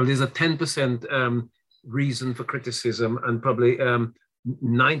there's a 10% reason for criticism, and probably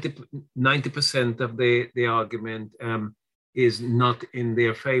 90% of the argument is not in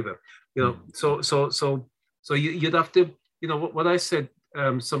their favor. So you'd have to, what I said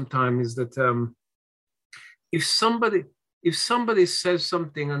sometimes is that if somebody says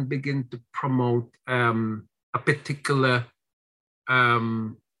something and begin to promote a particular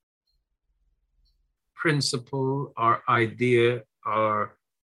principle or idea, or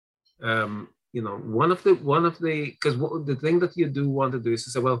one of the because the thing that you do want to do is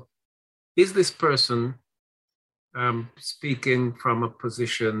to say, well, is this person speaking from a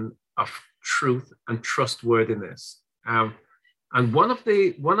position of truth and trustworthiness? And one of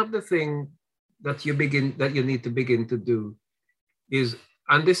the things that you need to begin to do is,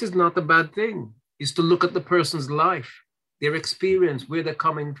 and this is not a bad thing, is to look at the person's life, their experience, where they're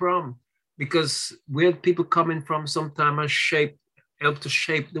coming from, because where people coming from sometimes help to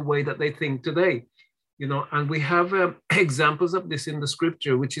shape the way that they think today, and we have examples of this in the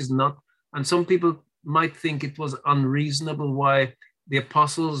Scripture, which is not, and some people might think it was unreasonable why the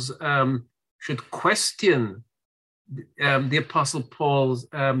apostles should question the Apostle Paul's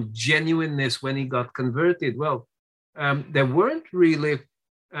genuineness when he got converted. Well, they weren't really.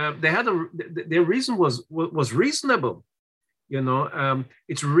 Their reason was reasonable.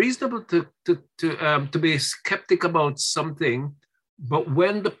 It's reasonable to be skeptic about something, but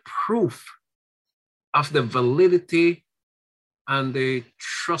when the proof of the validity and the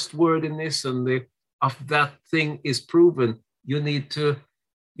trustworthiness and of that thing is proven, you need to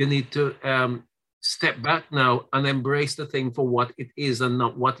step back now and embrace the thing for what it is and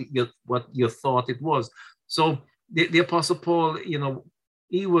not what you thought it was. So the Apostle Paul,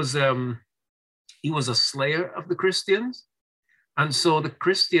 he was a slayer of the Christians. And so the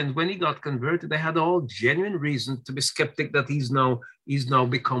Christians, when he got converted, they had all genuine reason to be skeptic that he's now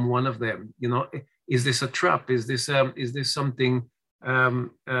become one of them. Is this a trap? Is this something?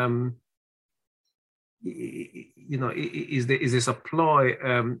 Is this a ploy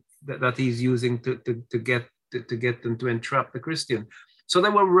that he's using to get them to entrap the Christian? So they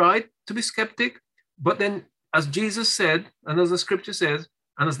were right to be skeptic, but then, as Jesus said, and as the Scripture says,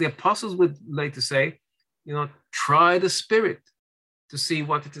 and as the apostles would later say, try the Spirit to see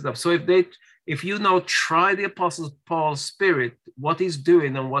what it is of. So if you now try the Apostle Paul's spirit, what he's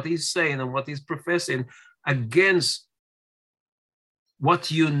doing and what he's saying and what he's professing against what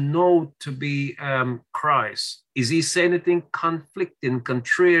you know to be Christ. Is he saying anything conflicting,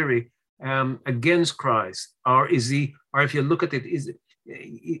 contrary against Christ? Or if you look at it, is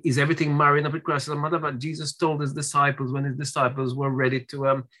everything marrying up with Christ? As a matter of fact, Jesus told his disciples, when his disciples were ready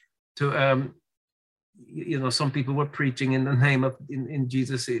to some people were preaching in the name of in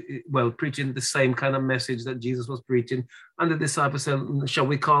Jesus, preaching the same kind of message that Jesus was preaching, and the disciples said, shall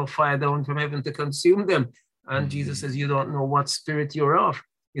we call fire down from heaven to consume them? And Jesus says, you don't know what spirit you're of.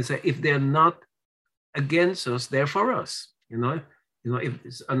 He said, if they're not against us, they're for us. And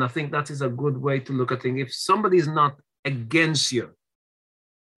I think that is a good way to look at things. If somebody is not against you,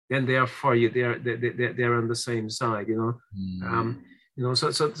 then they are for you. They're on the same side.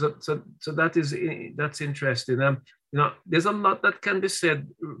 So that's interesting. There's a lot that can be said,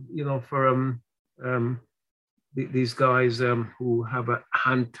 for these guys who have an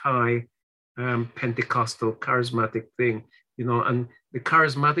anti-Pentecostal charismatic thing, and the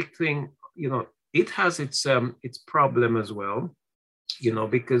charismatic thing, it has its problem as well,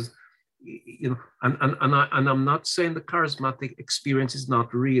 because and I'm not saying the charismatic experience is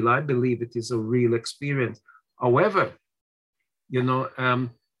not real. I believe it is a real experience. However, there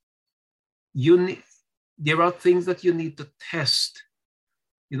are things that you need to test.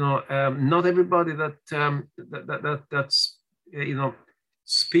 Not everybody that's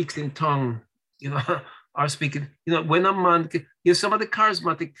speaks in tongue, are speaking. When a man, some of the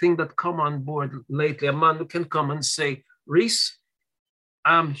charismatic thing that come on board lately, a man who can come and say, Reese,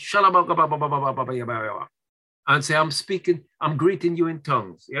 and say, I'm greeting you in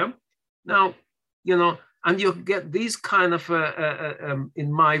tongues. Yeah. Now, and you get these kind of,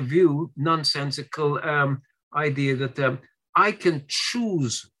 in my view, nonsensical idea that I can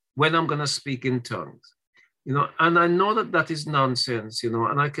choose when I'm going to speak in tongues, and I know that is nonsense,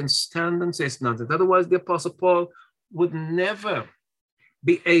 and I can stand and say it's nonsense. Otherwise, the Apostle Paul would never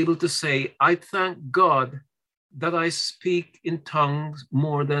be able to say, I thank God that I speak in tongues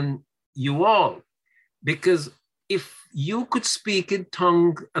more than you all. Because if you could speak in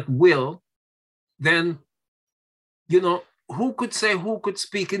tongues at will, then, who could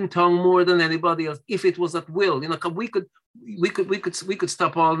speak in tongue more than anybody else if it was at will? Because we could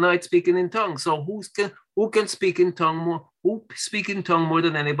stop all night speaking in tongues. So who can speak in tongue more? Who speak in tongue more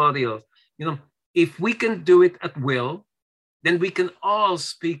than anybody else? If we can do it at will, then we can all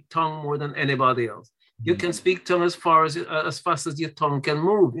speak tongue more than anybody else. You can speak tongue as fast as your tongue can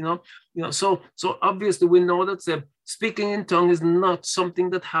move. So obviously we know that speaking in tongue is not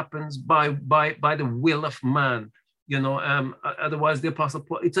something that happens by the will of man. Otherwise the Apostle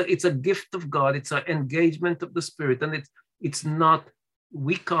Paul, it's a gift of God. It's an engagement of the Spirit, and it's not.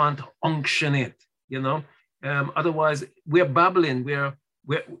 We can't unction it. Otherwise we're babbling.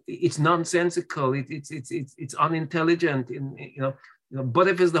 It's nonsensical. It's unintelligent. But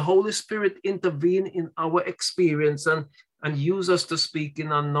if it's the Holy Spirit intervene in our experience and use us to speak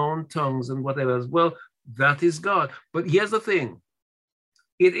in unknown tongues and whatever else, well, that is God. But here's the thing.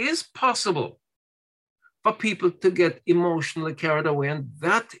 It is possible for people to get emotionally carried away, and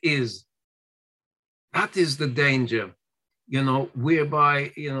that is the danger,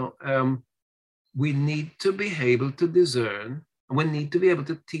 whereby, we need to be able to discern, and we need to be able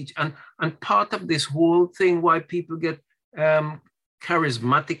to teach. And part of this whole thing, why people get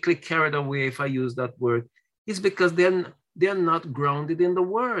charismatically carried away, if I use that word, is because they're not grounded in the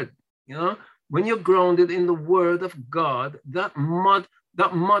word. When you're grounded in the word of God, that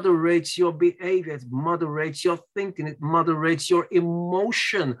moderates your behavior, it moderates your thinking, it moderates your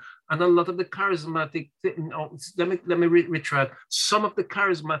emotion. And a lot of the charismatic let me retract. Some of the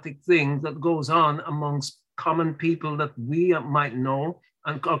charismatic things that goes on amongst common people that we might know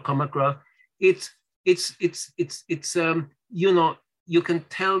and come across, you can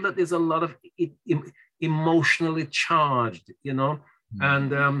tell that there's a lot of emotionally charged,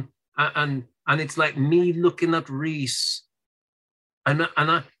 and it's like me looking at Reese, and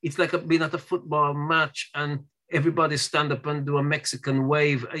it's like being at a football match and everybody stand up and do a Mexican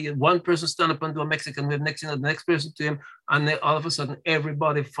wave. One person stand up and do a Mexican wave, next thing the next person to him, and then all of a sudden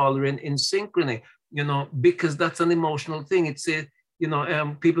everybody following in synchrony, because that's an emotional thing. It's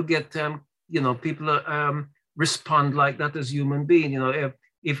people get people respond like that as human being.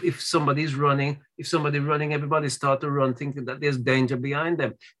 If somebody's running, everybody start to run thinking that there's danger behind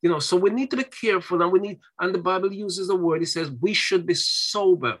them. So we need to be careful, and the Bible uses a word. It says we should be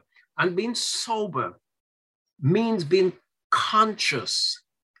sober, and being sober means being conscious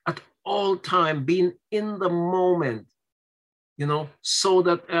at all time, being in the moment. So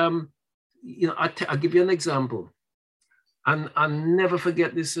that I'll give you an example. And I'll never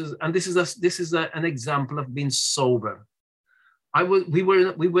forget this is an example of being sober. we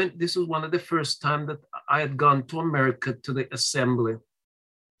went, this was one of the first time that I had gone to America to the assembly.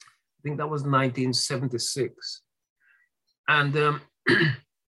 I think that was 1976. And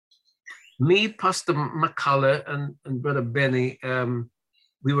me, Pastor McCullough, and Brother Benny,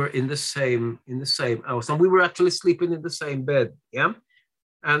 we were in the same house, and we were actually sleeping in the same bed. Yeah.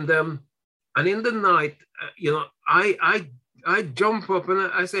 And in the night, you know, I jump up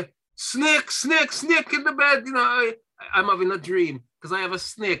and I say, snake in the bed. You know, I'm having a dream because I have a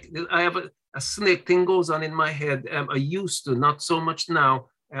snake. I have a snake thing goes on in my head. I used to, not so much now.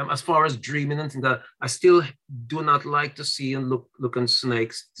 As far as dreaming and things, that I still do not like to see and look on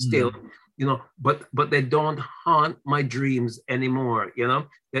snakes still, you know, but they don't haunt my dreams anymore. You know,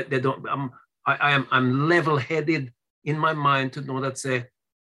 they don't. I'm level-headed in my mind to know that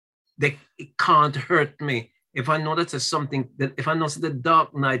it can't hurt me. If I know that there's something that, if I know that the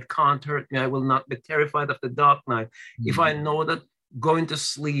dark night can't hurt me, I will not be terrified of the dark night. If I know that going to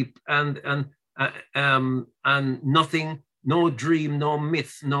sleep and nothing, no dream, no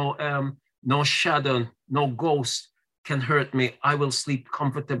myth, no shadow, no ghost can hurt me, I will sleep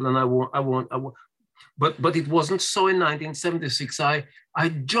comfortable, and I won't. But it wasn't so in 1976. I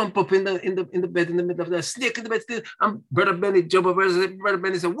jump up in the bed in the middle of the snake in the bed still, and Brother Benny jump up and Brother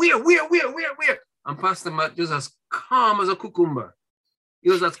Benny said, where? And Pastor Matt just as calm as a cucumber. He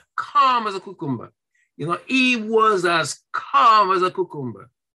was as calm as a cucumber. You know, he was as calm as a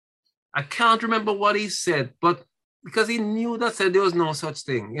cucumber. I can't remember what he said, but because he knew that said there was no such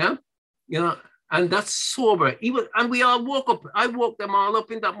thing, yeah? You know, and that's sober. And we all woke up. I woke them all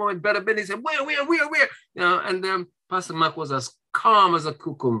up in that moment. Brother Benny said, where? You know, and then Pastor Mac was as calm as a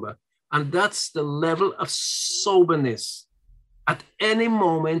cucumber. And that's the level of soberness. At any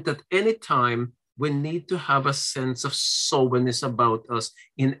moment, at any time, we need to have a sense of soberness about us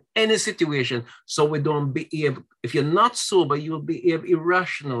in any situation, so we don't behave. If you're not sober, you'll behave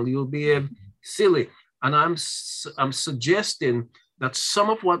irrational, you'll behave silly. And I'm suggesting that some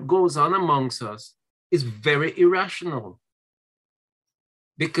of what goes on amongst us is very irrational,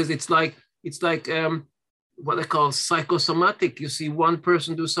 because it's like what they call psychosomatic. You see one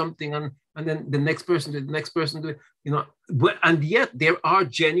person do something, and then the next person do it, you know. And yet there are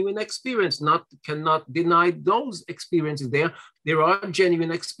genuine experiences. Cannot deny those experiences. There are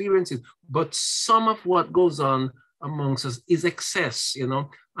genuine experiences, but some of what goes on amongst us is excess, you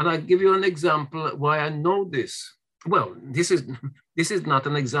know. And I'll give you an example why I know this. Well, this is not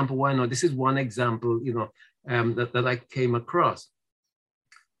an example why I know. This is one example, you know, that I came across.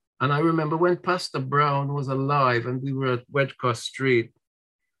 And I remember when Pastor Brown was alive and we were at Wedcross Street,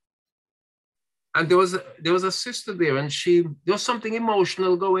 and there was a sister there, and there was something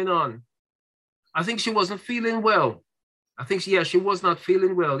emotional going on. I think she wasn't feeling well. I think she was not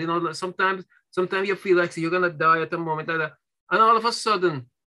feeling well. You know, sometimes you feel like you're gonna die at a moment like that, and all of a sudden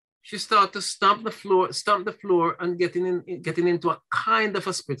she started to stamp the floor and getting into a kind of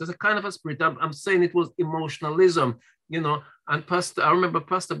a spirit. There's a kind of a spirit. I'm saying it was emotionalism, you know. And I remember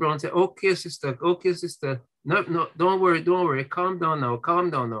Pastor Brown said, okay, sister. No, don't worry. Calm down now.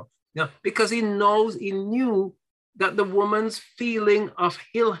 Yeah, because he knew that the woman's feeling of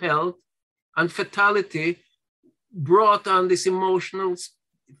ill health and fatality brought on this emotional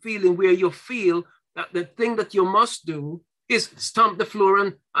feeling where you feel that the thing that you must do is stomp the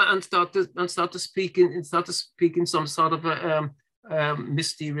floor and start to speak in some sort of a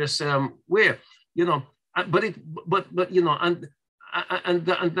mysterious way, you know. But you know, and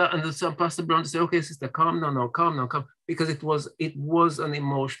some Pastor Brown said, okay, sister, calm down, because it was an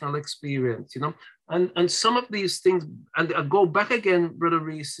emotional experience, you know. And some of these things, and I go back again, Brother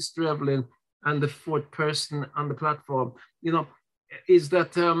Reese, Sister Evelyn, and the fourth person on the platform, you know, is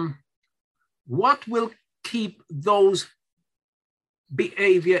that what will keep those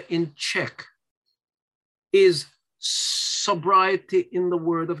behavior in check is sobriety in the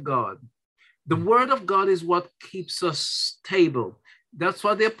Word of God. The Word of God is what keeps us stable. That's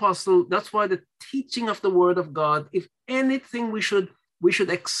why that's why the teaching of the Word of God, if anything we should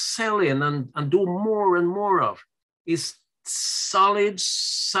excel in and do more and more of, is solid,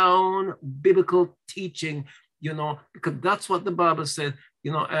 sound, biblical teaching, you know, because that's what the Bible said.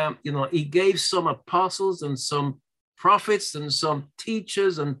 You know, he gave some apostles and some prophets and some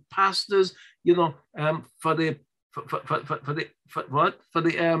teachers and pastors, you know, for the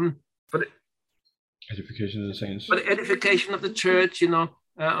edification of the saints, for the edification of the church, you know,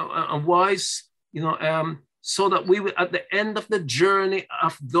 and wise, you know, so that we will, at the end of the journey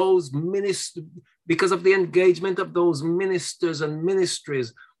of those ministers, because of the engagement of those ministers and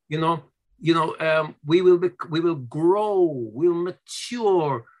ministries, we will grow, we'll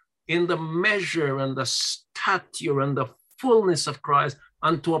mature in the measure and the stature and the fullness of Christ,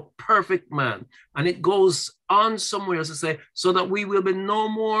 unto a perfect man. And it goes on somewhere else to say, so that we will be no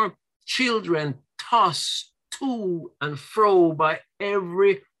more children tossed to and fro by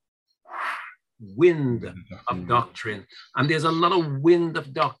every wind of doctrine. And there's a lot of wind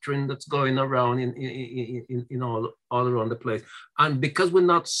of doctrine that's going around in all around the place. And because we're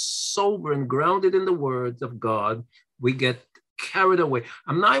not sober and grounded in the words of God, we get carried away.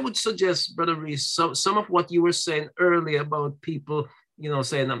 And I would suggest, Brother Reese, some of what you were saying earlier about people,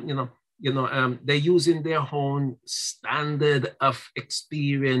 saying, they're using their own standard of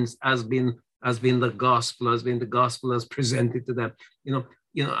experience as being the gospel as presented to them.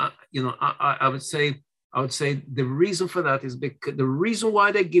 I would say the reason for that is because the reason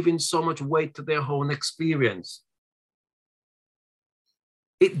why they're giving so much weight to their own experience,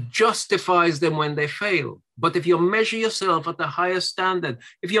 it justifies them when they fail. But if you measure yourself at the highest standard,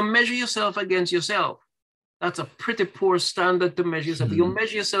 if you measure yourself against yourself, that's a pretty poor standard to measure yourself. If you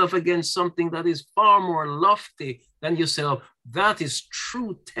measure yourself against something that is far more lofty than yourself, that is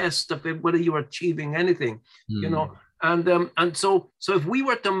true test of whether you are achieving anything, And so if we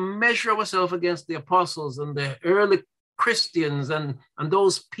were to measure ourselves against the apostles and the early Christians and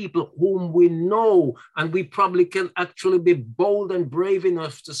those people whom we know, and we probably can actually be bold and brave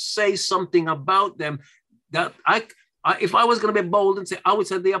enough to say something about them, that if I was going to be bold and say, I would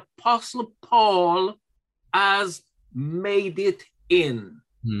say the Apostle Paul has made it in.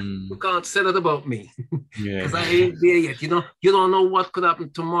 You can't say that about me, because I ain't there yet. You don't know what could happen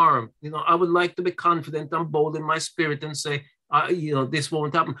tomorrow. I would like to be confident and bold in my spirit and say, this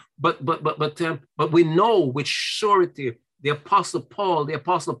won't happen. But we know with surety the Apostle Paul, the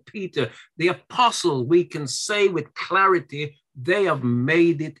Apostle Peter, the apostle, we can say with clarity, they have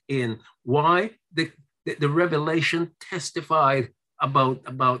made it in. Why? The revelation testified about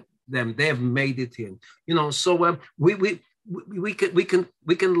them. They have made it in. So we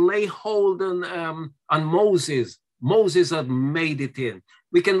can lay hold on Moses. Moses has made it in.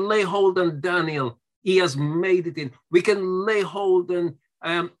 We can lay hold on Daniel. He has made it in. We can lay hold on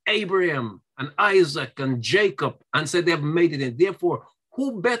Abraham and Isaac and Jacob and say they have made it in. Therefore,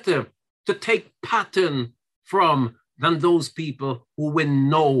 who better to take pattern from than those people who we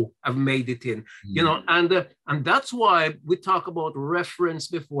know have made it in? And that's why we talk about reference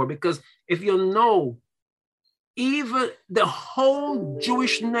before, because if even the whole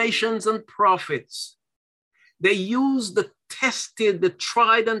Jewish nations and prophets, they use the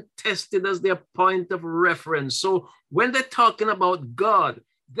tried and tested as their point of reference. So when they're talking about God,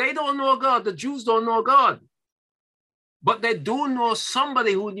 they don't know God. The Jews don't know God, but they do know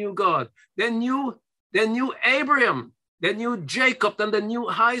somebody who knew God. They knew Abraham, they knew Jacob, and they knew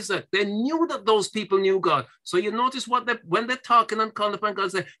Isaac. They knew that those people knew God. So you notice when they're talking and calling upon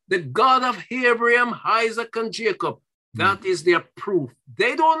God, say, the God of Abraham, Isaac, and Jacob. That is their proof.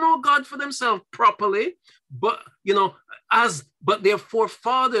 They don't know God for themselves properly, but their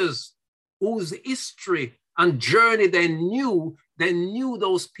forefathers, whose history and journey they knew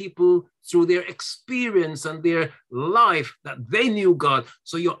those people through their experience and their life, that they knew God.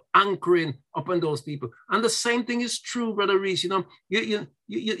 So you're anchoring upon those people. And the same thing is true, Brother Reese. When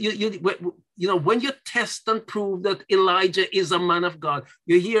you test and prove that Elijah is a man of God,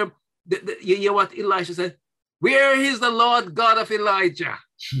 you hear what Elisha said, where is the Lord God of Elijah?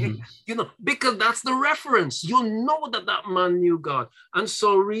 Because that's the reference. You know that man knew God. And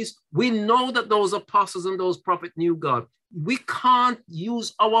so, Reese, we know that those apostles and those prophets knew God. We can't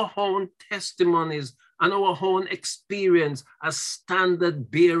use our own testimonies and our own experience as standard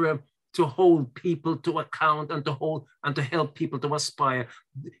bearer to hold people to account and to help people to aspire.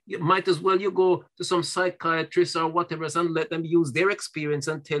 You might as well you go to some psychiatrist or whatever and let them use their experience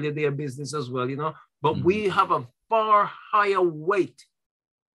and tell you their business as well, But we have a far higher weight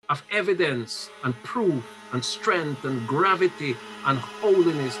of evidence and proof and strength and gravity and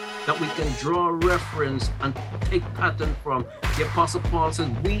holiness that we can draw reference and take pattern from. The Apostle Paul says,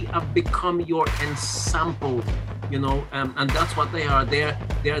 we have become your ensample, and that's what they are. They're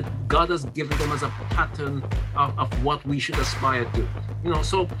God has given them as a pattern of what we should aspire to.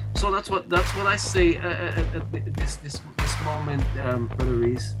 So that's what I say at this moment, Brother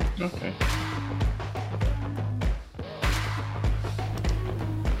Reese. Okay.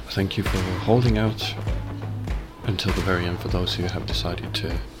 Thank you for holding out until the very end for those who have decided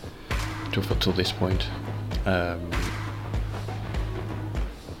to till this point.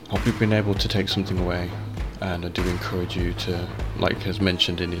 Hope you've been able to take something away, and I do encourage you to, like as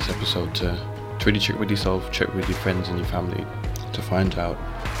mentioned in this episode, to really check with yourself, check with your friends and your family to find out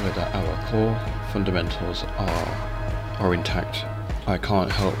whether our core fundamentals are intact. I can't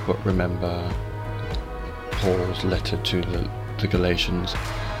help but remember Paul's letter to the Galatians,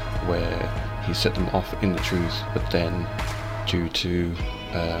 where he set them off in the truth, but then due to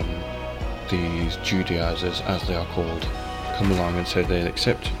these Judaizers, as they are called, come along and say they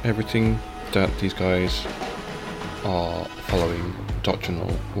accept everything that these guys are following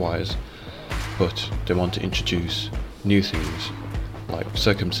doctrinal wise, but they want to introduce new things like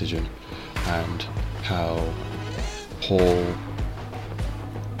circumcision, and how Paul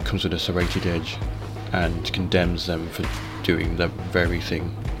comes with a serrated edge and condemns them for doing that very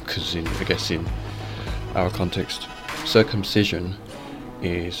thing, because I guess in our context, circumcision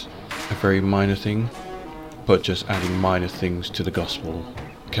is a very minor thing, but just adding minor things to the gospel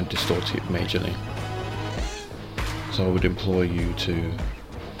can distort it majorly. So I would implore you to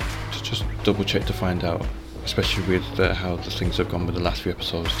just double check to find out, especially with how the things have gone with the last few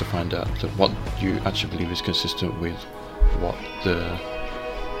episodes, to find out that what you actually believe is consistent with what the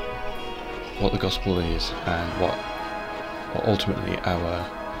gospel is, and what ultimately our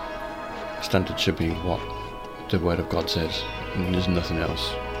standard should be, what the word of God says, and there's nothing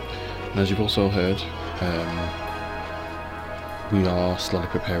else. And as you've also heard, we are slowly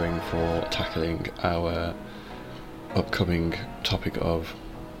preparing for tackling our upcoming topic of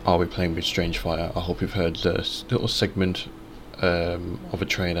Are We Playing with Strange Fire? I hope you've heard this little segment of a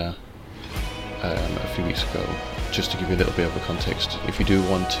trailer a few weeks ago, just to give you a little bit of a context. If you do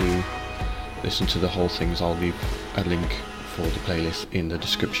want to listen to the whole things, I'll leave a link for the playlist in the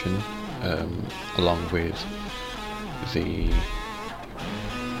description, along with the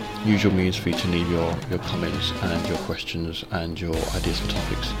usual means for you to leave your comments and your questions and your ideas for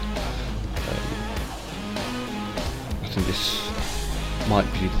topics. I think this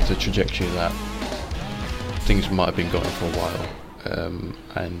might be the trajectory that things might have been going for a while,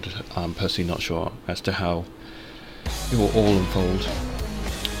 and I'm personally not sure as to how it will all unfold.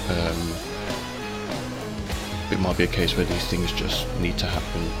 It might be a case where these things just need to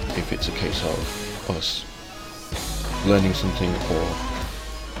happen if it's a case of us learning something, or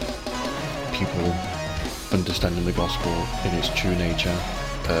people understanding the gospel in its true nature,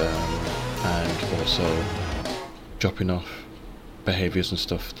 and also dropping off behaviours and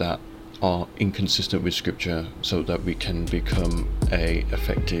stuff that are inconsistent with scripture, so that we can become a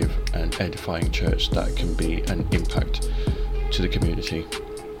effective and edifying church that can be an impact to the community.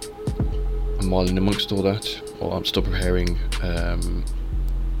 And while in amongst all that, I'm still preparing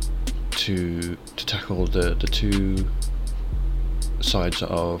to tackle the two sides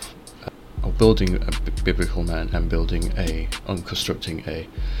of building a biblical man and constructing a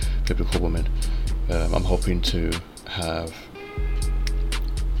biblical woman. I'm hoping to have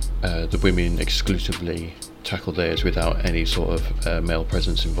the women exclusively tackle theirs without any sort of male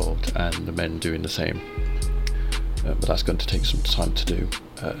presence involved, and the men doing the same. But that's going to take some time to do.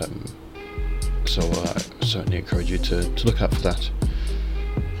 So I certainly encourage you to look out for that.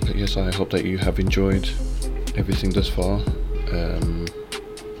 But yes, I hope that you have enjoyed everything thus far.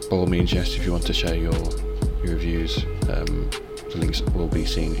 By all means, yes, if you want to share your reviews, the links will be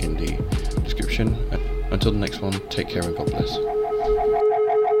seen in the description. Until the next one, take care and God bless.